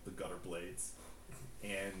 the Gutter Blades,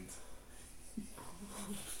 and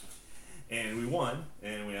we won,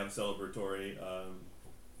 and we have a celebratory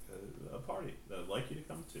a party that I'd like you to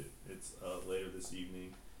come to. It's later this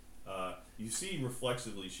evening. You see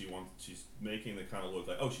reflexively she's making the kind of look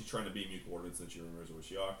like, oh, she's trying to beam you coordinates, and she remembers where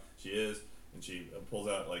she is, and she pulls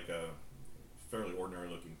out like a fairly ordinary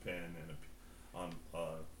looking pen and on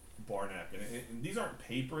bar napkin. And these aren't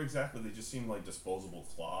paper exactly, they just seem like disposable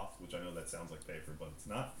cloth, which I know that sounds like paper, but it's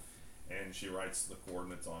not. And she writes the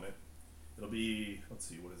coordinates on it. It'll be, let's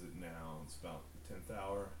see, what is it now? It's about the 10th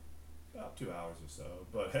hour, about 2 hours or so.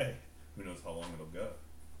 But hey, who knows how long it'll go.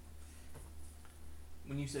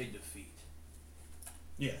 When you say defeat,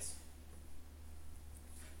 Yes.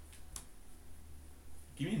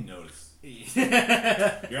 Give me notice.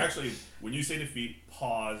 yeah, You're actually, when you say defeat,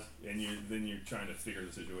 pause, and then you're trying to figure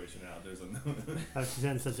the situation out. There's a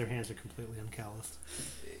Suzanne says their hands are completely uncalloused.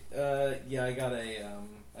 I got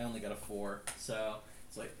I only got a 4, so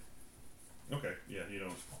it's like, okay, yeah, you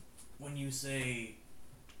don't. when you say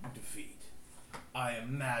defeat, I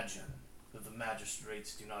imagine that the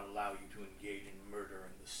magistrates do not allow you to engage in murder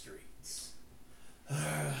in the streets.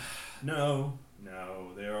 No,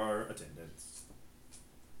 there are attendants.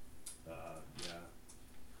 Yeah.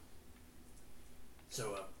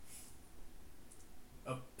 So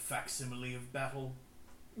a facsimile of battle?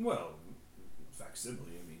 Well,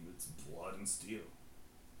 facsimile, I mean, it's blood and steel.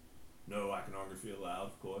 No iconography allowed,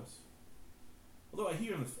 of course. Although I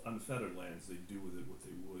hear on the Fettered Lands they do with it what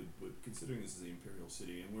they would, but considering this is the Imperial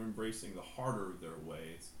City and we're embracing the harder of their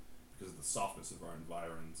ways because of the softness of our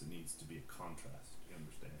environs, it needs to be a contrast, you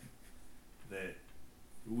understand? That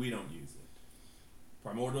we don't use it.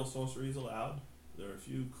 Primordial sorcery is allowed. There are a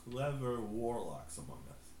few clever warlocks among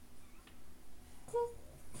us.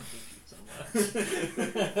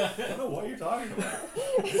 I don't know what you're talking about.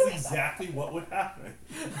 This is exactly what would happen.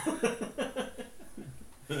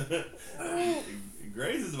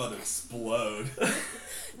 Grace is about to explode.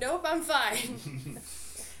 Nope, I'm fine.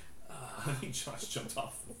 I think Josh jumped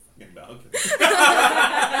off the fucking balcony.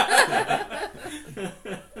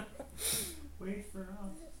 Wait for us.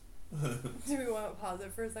 Do we want to pause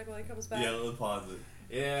it for a second while he comes back? Yeah, let's pause it.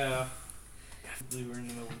 Yeah. I believe we're in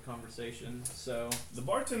the middle of a conversation, so The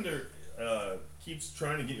bartender keeps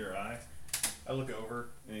trying to get your eye, I look over.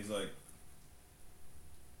 and he's like,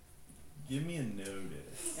 "Give me a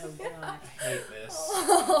notice." Oh god. I hate this.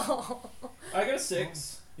 I got a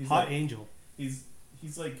 6. He's Hot like, angel. he's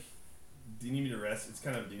like, "Do you need me to rest?" It's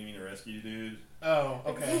kind of, "Do you need me to rescue you, dude?" Oh,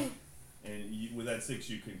 okay. And with that 6,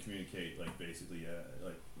 you can communicate like basically,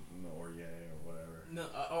 like no or yay or whatever. No,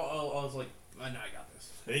 I was like, oh, no, I got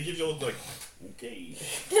this. And he gives you a look like, "Okay."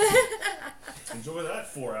 Enjoy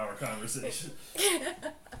that 4-hour conversation.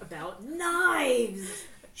 About knives.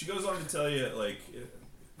 She goes on to tell you, like,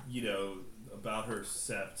 you know, about her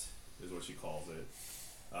sept, is what she calls it.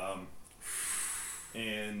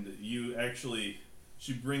 And you actually,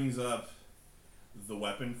 she brings up the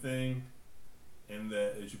weapon thing, and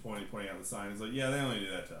she pointing out the sign. It's like, yeah, they only do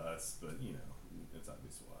that to us, but, you know, it's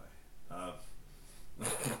obvious why.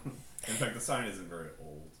 In fact, the sign isn't very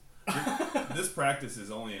old. This practice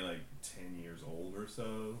is only like 10 years old or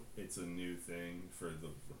so. It's a new thing for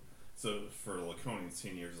Laconians,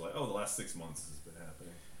 10 years is like, oh, the last 6 months has been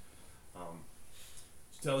happening.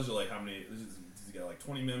 She tells you like how many. She's got like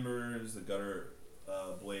 20 members. The gutter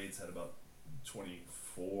blades had about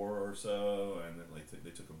 24 or so, and then like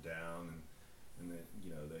they took them down, and then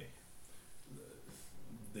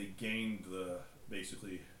they gained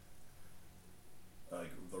basically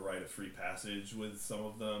like the right of free passage with some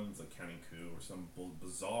of them. It's like counting coup or some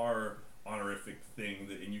bizarre honorific thing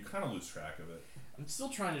and you kind of lose track of it. I'm still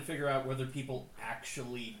trying to figure out whether people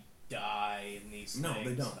actually die in these things. No,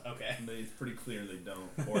 they don't. Okay. It's pretty clear they don't,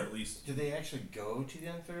 or at least Do they actually go to the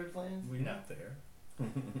Unfettered Land? we're not there.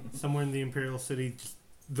 Somewhere in the Imperial City, just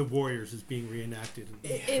the Warriors is being reenacted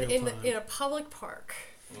in real time. In a public park.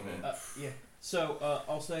 Yeah. So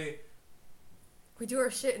I'll say, We do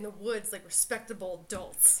our shit in the woods like respectable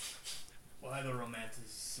adults. why the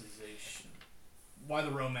romanticization? Why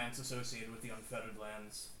the romance associated with the Unfettered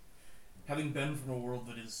Lands? Having been from a world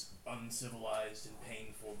that is uncivilized and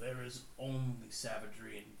painful, there is only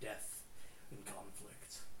savagery and death and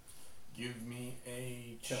conflict. Give me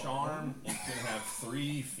a charm. You can have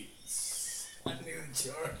 3 feats. I knew it,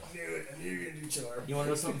 Charm. I knew it. I knew you were gonna do Charm. You want to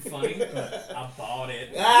know something funny? I bought it.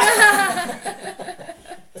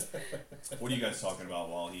 What are you guys talking about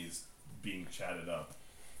while he's being chatted up?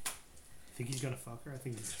 Think he's gonna fuck her? I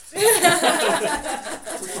think he's... The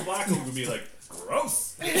black one would be like,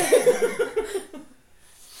 gross.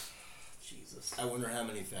 Jesus. I wonder how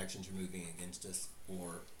many factions are moving against us,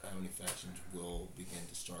 or how many factions will begin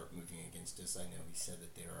to start moving against us. I know he said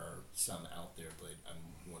that there are some out there, but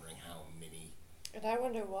I'm wondering how many. And I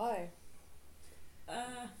wonder why.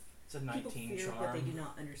 It's a People 19 fear charm. what they do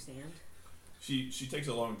not understand. She takes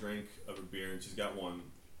a long drink of her beer and she's got one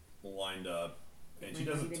lined up, and she Might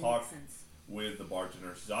not doesn't even talk make sense. with the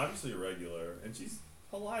bartender. She's obviously a regular, and she's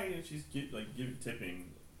polite, and she's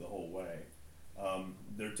tipping the whole way.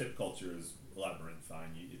 Their tip culture is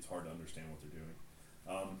labyrinthine. It's hard to understand what they're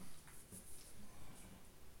doing.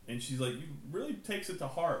 And she's like, you really takes it to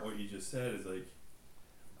heart what you just said. Is like,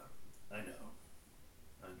 I know,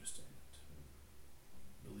 I understand.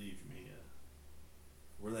 Believe me,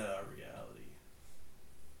 were that our reality,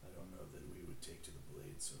 I don't know that we would take to the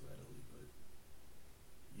blade so readily, but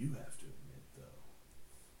you have to admit, though,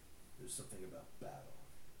 there's something about battle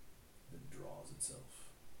that draws itself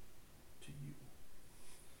to you.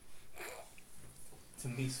 To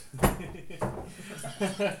me.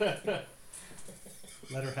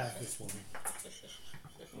 Let her have this one.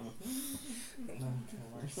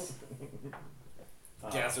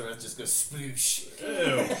 Gazareth just goes sploosh.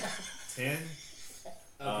 Ew. 10?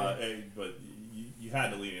 Okay. But you had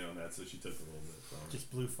to lean in on that, so she took a little bit from it.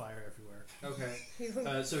 Just blue fire everywhere.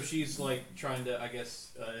 Okay. So she's like trying to, I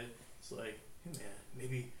guess, it's like, hey man,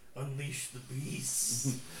 maybe unleash the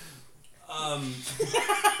beast.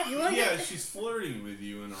 You want Yeah, she's flirting with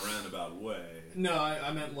you in a roundabout way. No,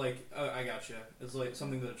 I meant like, I gotcha. It's like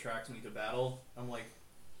something that attracts me to battle. I'm like,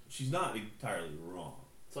 She's not entirely wrong.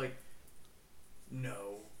 it's like,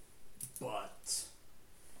 no, but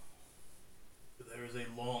there is a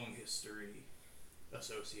long history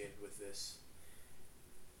associated with this.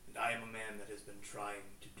 And I am a man that has been trying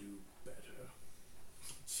to do better.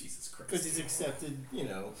 Jesus Christ. Because he's accepted,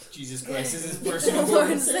 Jesus Christ as his personal Lord Lord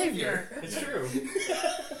and and Savior. It's true.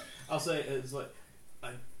 I'll say it's like,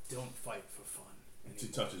 I don't fight for fun. She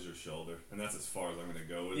touches your shoulder, and that's as far as I'm going to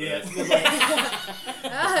go with Yeah, it. it's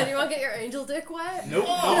like, do you want to get your angel dick wet? nope,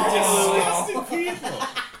 Oh, disgusting people.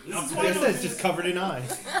 This is why Like I said, it's just covered in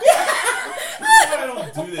ice. I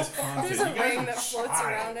don't do this content. There's You a guys ring are that floats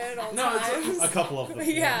shy. around it all No, it's times. A couple of them.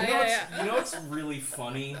 Yeah. You know what's really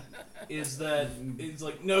funny is that it's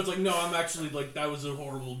like no, I'm actually like that was a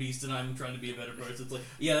horrible beast and I'm trying to be a better person. It's like,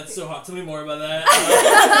 yeah, that's so hot. Tell me more about that.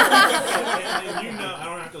 And you know, I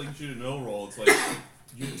don't have to like shoot a no roll. It's like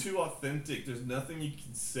you're too authentic. There's nothing you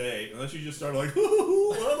can say unless you just start like,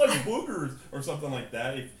 I like boogers or something like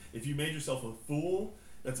that. If you made yourself a fool,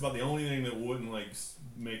 that's about the only thing that wouldn't like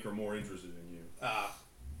make her more interested in you.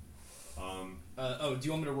 Do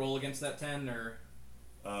you want me to roll against that 10 or?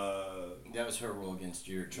 That was her roll against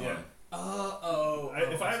your charm.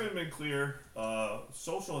 Yeah. If I haven't been clear,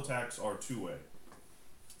 social attacks are two-way.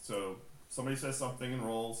 So somebody says something and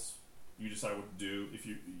rolls, you decide what to do. If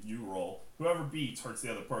you roll, whoever beats hurts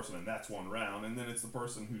the other person, and that's one round. And then it's the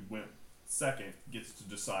person who went second gets to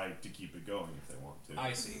decide to keep it going if they want to.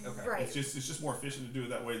 I see. Okay. Right. It's just more efficient to do it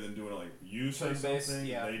that way than doing it like you say Turn-based, something,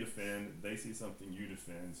 yeah. they defend, they see something, you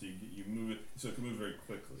defend. So you move it so it can move very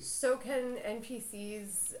quickly. So can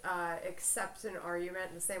NPCs accept an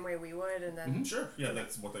argument the same way we would, and then Sure. Yeah,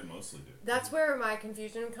 that's what they mostly do. that's where my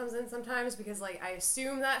confusion comes in sometimes, because like I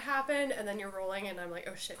assume that happened, and then you're rolling, and I'm like,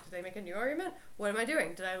 oh shit, did they make a new argument? What am I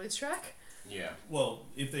doing? Did I lose track? Yeah. Well,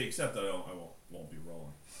 if they accept that, I won't be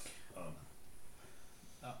rolling.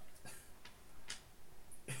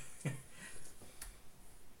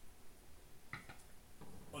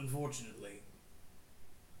 Unfortunately,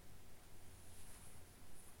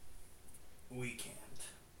 we can't.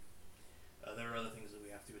 There are other things that we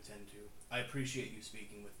have to attend to. I appreciate you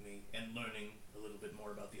speaking with me and learning a little bit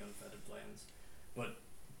more about the unfettered lands, but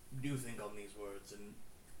do think on these words and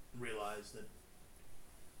realize that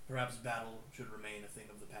perhaps battle should remain a thing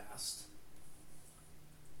of the past.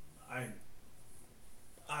 I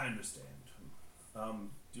understand.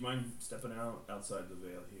 Do you mind stepping outside the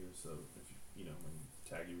veil here, so if you know, when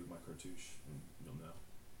tag you with my cartouche, and you'll know,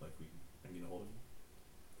 like I can get a hold of you.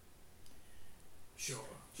 Sure.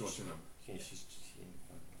 Do you want your number?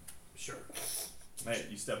 Sure. Hey,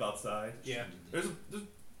 you step outside. Yeah. There's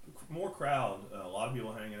more crowd. A lot of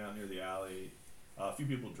people hanging out near the alley. A few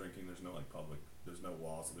people drinking. There's no like public. There's no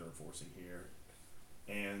laws that they're enforcing here.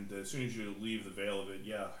 And as soon as you leave the veil of it,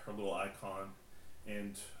 yeah, her little icon,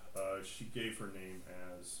 and she gave her name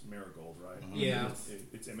as Marigold, right? Mhm. Yeah.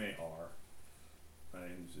 It's M-A-R,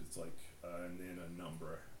 and it's like and then a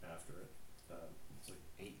number after it. It's like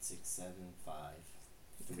 8675.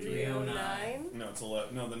 309. no, it's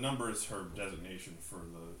no. The number is her designation for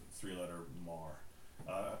the three-letter Mar.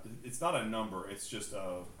 It's not a number. It's just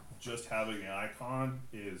having the icon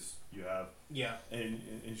is you have. Yeah.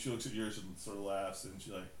 And she looks at yours and sort of laughs, and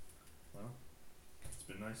she's like, "Well, it's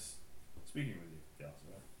been nice speaking with you,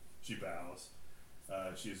 Galsma." She bows.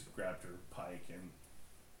 She's grabbed her pike and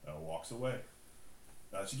walks away.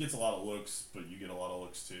 She gets a lot of looks, but you get a lot of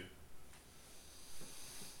looks too.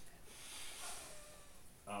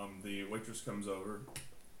 The waitress comes over.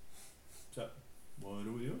 So, what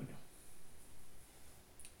are we doing here?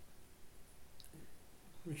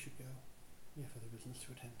 We should go. We have other business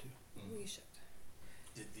to attend to. We should.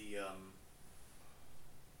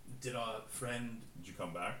 Did our friend? Did you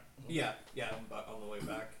come back? Yeah, I'm on the way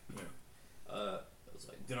back. Yeah. I was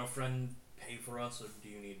like, did our friend pay for us, or do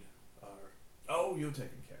you need our? Oh, you're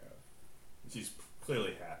taken care of. She's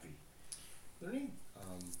clearly happy. Are there any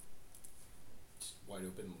just wide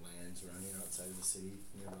open lands around here outside of the city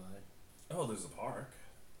nearby? Oh, there's a park.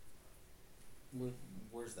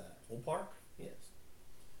 Where's that? Whole park? Yes.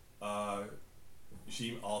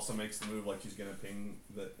 She also makes the move like she's gonna ping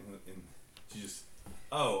the. She just.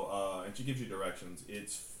 And she gives you directions.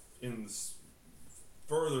 It's in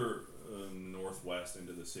further northwest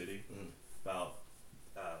into the city, about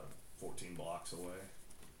 14 blocks away.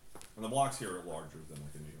 And the blocks here are larger than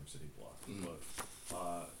like a New York City block,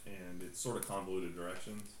 but and it's sort of convoluted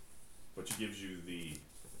directions. But she gives you the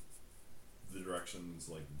directions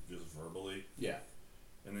like just verbally, Yeah.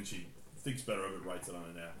 and then she thinks better of it, writes it on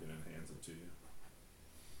a napkin, and hands it to you.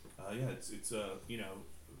 It's you know,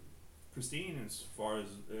 pristine as far as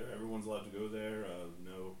everyone's allowed to go there.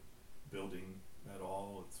 No building at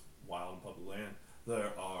all. It's wild and public land.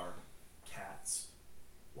 There are cats,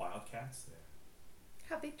 wild cats there.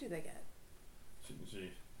 How big do they get?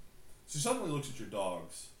 She suddenly looks at your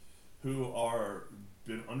dogs, who are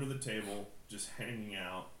been under the table, just hanging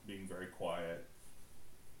out, being very quiet.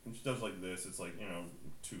 And she does like this. It's like, you know,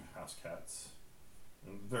 2 house cats.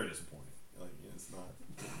 And very disappointing. Like, it's not.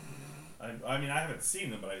 I mean, I haven't seen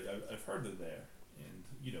them, but I've heard they're there. And,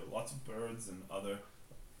 you know, lots of birds and other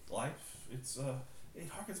life. It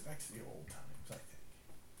harkens back to the old times, I think.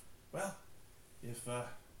 Well, if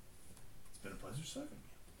it's been a pleasure serving you.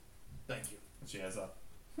 Thank you. And she has up.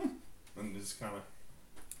 And just kind of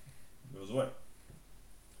goes away.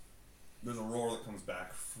 There's a roar that comes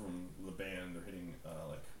back from the band. They're hitting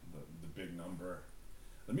like the big number.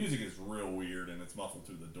 The music is real weird and it's muffled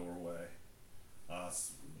through the doorway.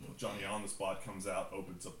 Johnny on the spot comes out,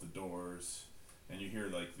 opens up the doors, and you hear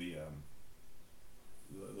like the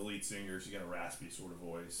lead singer. She's got a raspy sort of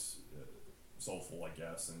voice, soulful, I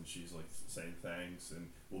guess, and she's like saying thanks and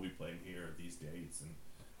we'll be playing here at these dates, and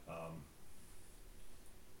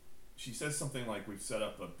she says something like we've set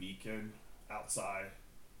up a beacon outside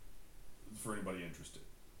for anybody interested.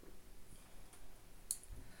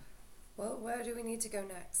 Well, where do we need to go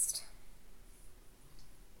next?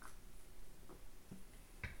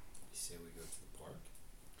 You say we go to the park?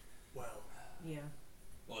 Well, Yeah.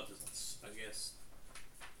 I guess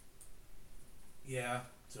Yeah,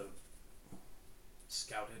 to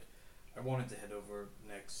scout it. I wanted to head over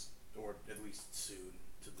next, or at least soon,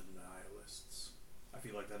 to the Nihilists. I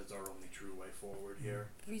feel like that is our only true way forward here.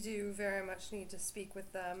 We do very much need to speak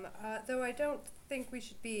with them, though I don't think we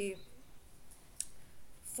should be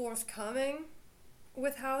forthcoming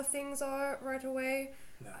with how things are right away.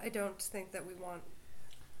 No. I don't think that we want.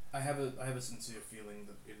 I have a sincere feeling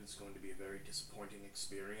that it is going to be a very disappointing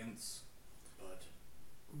experience, but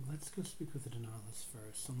Let's go speak with the Denalists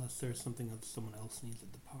first, unless there's something that someone else needs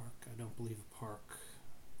at the park. I don't believe a park,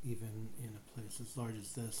 even in a place as large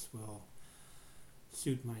as this, will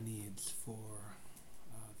suit my needs for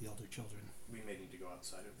the elder children. we may need to go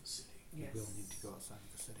outside of the city. Yes. We will need to go outside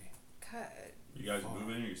of the city. You guys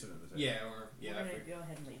moving or you sitting at the table? Yeah, or yeah. We're I gonna figured- go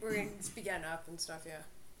ahead and leave. We're going to be getting up and stuff, yeah.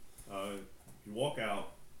 You walk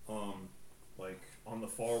out, like on the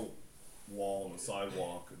far wall on the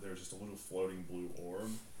sidewalk, there's just a little floating blue orb,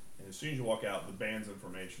 and as soon as you walk out, the band's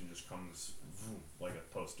information just comes vroom, like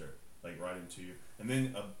a poster, like right into you, and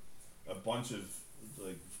then a bunch of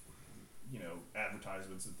like, you know,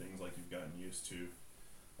 advertisements and things like you've gotten used to.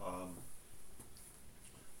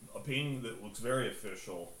 A painting that looks very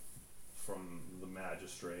official from the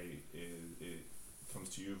magistrate it comes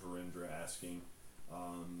to you, Virendra, asking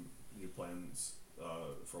your plans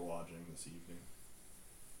for lodging this evening.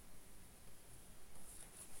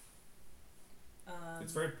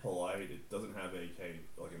 It's very polite. It doesn't have a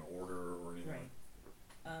like an order or anything.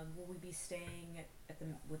 Right. Will we be staying at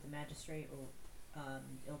with the magistrate or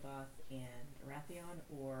Ilgoth and Arathion,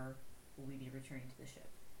 or will we be returning to the ship?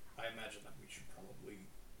 I imagine that we should probably,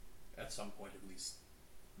 at some point at least,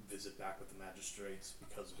 visit back with the magistrates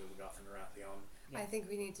because of Ilgoth and Arathion. Yeah. I think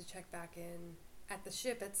we need to check back in at the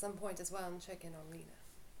ship at some point as well and check in on Lena.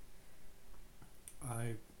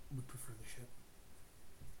 I would prefer the ship.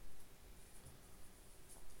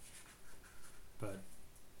 But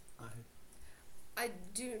I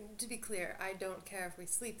do, to be clear, I don't care if we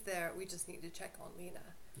sleep there, we just need to check on Lena.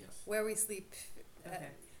 yes. Where we sleep, Okay.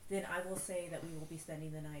 Then I will say that we will be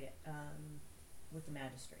spending the night with the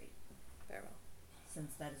magistrate, very well.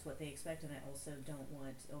 since that is what they expect, and I also don't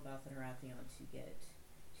want Ilgoth and Arathion to get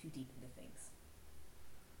too deep into things.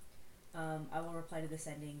 I will reply to the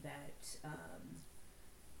sending that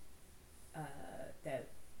that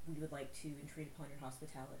we would like to entreat upon your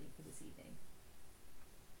hospitality for this evening.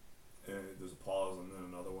 And there's a pause and then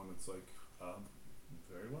another one. It's like,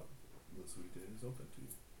 very well. The suite is open to you.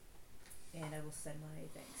 And I will send my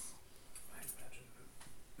thanks.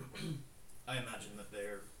 I imagine that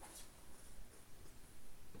they're.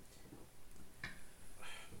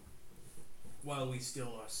 While we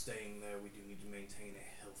still are staying there, we do need to maintain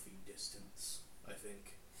a healthy distance, I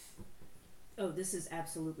think. Oh, this is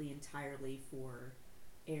absolutely entirely for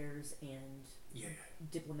heirs and Yeah.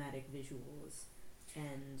 diplomatic visuals,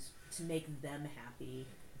 and to make them happy.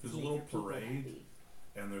 There's to a make little your people parade. happy.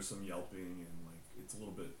 And there's some yelping and like it's a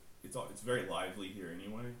little bit. It's very lively here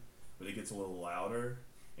anyway, but it gets a little louder.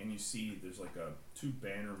 And you see there's like two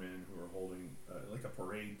bannermen who are holding like a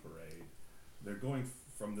parade. They're going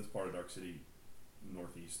from this part of Dark City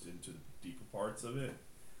northeast into the deeper parts of it,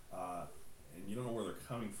 and you don't know where they're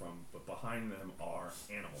coming from. But behind them are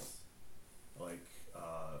animals, like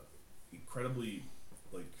incredibly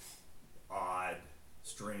like odd,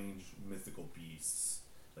 strange, mythical beasts.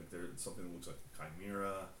 Like there's something that looks like a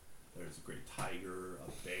chimera. There's a great tiger,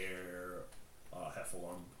 a bear, a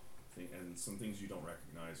heffalump, and some things you don't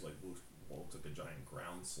recognize, like what looks like a giant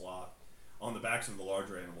ground sloth. On the backs of the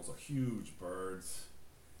larger animals are huge birds,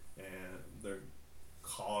 and they're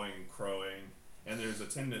cawing and crowing. And there's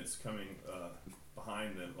attendants coming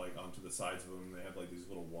behind them, like onto the sides of them. They have like these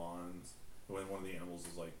little wands. When one of the animals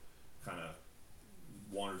is like kind of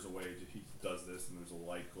wanders away, he does this, and there's a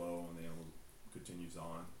light glow, and the animal continues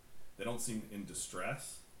on. They don't seem in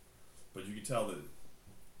distress, but you can tell that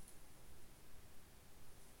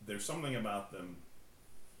there's something about them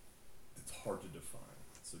that's hard to define.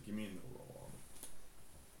 So give me a roll on it.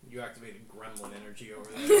 You activated gremlin energy over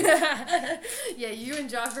there. Yeah, you and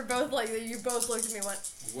Josh were both like, you both looked at me and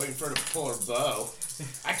went, Waiting for her to pull her bow.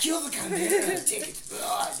 I killed the chimera and take its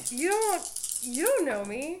blood. you don't know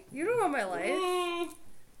me. You don't know my life.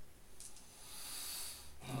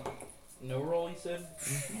 No roll, he said.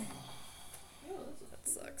 That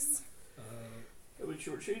sucks. I've been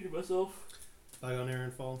shortchanging myself. Bygone Air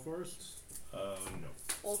and Fallen Forest. No.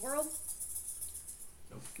 Old world?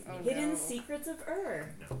 Nope. Oh, Hidden no. Secrets of Ur.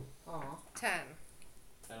 No. Aw. 10.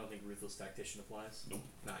 I don't think Ruthless Tactician applies. Nope.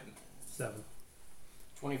 9. 7.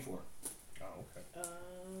 24. Oh, okay.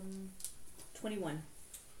 21.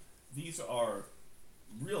 These are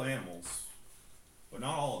real animals, but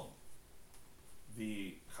not all of them.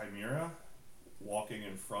 the chimera walking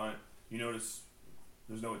in front, you notice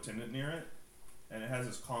there's no attendant near it, and it has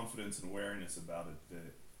this confidence and wariness about it that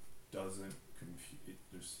it doesn't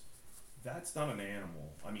confuse. That's not an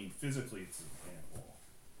animal. I mean, physically it's an animal.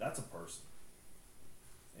 That's a person.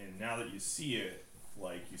 And now that you see it,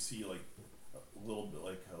 like you see like a little bit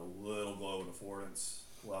like a little glow of affordance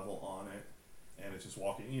level on it, and it's just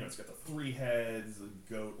walking. You know, it's got the 3 heads, the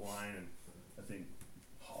goat, lion, and I think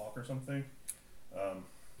hawk or something.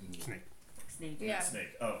 Snake. Snake. Yeah.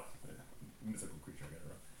 Snake. Oh, mythical creature. I got it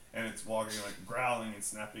wrong. And it's walking like growling and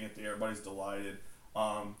snapping at the air. Everybody's delighted.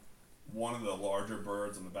 One of the larger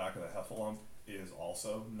birds on the back of the heffalump is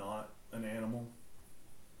also not an animal.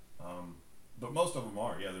 But most of them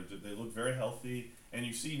are. Yeah, they look very healthy. And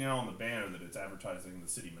you see now on the banner that it's advertising the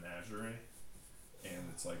city menagerie. And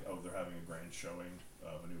it's like, oh, they're having a grand showing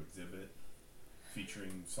of a new exhibit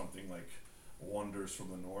featuring something like Wonders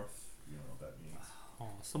from the North. You know what that means.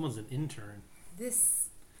 Oh, someone's an intern. This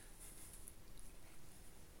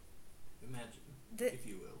Imagine, the, if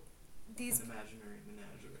you will, these an imaginary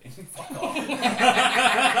menagerie.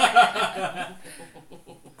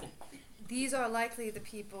 these are likely the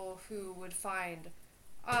people who would find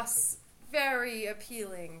us very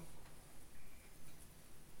appealing.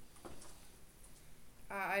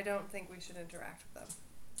 I don't think we should interact with them.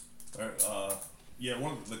 Alright, yeah,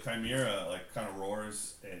 one of the chimera like kind of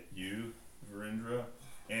roars at you, Virendra,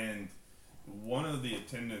 and one of the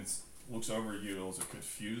attendants looks over at you, is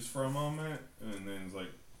confused for a moment, and then is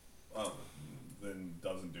like, oh, then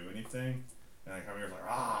doesn't do anything, and the chimera's like,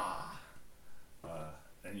 ah,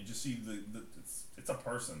 and you just see it's a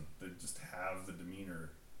person. They just have the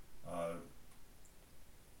demeanor.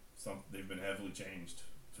 They've been heavily changed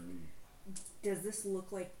through. Does this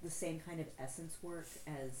look like the same kind of essence work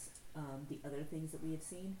as the other things that we had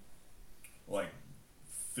seen? Like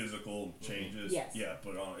physical changes, Yes. yeah,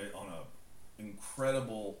 but on a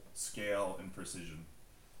incredible scale and precision.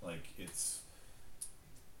 Like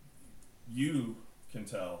you can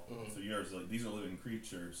tell through yours, like these are living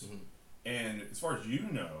creatures, and as far as you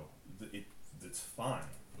know, it's fine.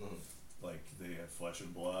 Like they have flesh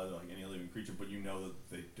and blood, like any living creature, but you know that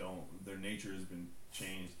they don't. Their nature has been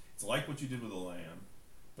changed. It's like what you did with the lamb,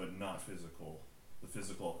 but not physical. The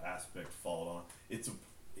physical aspect followed on. It's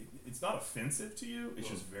not offensive to you. It's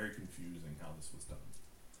just very confusing how this was done.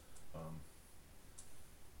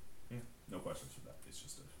 Yeah, no questions for that. It's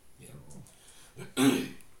just a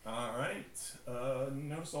all right.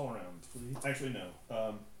 Notice all around, please. Actually, no.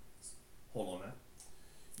 Hold on that.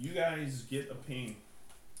 You guys get a ping,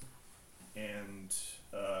 and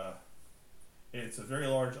it's a very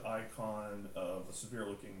large icon of a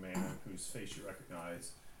severe-looking man whose face you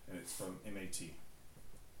recognize, and it's from MAT.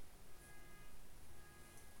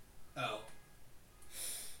 Oh.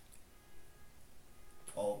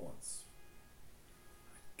 All at once.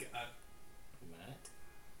 God. Matt?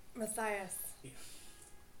 Matthias.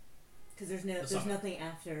 Because there's nothing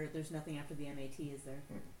after the MAT, is there?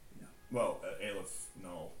 Well, Aleph,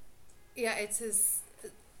 no. Yeah, it's his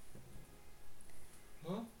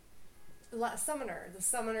Huh? summoner. The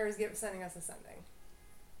summoner is sending us a sending.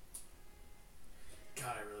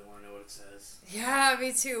 God, I really want to know what it says. Yeah,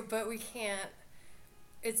 me too, but we can't.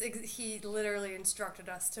 He literally instructed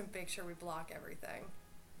us to make sure we block everything.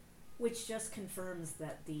 Which just confirms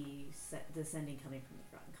that the sending coming from the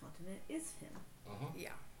Forgotten Continent is him. Yeah.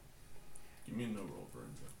 Give me a no roll for it.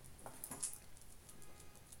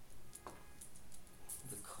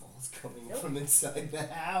 The call's coming from inside the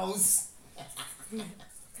house. Okay,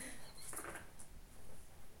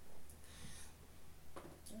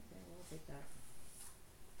 we'll take that.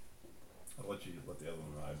 I'll let the other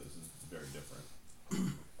one ride. This is very different.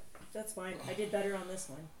 That's fine. I did better on this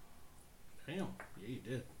one. Damn. Yeah, you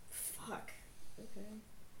did. Fuck. Okay.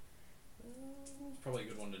 It's probably a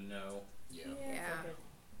good one to know. Yeah. Yeah. fuck it.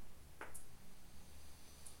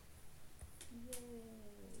 Yay.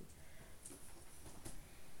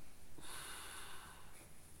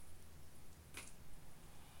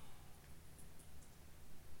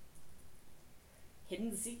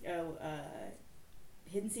 Hidden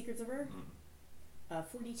Secrets of Ur?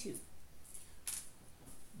 42.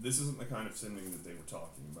 This isn't the kind of sending that they were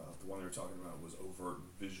talking about. The one they were talking about was overt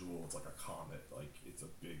visual. It's like a comet. Like it's a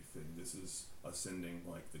big thing. This is a sending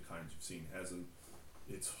like the kinds you've seen.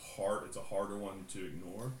 It's hard. It's a harder one to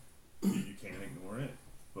ignore. You can't ignore it,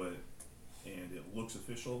 and it looks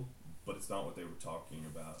official, but it's not what they were talking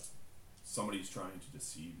about. Somebody's trying to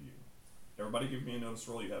deceive you. Everybody, give me a notice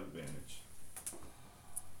roll. You have advantage.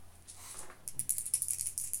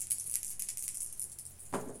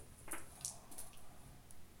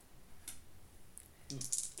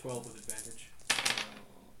 12 with advantage.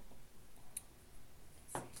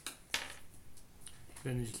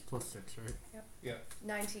 Advantage is plus 6, right?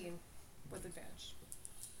 19 with advantage.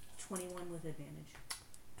 21 with advantage.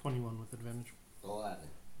 21 with advantage. 11.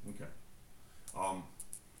 Okay.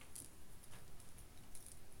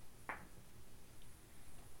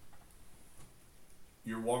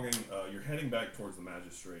 You're walking. You're heading back towards the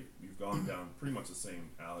magistrate. You've gone down pretty much the same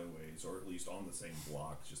alleyways, or at least on the same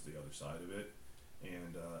block, just the other side of it.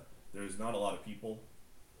 And there's not a lot of people,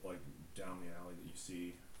 like down the alley that you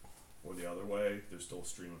see, or the other way. There's still a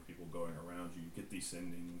stream of people going around you. You get these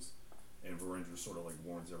sendings, and Verinder sort of like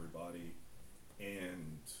warns everybody.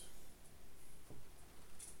 And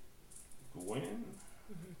Gwen.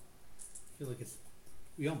 I feel like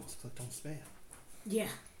we almost clicked on spam. Yeah.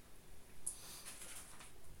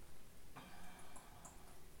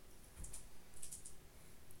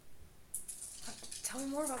 Tell me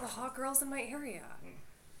more about the hot girls in my area.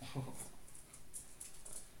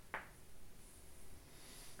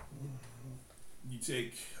 You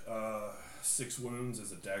take 6 wounds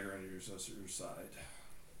as a dagger under your side.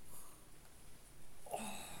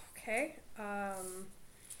 Okay.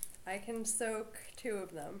 I can soak 2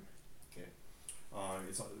 of them. Okay.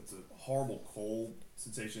 It's a horrible cold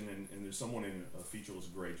sensation, and there's someone in a featureless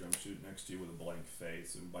gray jumpsuit next to you with a blank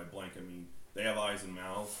face. And by blank, I mean they have eyes and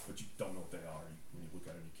mouths, but you don't know what they are. When you look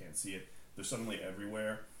at them, you can't see it. They're suddenly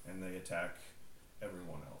everywhere, and they attack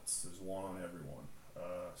everyone else. There's one on everyone.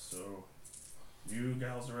 So, you,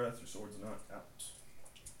 Galzareth, your sword's not out.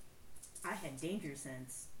 I had danger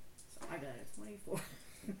sense, so I got a 24.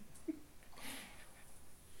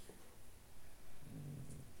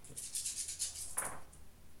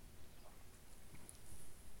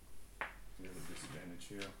 You have a disadvantage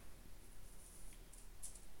here.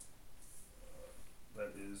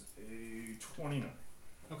 That is a 29.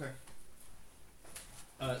 Okay.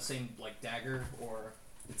 Same like dagger or.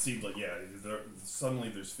 It seemed like, yeah, suddenly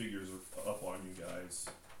there's figures up on you guys.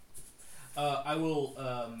 I will.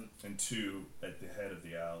 And 2 at the head of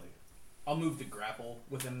the alley. I'll move to grapple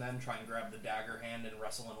with him then. Try and grab the dagger hand and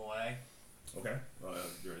wrestle him away. Okay.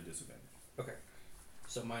 You're at a disadvantage. Okay.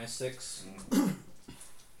 So -6.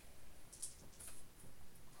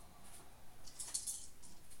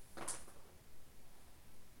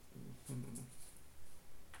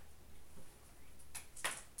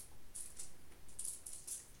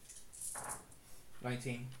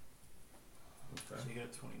 19. Okay. So you get a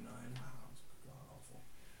 29. Wow, that's god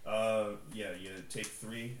awful. Yeah, you take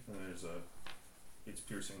 3, and there's it's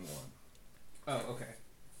piercing 1. Oh, okay.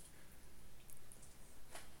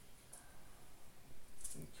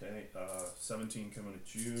 Okay, 17 coming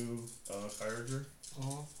at you, Kyrager.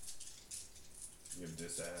 Uh-huh. You have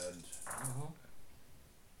disadd. Uh-huh.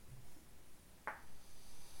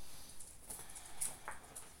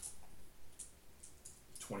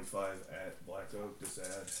 $25 at Black Oak,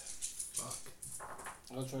 disadd. Fuck.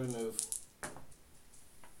 I'll try to move.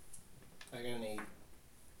 I got an 8.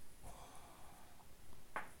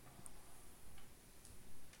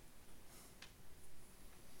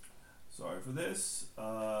 Sorry for this.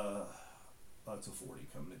 That's a 40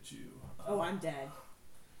 coming at you. Oh, I'm dead.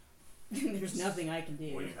 There's nothing I can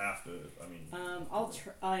do. Well, you have to. I mean. I'll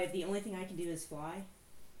try. The only thing I can do is fly.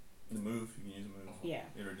 The move. You can use a move. Yeah.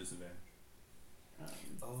 You're at a disadvantage.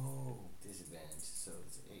 Oh, disadvantage. So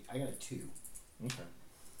it's 8. I got a 2. Okay.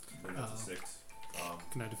 Then that's a 6.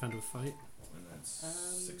 Can I defend with fight? And that's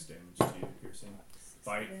 6 damage to you, piercing.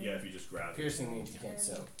 Fight. Yeah, if you just grab Piercing it. means you can't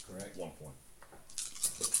soak, correct? 1 point.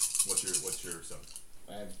 What's your soak?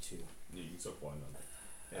 I have 2. Yeah, you can soak 1 on it.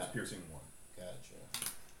 Yeah, it's piercing 1. Gotcha.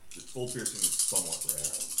 The full piercing is somewhat rare.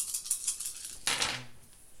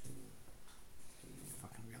 2, 3,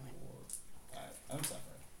 Fucking really? 4, 5. I'm suffering.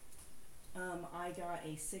 I got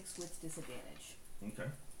a 6 with disadvantage. Okay.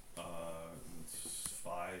 It's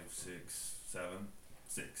 5, 6, 7,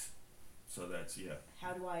 6. So that's, yeah.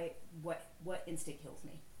 How do I? What instant kills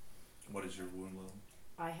me? What is your wound level?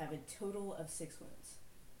 I have a total of 6 wounds.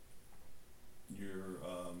 You're,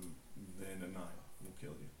 then a 9 will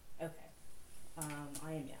kill you. Okay.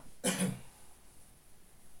 I am down.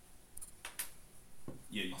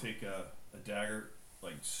 Yeah, you take a dagger,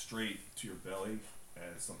 like, straight to your belly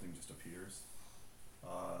as something just appears.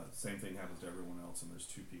 Same thing happens to everyone else, and there's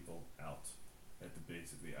 2 people out at the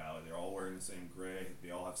base of the alley. They're all wearing the same gray.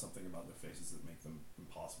 They all have something about their faces that make them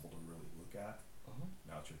impossible to really look at. Uh-huh.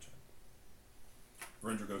 Now it's your turn.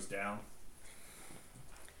 Verinder goes down.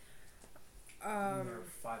 There are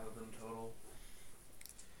 5 of them total.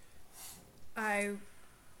 I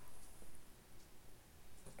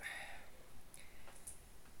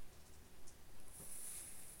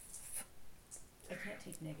I can't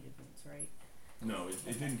take negative wounds, right? No,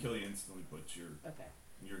 it didn't kill you instantly, but Okay.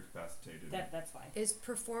 you're incapacitated. That's fine. Is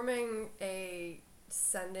performing a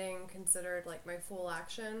sending considered like my full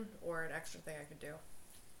action or an extra thing I could do?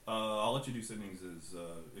 I'll let you do sendings as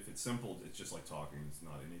if it's simple, it's just like talking. It's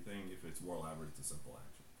not anything. If it's more elaborate, it's a simple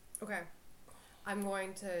action. Okay. I'm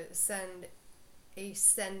going to send a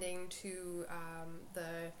sending to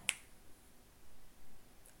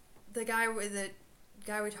the guy we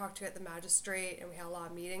talked to at the magistrate, and we had a lot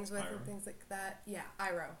of meetings with Iro? and things like that. Yeah,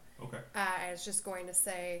 Iro. Okay. And it's just going to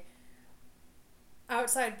say,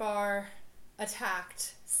 outside bar,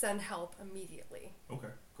 attacked, send help immediately. Okay.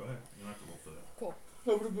 Go ahead. You don't have to roll for that. Cool.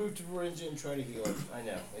 I'm gonna move to Varinja and try to heal him. I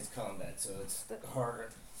know, it's combat, so it's harder.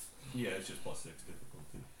 Yeah, it's just +6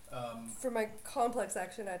 difficulty. For my complex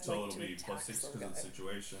action, I'd So like it'll to be attack +6 this because little of the guy.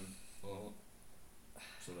 situation. Mhm.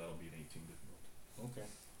 So that'll be an 18 difficulty. Okay.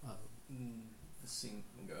 This seems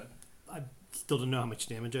good. I still don't know how much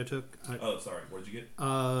damage I took. Oh, sorry. What did you get?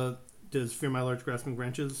 Does Fear My Large Grasping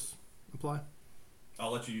Branches apply? I'll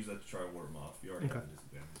let you use that to try to ward him off. You already Okay. have a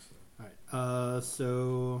disadvantage. So. Alright.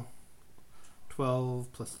 So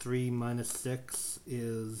 12 plus 3 minus 6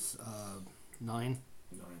 is 9. 9.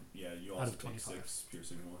 Yeah, you Out also of take 25. 6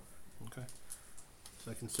 piercing more. Okay. So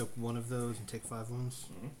I can soak one of those and take 5 wounds.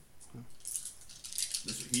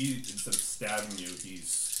 He, instead of stabbing you, he's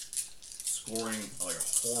scoring like a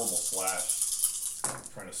horrible slash,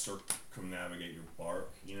 trying to circumnavigate your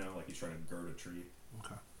bark. You know, like he's trying to gird a tree.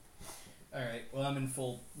 Okay. All right. Well, I'm in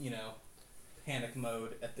full, panic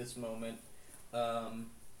mode at this moment.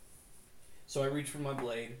 So I reach for my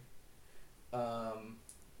blade, and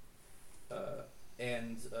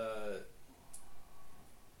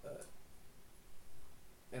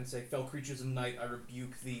say, "Fell creatures of night, I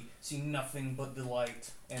rebuke thee. See nothing but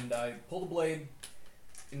delight." And I pull the blade,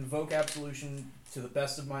 invoke absolution to the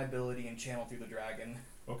best of my ability, and channel through the dragon.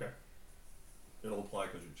 Okay. It'll apply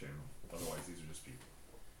because you're channel. Otherwise, these are just people.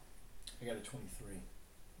 I got a 23.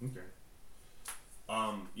 Okay.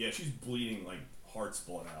 Yeah, she's bleeding like heart's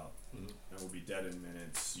blood out, and will be dead in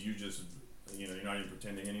minutes. You just, you're not even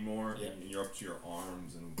pretending anymore. Yep. And you're up to your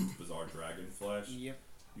arms in bizarre dragon flesh. Yep.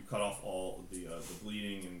 You cut off all the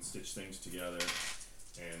bleeding and stitch things together,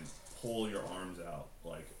 and pull your arms out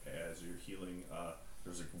like as you're healing.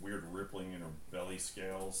 There's a weird rippling in her belly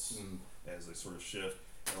scales as they sort of shift,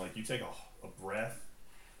 and like you take a breath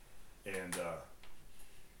and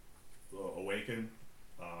awaken.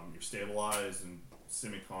 You're stabilized and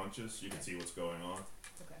semi-conscious. You can see what's going on.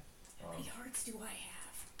 Okay. How many hearts do I have?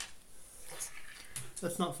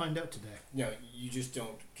 Let's not find out today. No, you just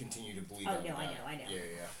don't continue to bleed. Oh, out no, I loud. know. Yeah.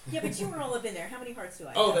 Yeah, but you were all up in there. How many hearts do I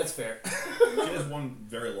have? Oh, that's fair. She has one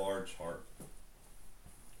very large heart.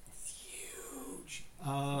 It's huge.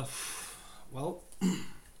 Well, time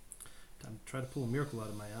to try to pull a miracle out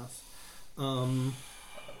of my ass.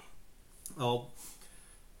 I'll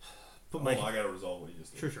put my. I gotta resolve what you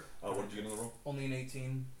just did. Sure. What did you get in the roll? Only an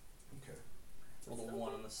 18. Okay. Rolled a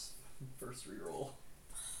 1 on this first reroll.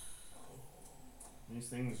 These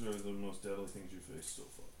things are the most deadly things you faced so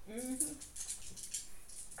far.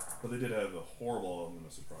 But they did have a horrible element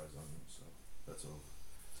of surprise on them, so that's over.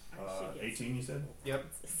 I should get 18, you said? Yep.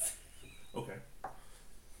 Okay.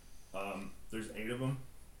 There's 8 of them,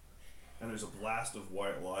 and there's a blast of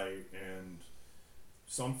white light, and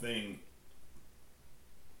something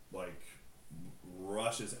like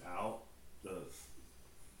rushes out. The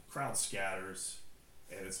crowd scatters,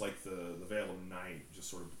 and it's like the veil of night just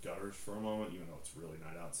sort of gutters for a moment, even though it's really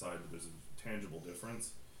night outside. But there's a tangible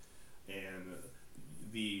difference, and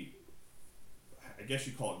I guess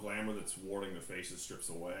you call it glamour that's warding the faces strips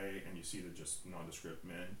away, and you see they're just nondescript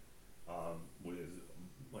men with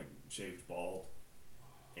like shaved bald,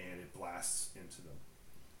 and it blasts into them.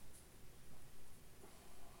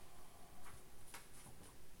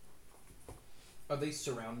 Are they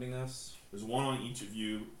surrounding us? There's one on each of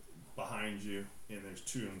you, behind you, and there's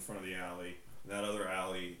 2 in front of the alley. That other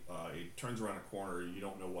alley, it turns around a corner. You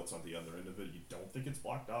don't know what's on the other end of it. You don't think it's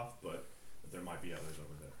blocked off, but there might be others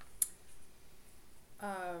over there.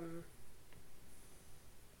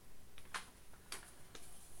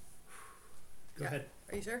 Go ahead.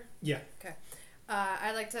 Are you sure? Yeah. Okay.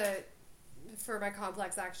 I'd like to, for my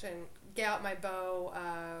complex action, get out my bow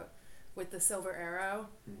with the silver arrow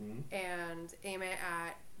and aim it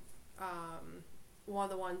at one of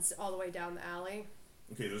the ones all the way down the alley.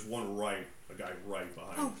 Okay, there's one right, a guy right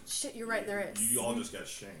behind Oh you. shit! You're right. There is. You all just got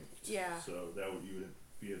shanked. Yeah. So you would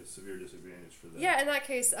be at a severe disadvantage for that. Yeah. In that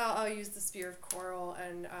case, I'll use the spear of coral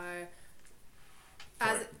and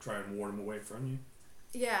try and ward him away from you.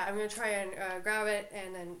 yeah, I'm gonna try and grab it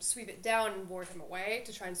and then sweep it down and ward him away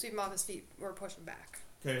to try and sweep him off his feet or push him back.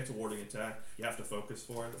 Okay, it's a warding attack. You have to focus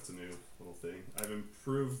for it. That's a new little thing. I've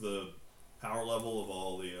improved the power level of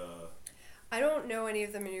all the. I don't know any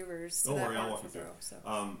of the maneuvers. Don't that worry, I'll aren't walk you for through. throw,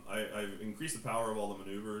 so. I've increased the power of all the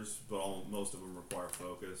maneuvers, but most of them require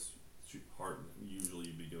focus. Usually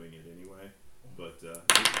you'd be doing it anyway. But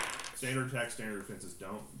standard attack, standard defenses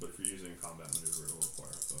don't. But if you're using a combat maneuver, it'll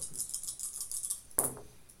require focus.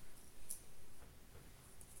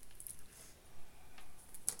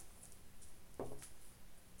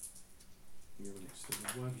 You have an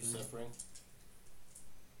extended weapon. You suffering?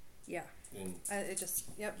 Yeah. And It just,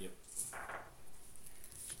 yep. Yep.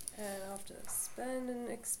 And I'll have to spend an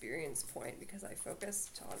experience point because I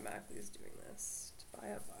focused automatically is doing this to buy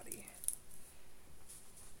a body.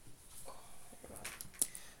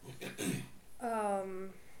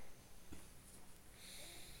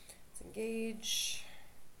 Let's engage.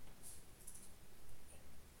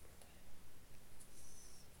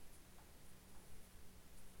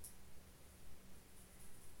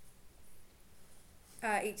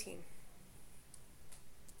 Uh, 18.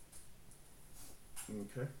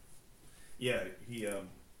 Okay. Yeah, he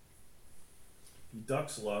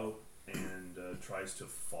ducks low and tries to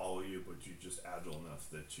follow you, but you're just agile enough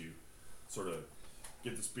that you sort of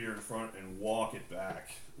get the spear in front and walk it back,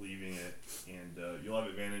 leaving it, and you'll have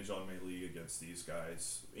advantage on melee against these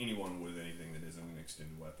guys. Anyone with anything that isn't an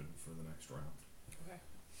extended weapon for the next round.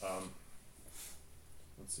 Okay.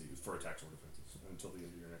 Let's see, for attacks or defenses until the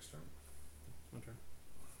end of your next turn. Okay.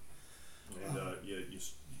 And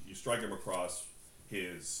you strike him across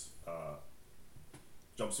his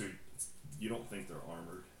jumpsuit. You don't think they're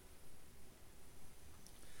armored.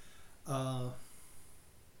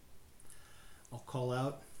 I'll call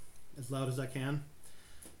out as loud as I can.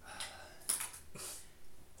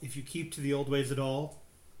 If you keep to the old ways at all,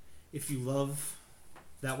 if you love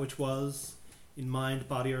that which was, in mind,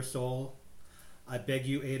 body, or soul, I beg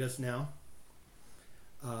you, aid us now.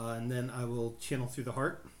 And then I will channel through the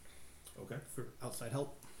heart Okay. for outside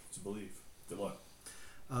help. It's a belief. Good luck.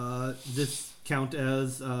 This count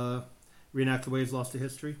as reenact the ways lost to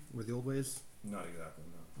history, or the old ways? Not exactly,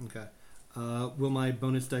 no. Okay. Will my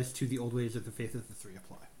bonus dice to the old ways of the faith of the three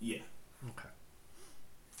apply? Yeah. Okay.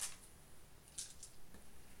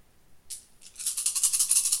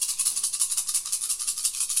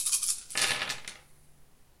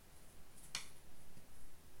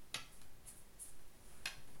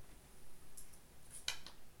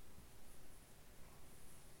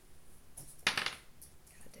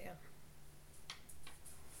 God damn.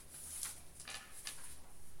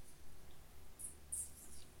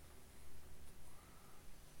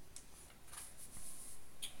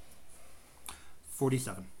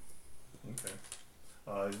 $47.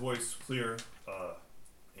 Okay. His voice clear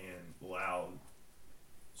and loud,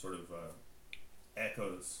 sort of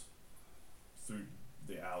echoes through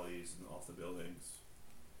the alleys and off the buildings,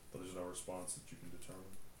 but there's no response that you can determine.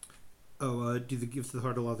 Oh, do the gifts of the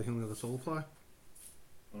heart allow the healing of the soul apply?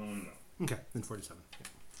 No. Okay, then 47.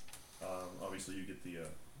 Obviously, you get the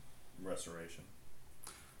restoration.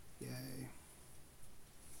 Yay.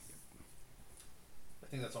 I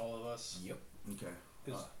think that's all of us. Yep. Okay.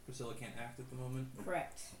 Because Priscilla can't act at the moment.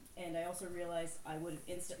 Correct. And I also realized I would have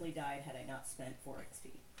instantly died had I not spent 4 XP.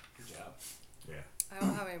 Good job. Yeah. I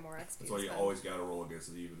don't have any more XP. That's why you always got to roll against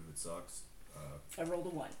it, even if it sucks. I rolled a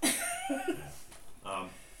 1.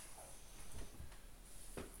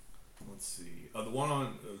 Let's see. The one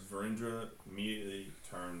on Verindra immediately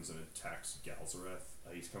turns and attacks Galzareth.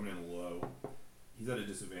 He's coming in low. He's at a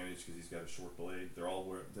disadvantage because he's got a short blade. They're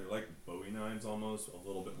like Bowie knives almost, a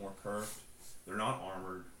little bit more curved. They're not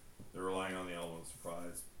armored. They're relying on the element of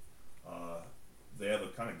surprise. They have a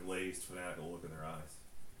kind of glazed, fanatical look in their eyes,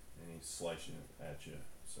 and he's slicing it at you.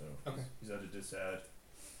 So Okay. he's at a disad.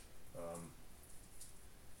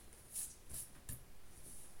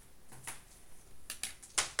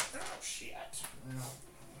 Oh shit.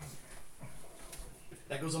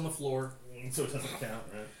 That goes on the floor. So it doesn't count,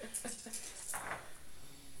 right?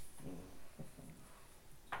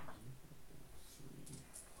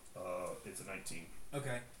 It's a 19.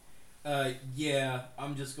 Okay. Yeah,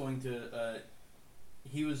 I'm just going to.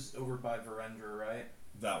 He was over by Verendra, right?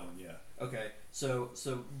 That one, yeah. Okay. So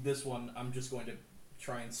this one, I'm just going to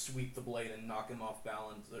try and sweep the blade and knock him off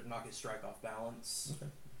balance, or knock his strike off balance.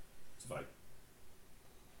 Okay. It's a fight.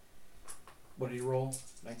 What did he roll?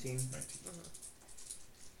 19? 19.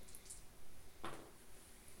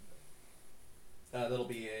 That'll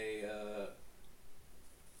be a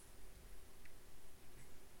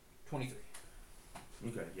 23.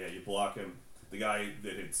 Okay, yeah, you block him. The guy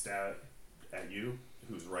that had stabbed at you,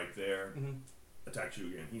 who's right there, Mm-hmm. attacks you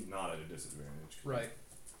again. He's not at a disadvantage. Right.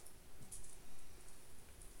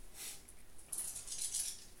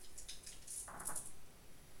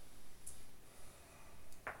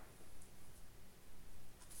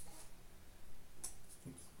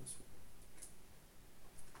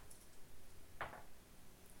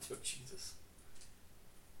 Oh Jesus.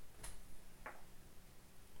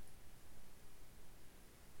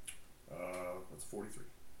 That's 43.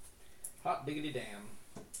 Hot diggity damn.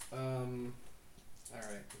 Alright,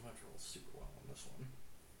 I'm about to roll super well on this one.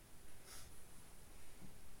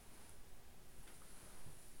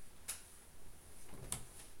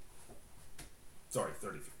 Sorry,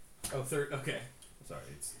 33. Oh, okay. Sorry,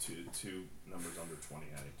 it's two numbers under 20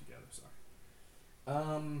 added together. Sorry.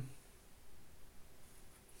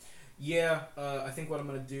 Yeah, I think what I'm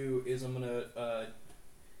gonna do is I'm gonna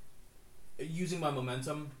using my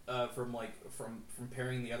momentum from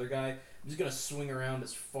parrying the other guy. I'm just gonna swing around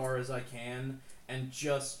as far as I can and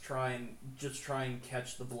just try and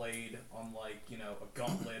catch the blade on a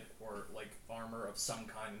gauntlet or armor of some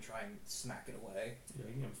kind and try and smack it away. Yeah,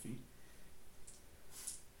 you can have feet.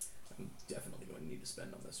 I'm definitely going to need to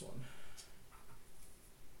spend on this one.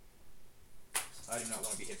 I do not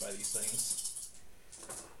want to be hit by these things.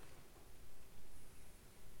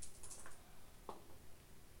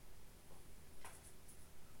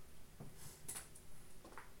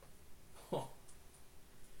 Huh.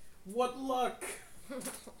 What luck! Could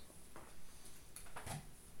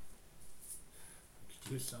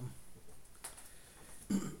use some.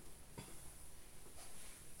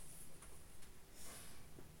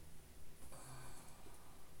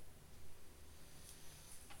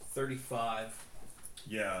 $35.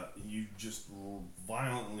 Yeah, you just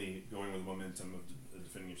violently going with momentum of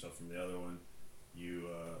defending yourself from the other one. You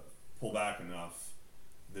pull back enough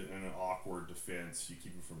that in an awkward defense, you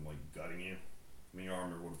keep it from gutting you. I mean, your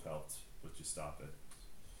armor would have helped, but you stop it.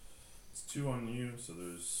 It's 2 on you, so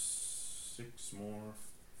there's 6 more.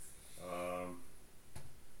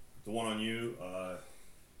 The one on you,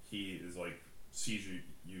 he is sees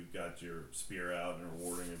you got your spear out and are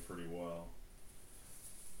warding him pretty well.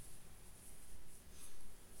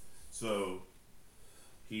 So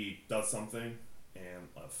he does something, and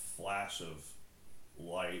a flash of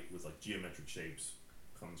light with geometric shapes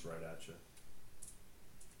comes right at you.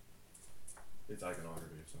 It's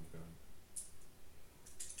iconography of some kind.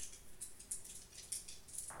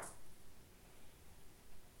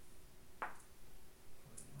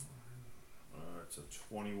 It's a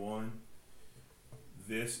 21.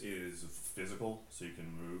 This is physical, so you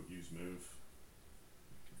can use move.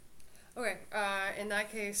 Okay, in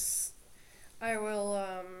that case, I will,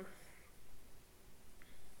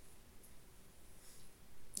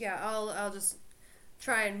 I'll just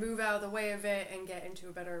try and move out of the way of it and get into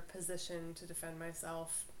a better position to defend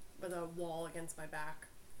myself with a wall against my back.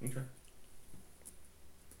 Okay.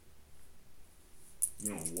 You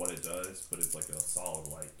don't know what it does, but it's like a solid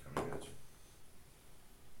light coming at you.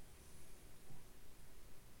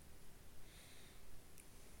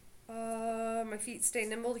 My feet stay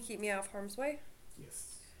nimble to keep me out of harm's way.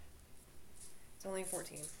 Yes. It's only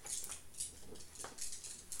 14.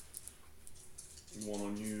 One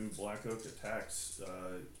on you, Black Oak attacks.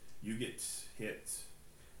 You get hit.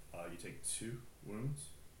 You take 2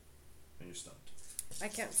 wounds, and you're stunned. I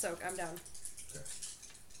can't soak. I'm down.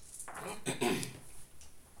 Okay.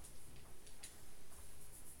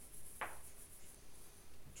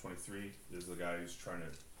 23 is the guy who's trying to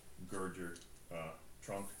gird your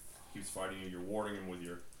trunk. Keeps fighting you. You're warding him with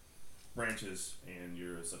your branches, and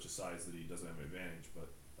you're such a size that he doesn't have an advantage, but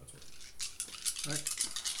that's what. Alright.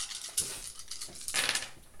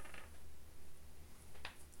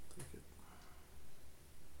 Take it.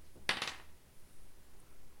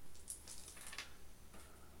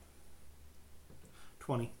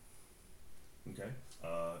 20. Okay.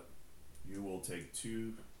 You will take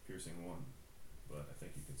 2 piercing 1, but I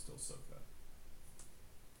think you can still soak that.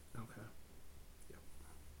 Okay.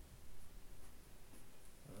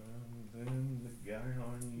 Then the guy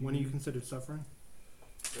on you. When are you considered suffering?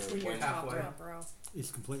 When you're halfway. Top row.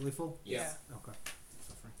 Is completely full? Yeah. Okay.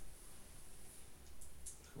 Suffering.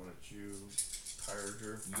 Coming at you,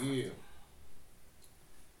 Kyrager. Yeah.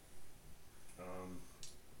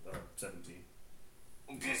 17.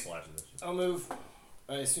 Okay. Slashes at you. I'll move.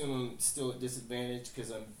 I assume I'm still at disadvantage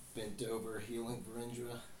because I'm bent over healing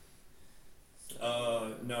Verindra.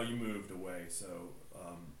 No, you moved away, so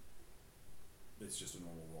it's just a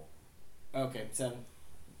normal roll. Okay, 7.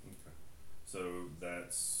 Okay. So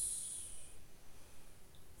that's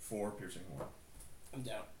 4 piercing 1. I'm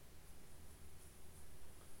down.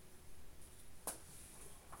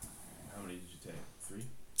 How many did you take? 3?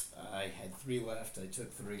 I had 3 left. I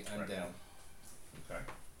took 3. I'm Right. down. Okay.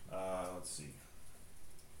 Let's see.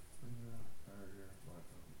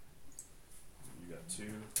 You got 2.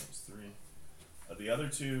 That was 3. The other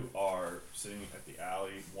 2 are sitting at the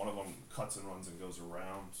alley. One of them cuts and runs and goes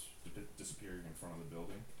around, disappearing in front of the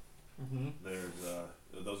building. Mm-hmm.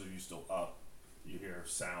 There's those of you still up, you hear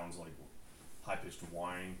sounds like high-pitched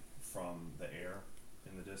whine from the air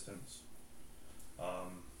in the distance.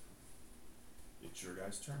 It's your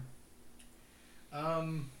guys' turn.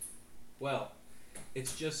 Well,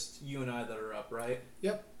 it's just you and I that are up, right?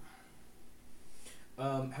 Yep.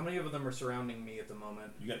 How many of them are surrounding me at the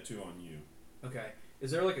moment? You got 2 on you. Okay.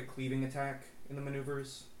 Is there like a cleaving attack in the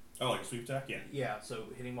maneuvers? Oh, like a sweep attack? Yeah. Yeah, so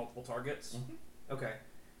hitting multiple targets? Mm-hmm. Okay.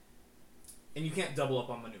 And you can't double up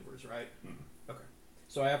on maneuvers, right? Mm-hmm. Okay.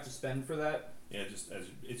 So I have to spend for that? Yeah, you're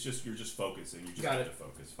just focusing. You just Got have it. to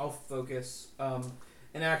focus. I'll focus.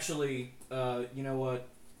 And actually, you know what?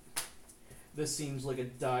 This seems like a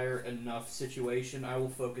dire enough situation. I will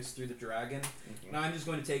focus through the dragon. Mm-hmm. Now I'm just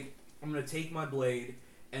going to take my blade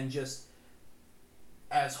and just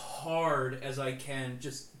as hard as I can,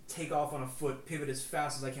 just take off on a foot, pivot as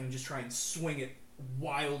fast as I can, and just try and swing it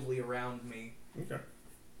wildly around me. Okay.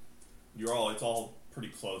 It's all pretty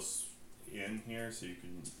close in here, so you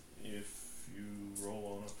can, if you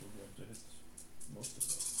roll on up, we'll be able to hit most of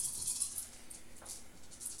them.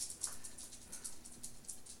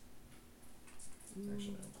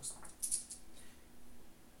 Actually, I'll just.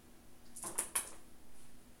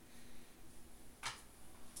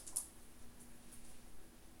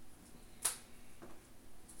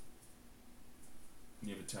 You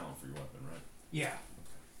have a talent for your weapon, right? Yeah.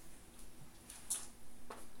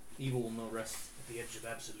 Evil will know rest at the edge of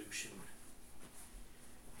absolution.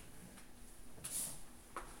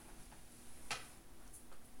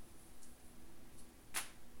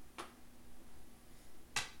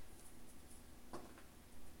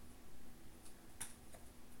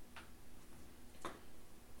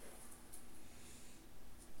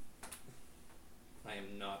 I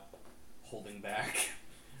am not holding back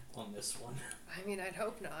on this one. I mean, I'd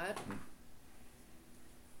hope not.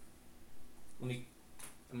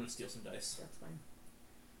 I'm gonna steal some dice. That's fine.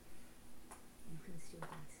 You can steal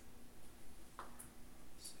dice.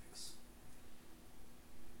 6.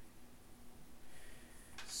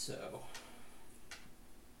 So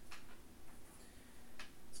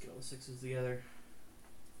let's get all the 6s together.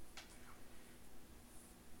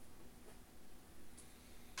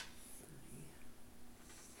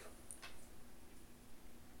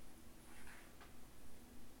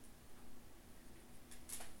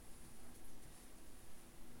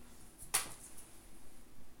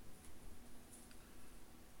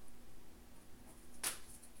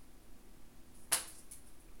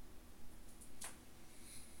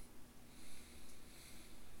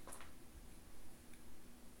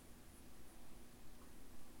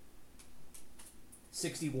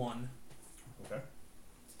 30. $61. Okay.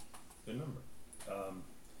 Good number.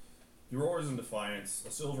 He roars in defiance.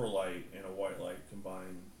 A silver light and a white light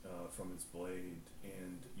combine from its blade,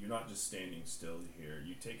 and you're not just standing still here.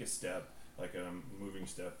 You take a step, like a moving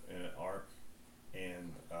step in an arc,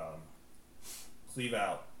 and cleave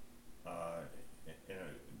out in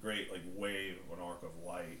a great wave of an arc of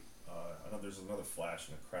light. I know there's another flash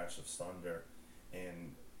and a crash of thunder,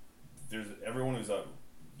 and there's everyone who's up.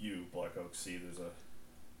 You, Black Oak, see there's a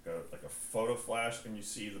photo flash, and you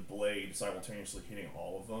see the blade simultaneously hitting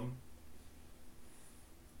all of them,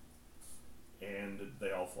 and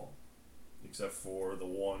they all fall, except for the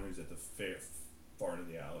one who's at the far end of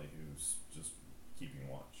the alley, who's just keeping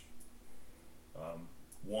watch.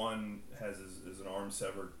 One has his an arm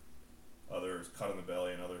severed, other is cut in the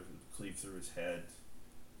belly, another cleaved through his head,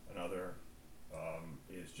 another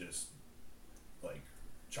is just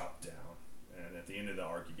chopped down, and at the end of the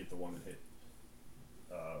arc you get the one that hit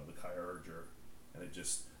the Kyurger, and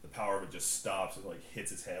the power of it just stops. It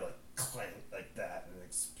hits his head clank like that, and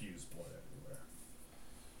it spews blood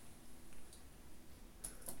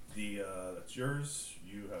everywhere. That's yours.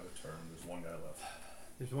 You have a turn. There's one guy left.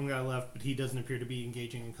 There's one guy left, but he doesn't appear to be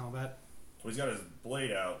engaging in combat. Well, he's got his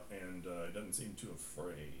blade out, and he doesn't seem too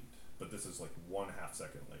afraid. But this is 1/2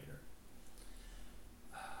 second later.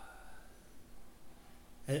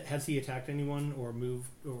 Has he attacked anyone or moved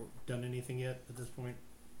or done anything yet at this point?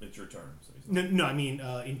 It's your turn. So he's No, I mean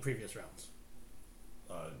in previous rounds.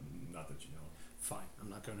 not that you know of. Fine, I'm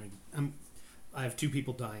not going to. I have 2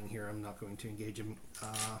 people dying here. I'm not going to engage him.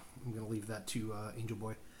 I'm going to leave that to Angel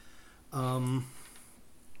Boy. I'm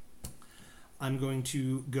going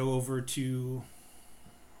to go over to.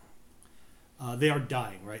 They are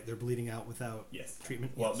dying, right? They're bleeding out without Yes.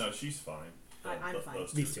 treatment. Well, Yes. no, she's fine. I'm fine.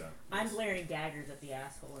 Those These two. two. I'm Yes. blaring daggers at the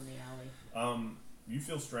asshole in the alley. You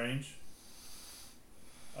feel strange.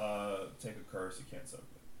 Take a curse. You can't soak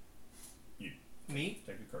it. Me?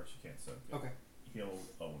 Take a curse. You can't soak it. Okay. Heal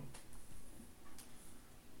Owen.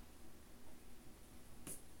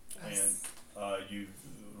 And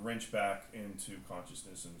wrench back into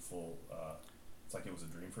consciousness and full. It's like it was a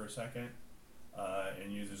dream for a second,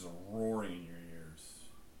 and there's a roaring in your ears,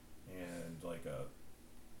 and like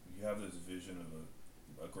you have this vision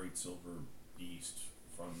of a great silver beast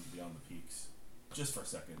from beyond the peaks, just for a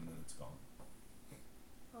second, and then it's gone.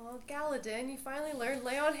 Oh, Galadin, you finally learned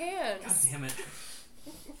lay on hands. God damn it.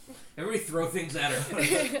 Everybody throw things at her.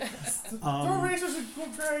 Throw razors and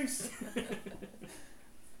good grace.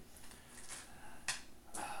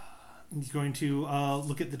 He's going to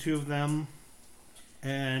look at the two of them,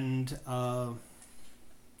 and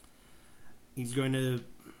he's going to,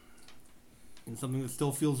 in something that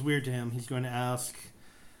still feels weird to him, he's going to ask,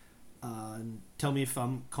 tell me if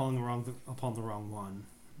I'm calling upon the wrong one.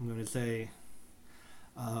 I'm going to say,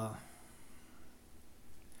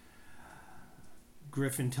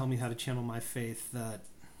 Griffin, tell me how to channel my faith that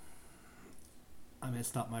I may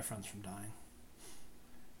stop my friends from dying.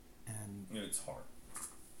 And it's hard.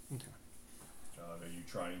 okay. Are you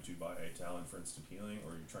trying to buy a talent for instant healing,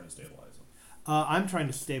 or are you trying to stabilize them? I'm trying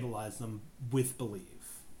to stabilize them with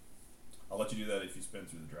believe. I'll let you do that if you spin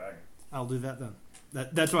through the dragon. I'll do that then.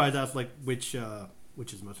 That's why I was asked like which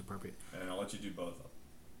is most appropriate. And I'll let you do both of them.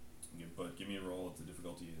 But give me a roll if the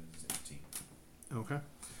difficulty is 18. Okay.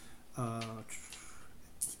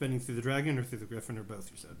 Spending through the dragon or through the griffin or both,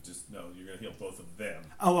 you said? Just, no, you're going to heal both of them.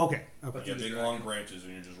 Oh, okay. You Okay. got big long branches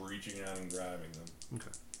and you're just reaching out and grabbing them.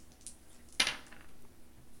 Okay.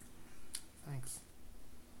 Thanks.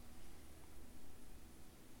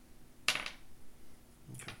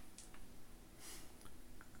 Okay.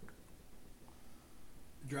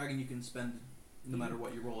 Dragon you can spend no matter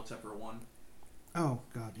what you roll except for a 1. Oh,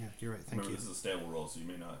 God, yeah, you're right. Thank Remember, you. this is a stable roll, so you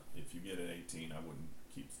may not, if you get an 18, I wouldn't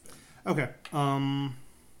keep spinning. Okay.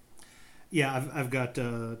 Yeah, I've got.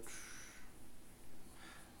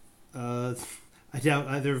 I doubt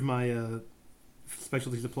either of my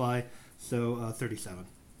specialties apply, so 37.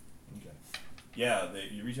 Okay. Yeah,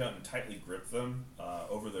 you reach out and tightly grip them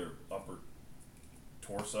over their upper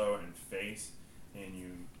torso and face, and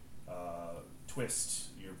you twist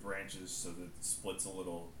your branches so that it splits a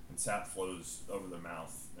little, and sap flows over their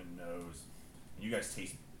mouth and nose. And you guys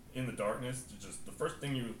taste in the darkness. Just the first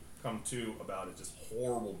thing you come to about is just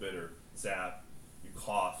horrible bitter sap. You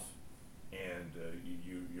cough, and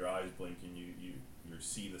your eyes blink, and you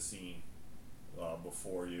see the scene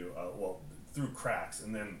before you. Through cracks,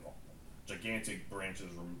 and then gigantic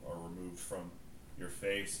branches are removed from your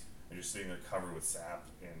face, and you're sitting there covered with sap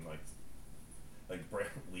and like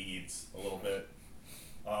leads a little bit.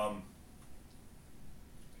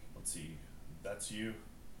 Let's see, that's you.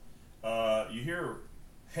 You hear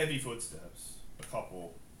heavy footsteps, a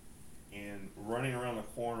couple, and running around the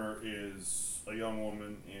corner is a young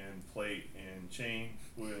woman in plate and chain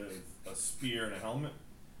with a spear and a helmet.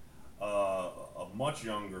 A much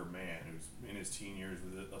younger man who's in his teen years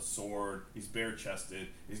with a sword. He's bare-chested.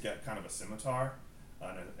 He's got kind of a scimitar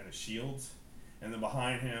and a shield. And then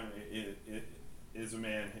behind him it is a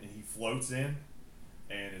man, and he floats in,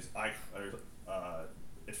 and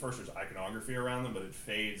at first there's iconography around them, but it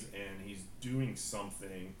fades, and he's doing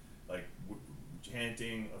something like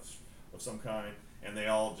chanting of some kind, and they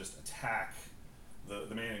all just attack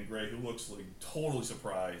the man in gray, who looks like totally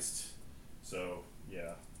surprised. So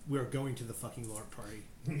yeah. We're going to the fucking LARP party.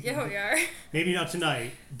 Yeah, we are. Maybe not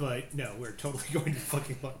tonight, but no, we're totally going to the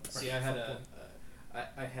fucking LARP party. See, I had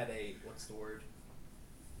a what's the word?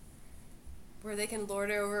 Where they can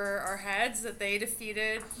lord over our heads that they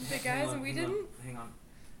defeated the guys and we didn't? Hang on.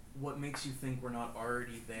 What makes you think we're not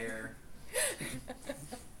already there?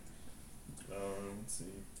 Let's see.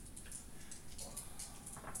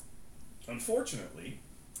 Unfortunately,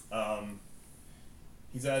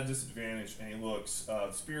 he's at a disadvantage, and he looks.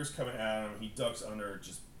 Spear's coming at him. He ducks under,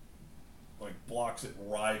 just like blocks it,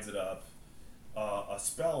 rides it up. A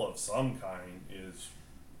spell of some kind is.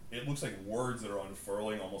 It looks like words that are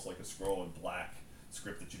unfurling, almost like a scroll in black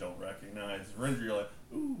script that you don't recognize. Render, you're like,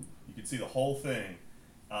 ooh, you can see the whole thing.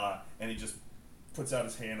 And he just puts out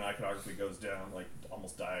his hand, iconography goes down, like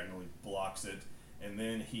almost diagonally, blocks it, and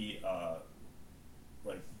then he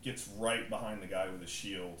like gets right behind the guy with a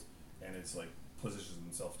shield, and it's like positions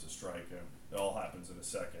himself to strike him. It all happens in a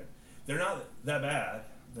second. They're not that bad.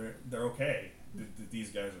 They're okay. These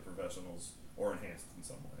guys are professionals or enhanced in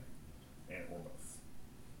some way, or both.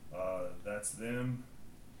 That's them.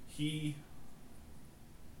 He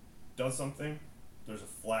does something. There's a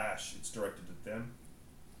flash. It's directed at them,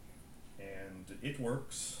 and it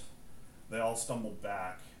works. They all stumble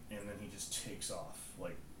back, and then he just takes off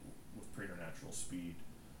like with preternatural speed,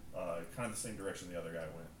 kind of the same direction the other guy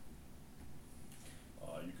went.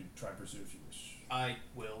 You could try and pursue if you wish. I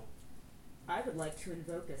will. I would like to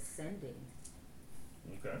invoke ascending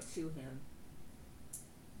Okay. to him.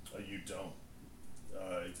 You don't.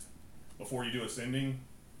 Before you do ascending,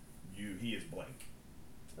 he is blank.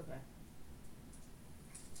 Okay.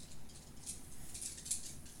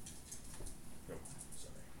 Oh,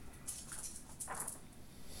 sorry.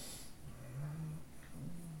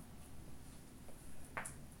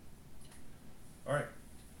 All right.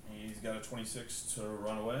 He's got a 26 to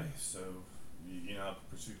run away. So you know how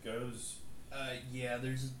pursuit goes. Yeah,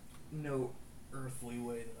 there's no earthly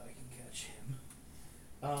way that I can catch him.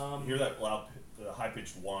 You hear that loud,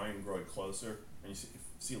 high-pitched whine growing closer, and you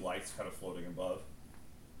see lights kind of floating above.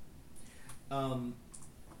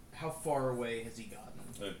 How far away has he gotten?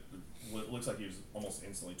 It looks like he was almost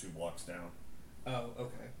instantly 2 blocks down. Oh,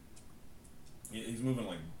 okay. He's moving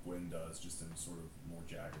like Gwen does, just in a sort of more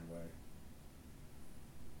jagged way.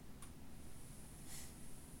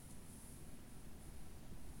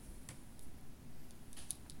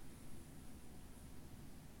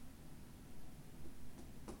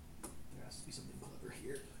 There has to be something clever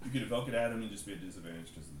here. You could evoke it at him and just be a disadvantage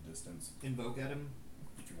because of the distance, Invoke at him?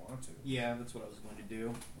 if you wanted to. Yeah, that's what I was going to do.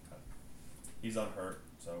 Okay. He's unhurt,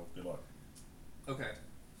 so good luck. Okay.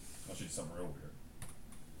 I'll shoot you something real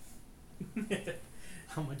weird.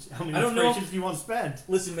 How many I don't know. inspirations do you want to spend?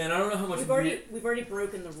 Listen, man, I don't know how much. We've already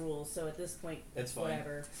broken the rules, so at this point, That's fine.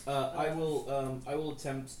 whatever. I will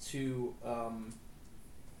attempt to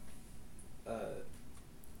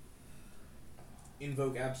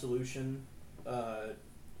invoke absolution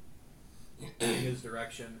in his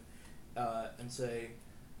direction, and say,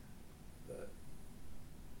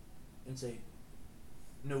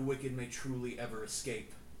 no wicked may truly ever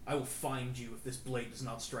escape. I will find you if this blade does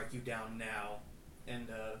not strike you down now, and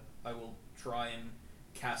I will try and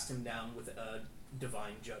cast him down with a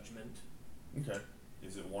divine judgment. Okay.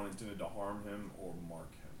 Is it one intended to harm him or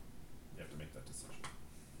mark him? You have to make that decision.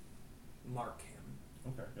 Mark him.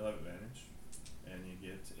 Okay. You'll have advantage, and you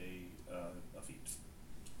get a feat.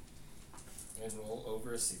 And roll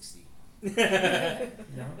over a 60. No.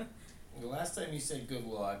 The last time you said good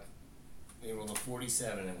luck, they rolled a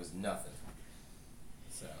 47 and it was nothing.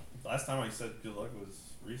 So. Last time I said good luck was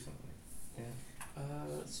recently. Yeah.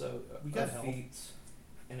 So We got a help. feat,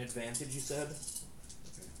 an advantage. You said.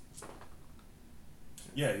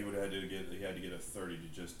 Yeah, he had to get a 30 to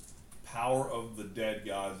just power of the dead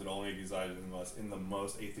gods that only exist in the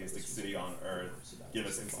most atheistic city on earth. Give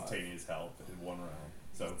us instantaneous help in 1 round.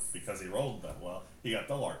 So because he rolled that well, he got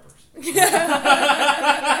the LARPers.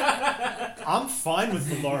 I'm fine with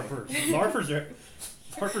the LARPers.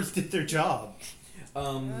 LARPers did their job.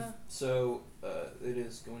 So it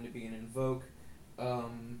is going to be an invoke.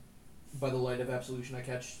 By the light of absolution, I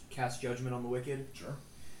cast judgment on the wicked. Sure.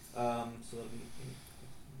 So that'll be.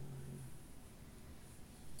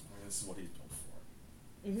 This is what he's built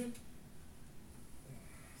for. Mm-hmm.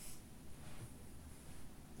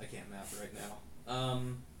 I can't math right now.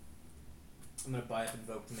 I'm gonna buy up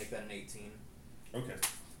invoke to make that an 18. Okay.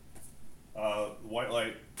 White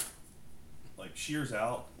light like shears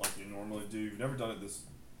out like you normally do. You've never done it this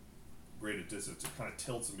great a distance. It kind of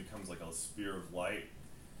tilts and becomes like a spear of light.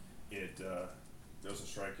 It goes to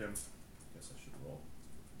strike him. Guess I should roll.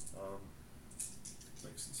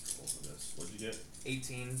 Makes these rolls for this. What'd you get?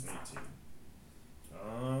 18.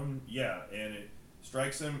 18. Yeah, and it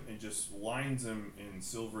strikes him and just lines him in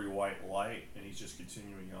silvery white light, and he's just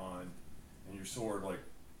continuing on. And your sword like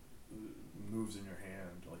moves in your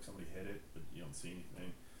hand, like somebody hit it, but you don't see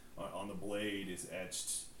anything. On the blade is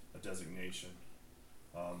etched a designation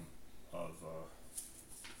of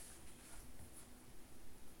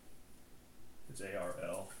it's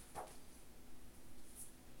ARL,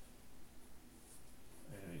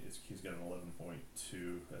 and he's got an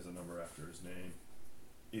 11.2 as a number after his name.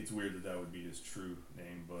 It's weird that would be his true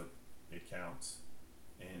name, but it counts.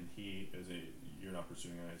 And he is you're not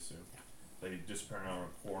pursuing it, I assume. They disappear around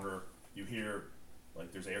a corner. You hear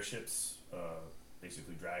like there's airships,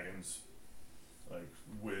 basically dragons, like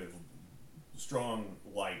with strong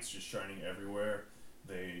lights just shining everywhere.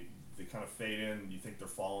 They kind of fade in. You think they're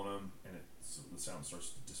following them, and the sound starts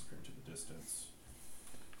to disappear into the distance.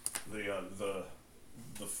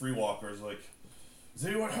 The free walker is like, "Is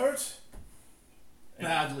anyone hurt?" And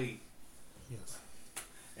Badly. Yes.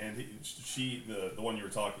 And the one you were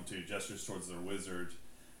talking to, gestures towards the wizard,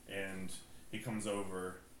 and he comes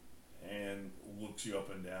over and looks you up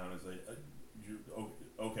and down. Is like,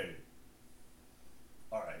 okay,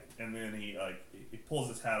 all right. And then he pulls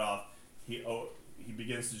his hat off. He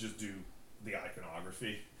begins to just do the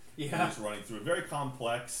iconography. Yeah. He's running through it, very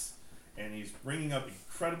complex, and he's bringing up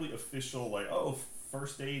incredibly official, like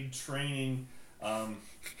first aid training.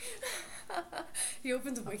 He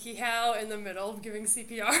opens WikiHow in the middle of giving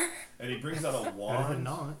CPR. And he brings out a Better than wand.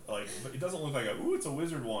 not. Like, but it doesn't look like it's a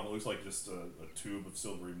wizard wand. It looks like just a tube of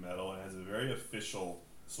silvery metal. And it has a very official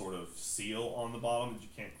sort of seal on the bottom that you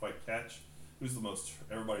can't quite catch. Who's the most?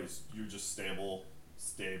 You're just stable.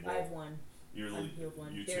 I have one. You're the Unhealed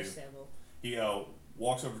one. you They're two. stable. He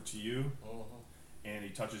walks over to you Uh-huh. and he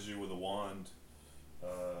touches you with a wand. I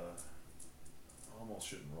almost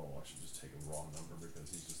shouldn't roll. I should just take a raw number because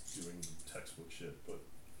he's just doing textbook shit. But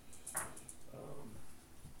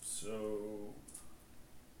so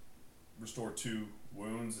restore 2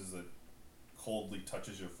 wounds as it coldly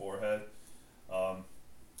touches your forehead.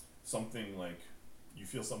 Something like you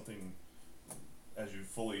feel something as you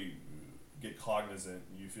fully get cognizant.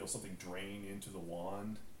 You feel something drain into the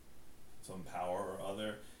wand, some power or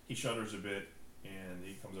other. He shudders a bit and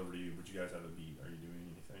he comes over to you. But you guys have a beat. Are you doing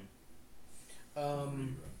anything?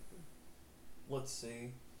 Let's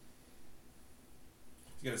see.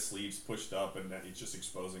 He's got his sleeves pushed up and he's just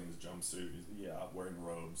exposing his jumpsuit. He's, wearing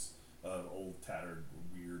robes, old tattered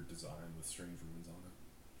weird design with strange runes on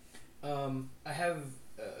it. I have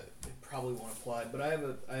it probably won't apply, but I have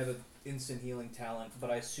a instant healing talent, but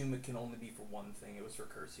I assume it can only be for one thing. It was for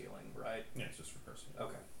curse healing, right? Yeah, it's just for cursing.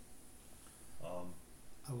 Okay.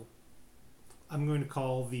 I'm going to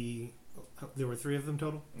call there were 3 of them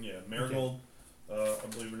total? Yeah, Marigold, I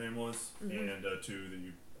believe her name was, and 2 that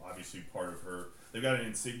you obviously part of her. They've got an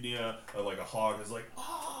insignia, like a hog is like,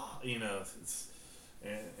 it's,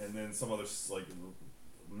 and then some other like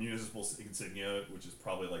municipal insignia, which is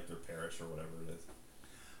probably like their parish or whatever it is.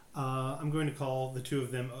 I'm going to call the 2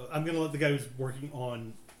 of them. I'm going to let the guy who's working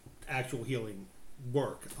on actual healing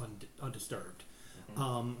work undisturbed.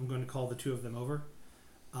 I'm going to call the 2 of them over.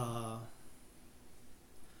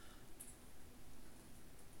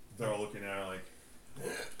 They're all looking at her like,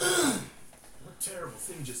 what terrible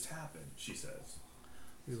thing just happened, she says.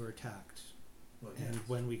 We were attacked, Well, and yes.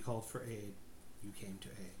 when we called for aid, you came to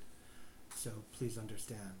aid. So please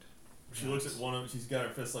understand. She looks at one of them, she's got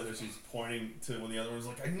her fist like this, she's pointing to when the other one's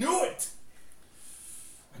like, I knew it!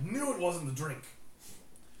 I knew it wasn't the drink.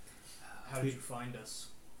 How did you find us?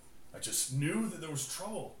 I just knew that there was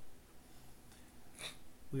trouble.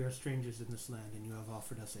 We are strangers in this land, and you have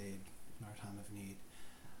offered us aid in our time of need.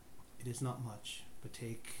 It is not much, but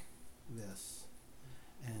take this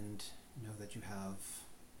and know that you have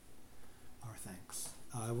our thanks.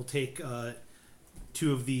 I will take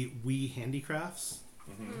 2 of the Wee handicrafts.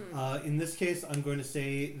 In this case, I'm going to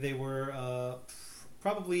say they were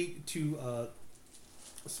probably 2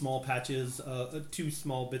 small patches, 2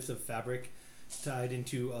 small bits of fabric tied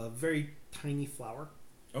into a very tiny flower.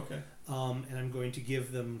 Okay. And I'm going to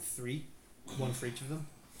give them 3, 1 for each of them.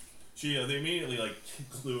 They immediately like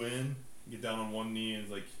clue in, get down on one knee, and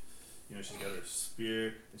like, she's got her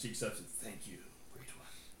spear, and she accepts it. Thank you, great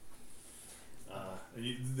one.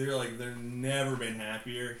 They're never been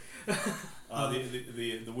happier.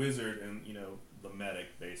 The wizard and the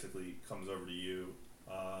medic basically comes over to you,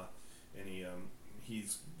 and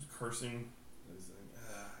he's cursing. He's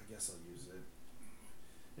like, I guess I'll use it.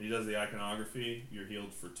 And he does the iconography. You're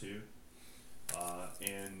healed for 2,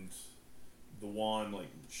 and the wand like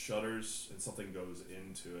shudders and something goes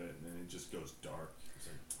into it and then it just goes dark. It's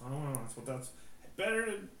like, oh, that's better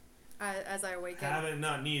to As I awaken. have it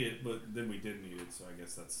not need it, but then we did need it, so I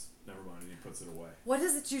guess that's never mind. And he puts it away. What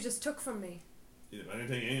is it you just took from me? I didn't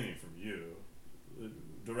take anything from you.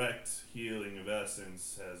 Direct healing of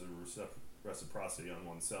essence has a reciprocity on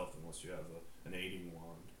oneself unless you have an aiding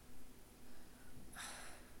wand.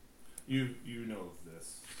 You know of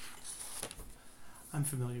this. I'm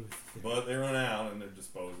familiar with it. But they run out and they're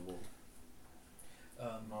disposable. Um,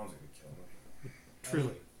 Mom's gonna kill me.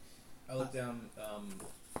 Truly. I look down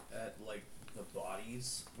at like the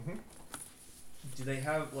bodies. Mm-hmm. Do they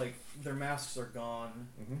have like their masks are gone?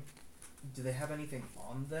 Mm-hmm. Do they have anything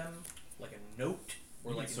on them, like a note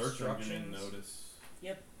or You like can search them, you instructions? didn't notice.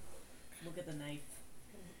 Yep. Look at the knife.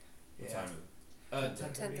 What Yeah. time is it?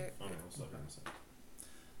 10:30. Tender. Oh no, it's 11.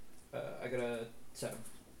 I got a 7.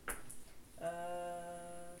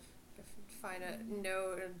 Find a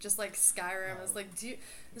note, just like Skyrim. It's like,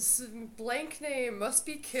 this blank name must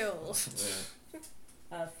be killed.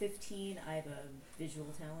 Yeah. 15. I have a visual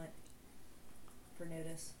talent for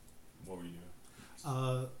notice. What were you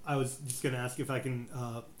doing? I was just gonna ask if I can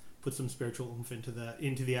put some spiritual oomph into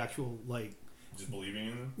the actual like. Just believing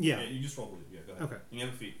in them? Yeah. You just roll believe. Yeah, go ahead. Okay. You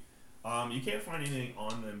have a feat. You can't find anything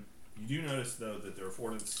on them. You do notice though that their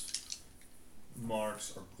affordance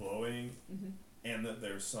marks are glowing, and that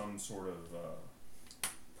there's some sort of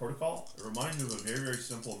protocol. It reminds you of a very, very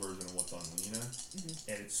simple version of what's on Lena,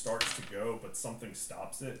 and it starts to go, but something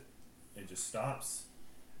stops it, it just stops,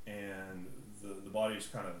 and the bodies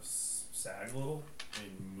kind of sag a little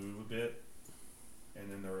and move a bit,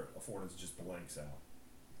 and then their affordance just blanks out.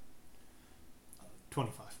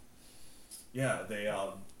 25. Yeah,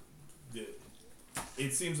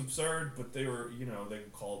 it seems absurd, but they were, they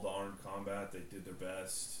called to armed combat. They did their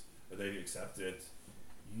best. They accept it.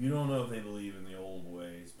 You don't know if they believe in the old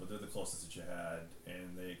ways, but they're the closest that you had,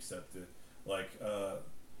 and they accept it. Like, the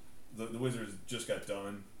Wizards just got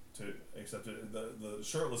done to accept it. The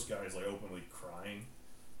shirtless guy is, like, openly crying.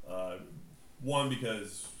 One,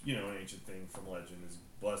 because, an ancient thing from legend is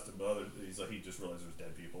blessed him, but other, he's like, he just realized there's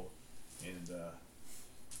dead people.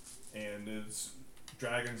 And it's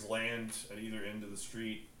dragons land at either end of the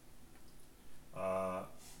street. The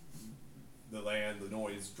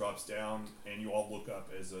noise drops down, and you all look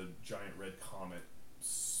up as a giant red comet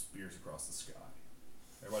spears across the sky.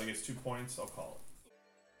 Everybody gets 2 points, I'll call it.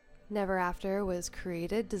 Never After was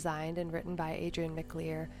created, designed, and written by Adrian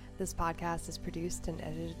McLear. This podcast is produced and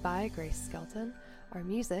edited by Grace Skelton. Our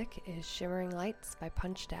music is Shimmering Lights by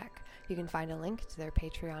Punch Deck. You can find a link to their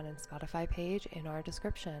Patreon and Spotify page in our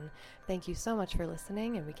description. Thank you so much for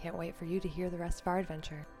listening, and we can't wait for you to hear the rest of our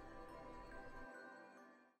adventure.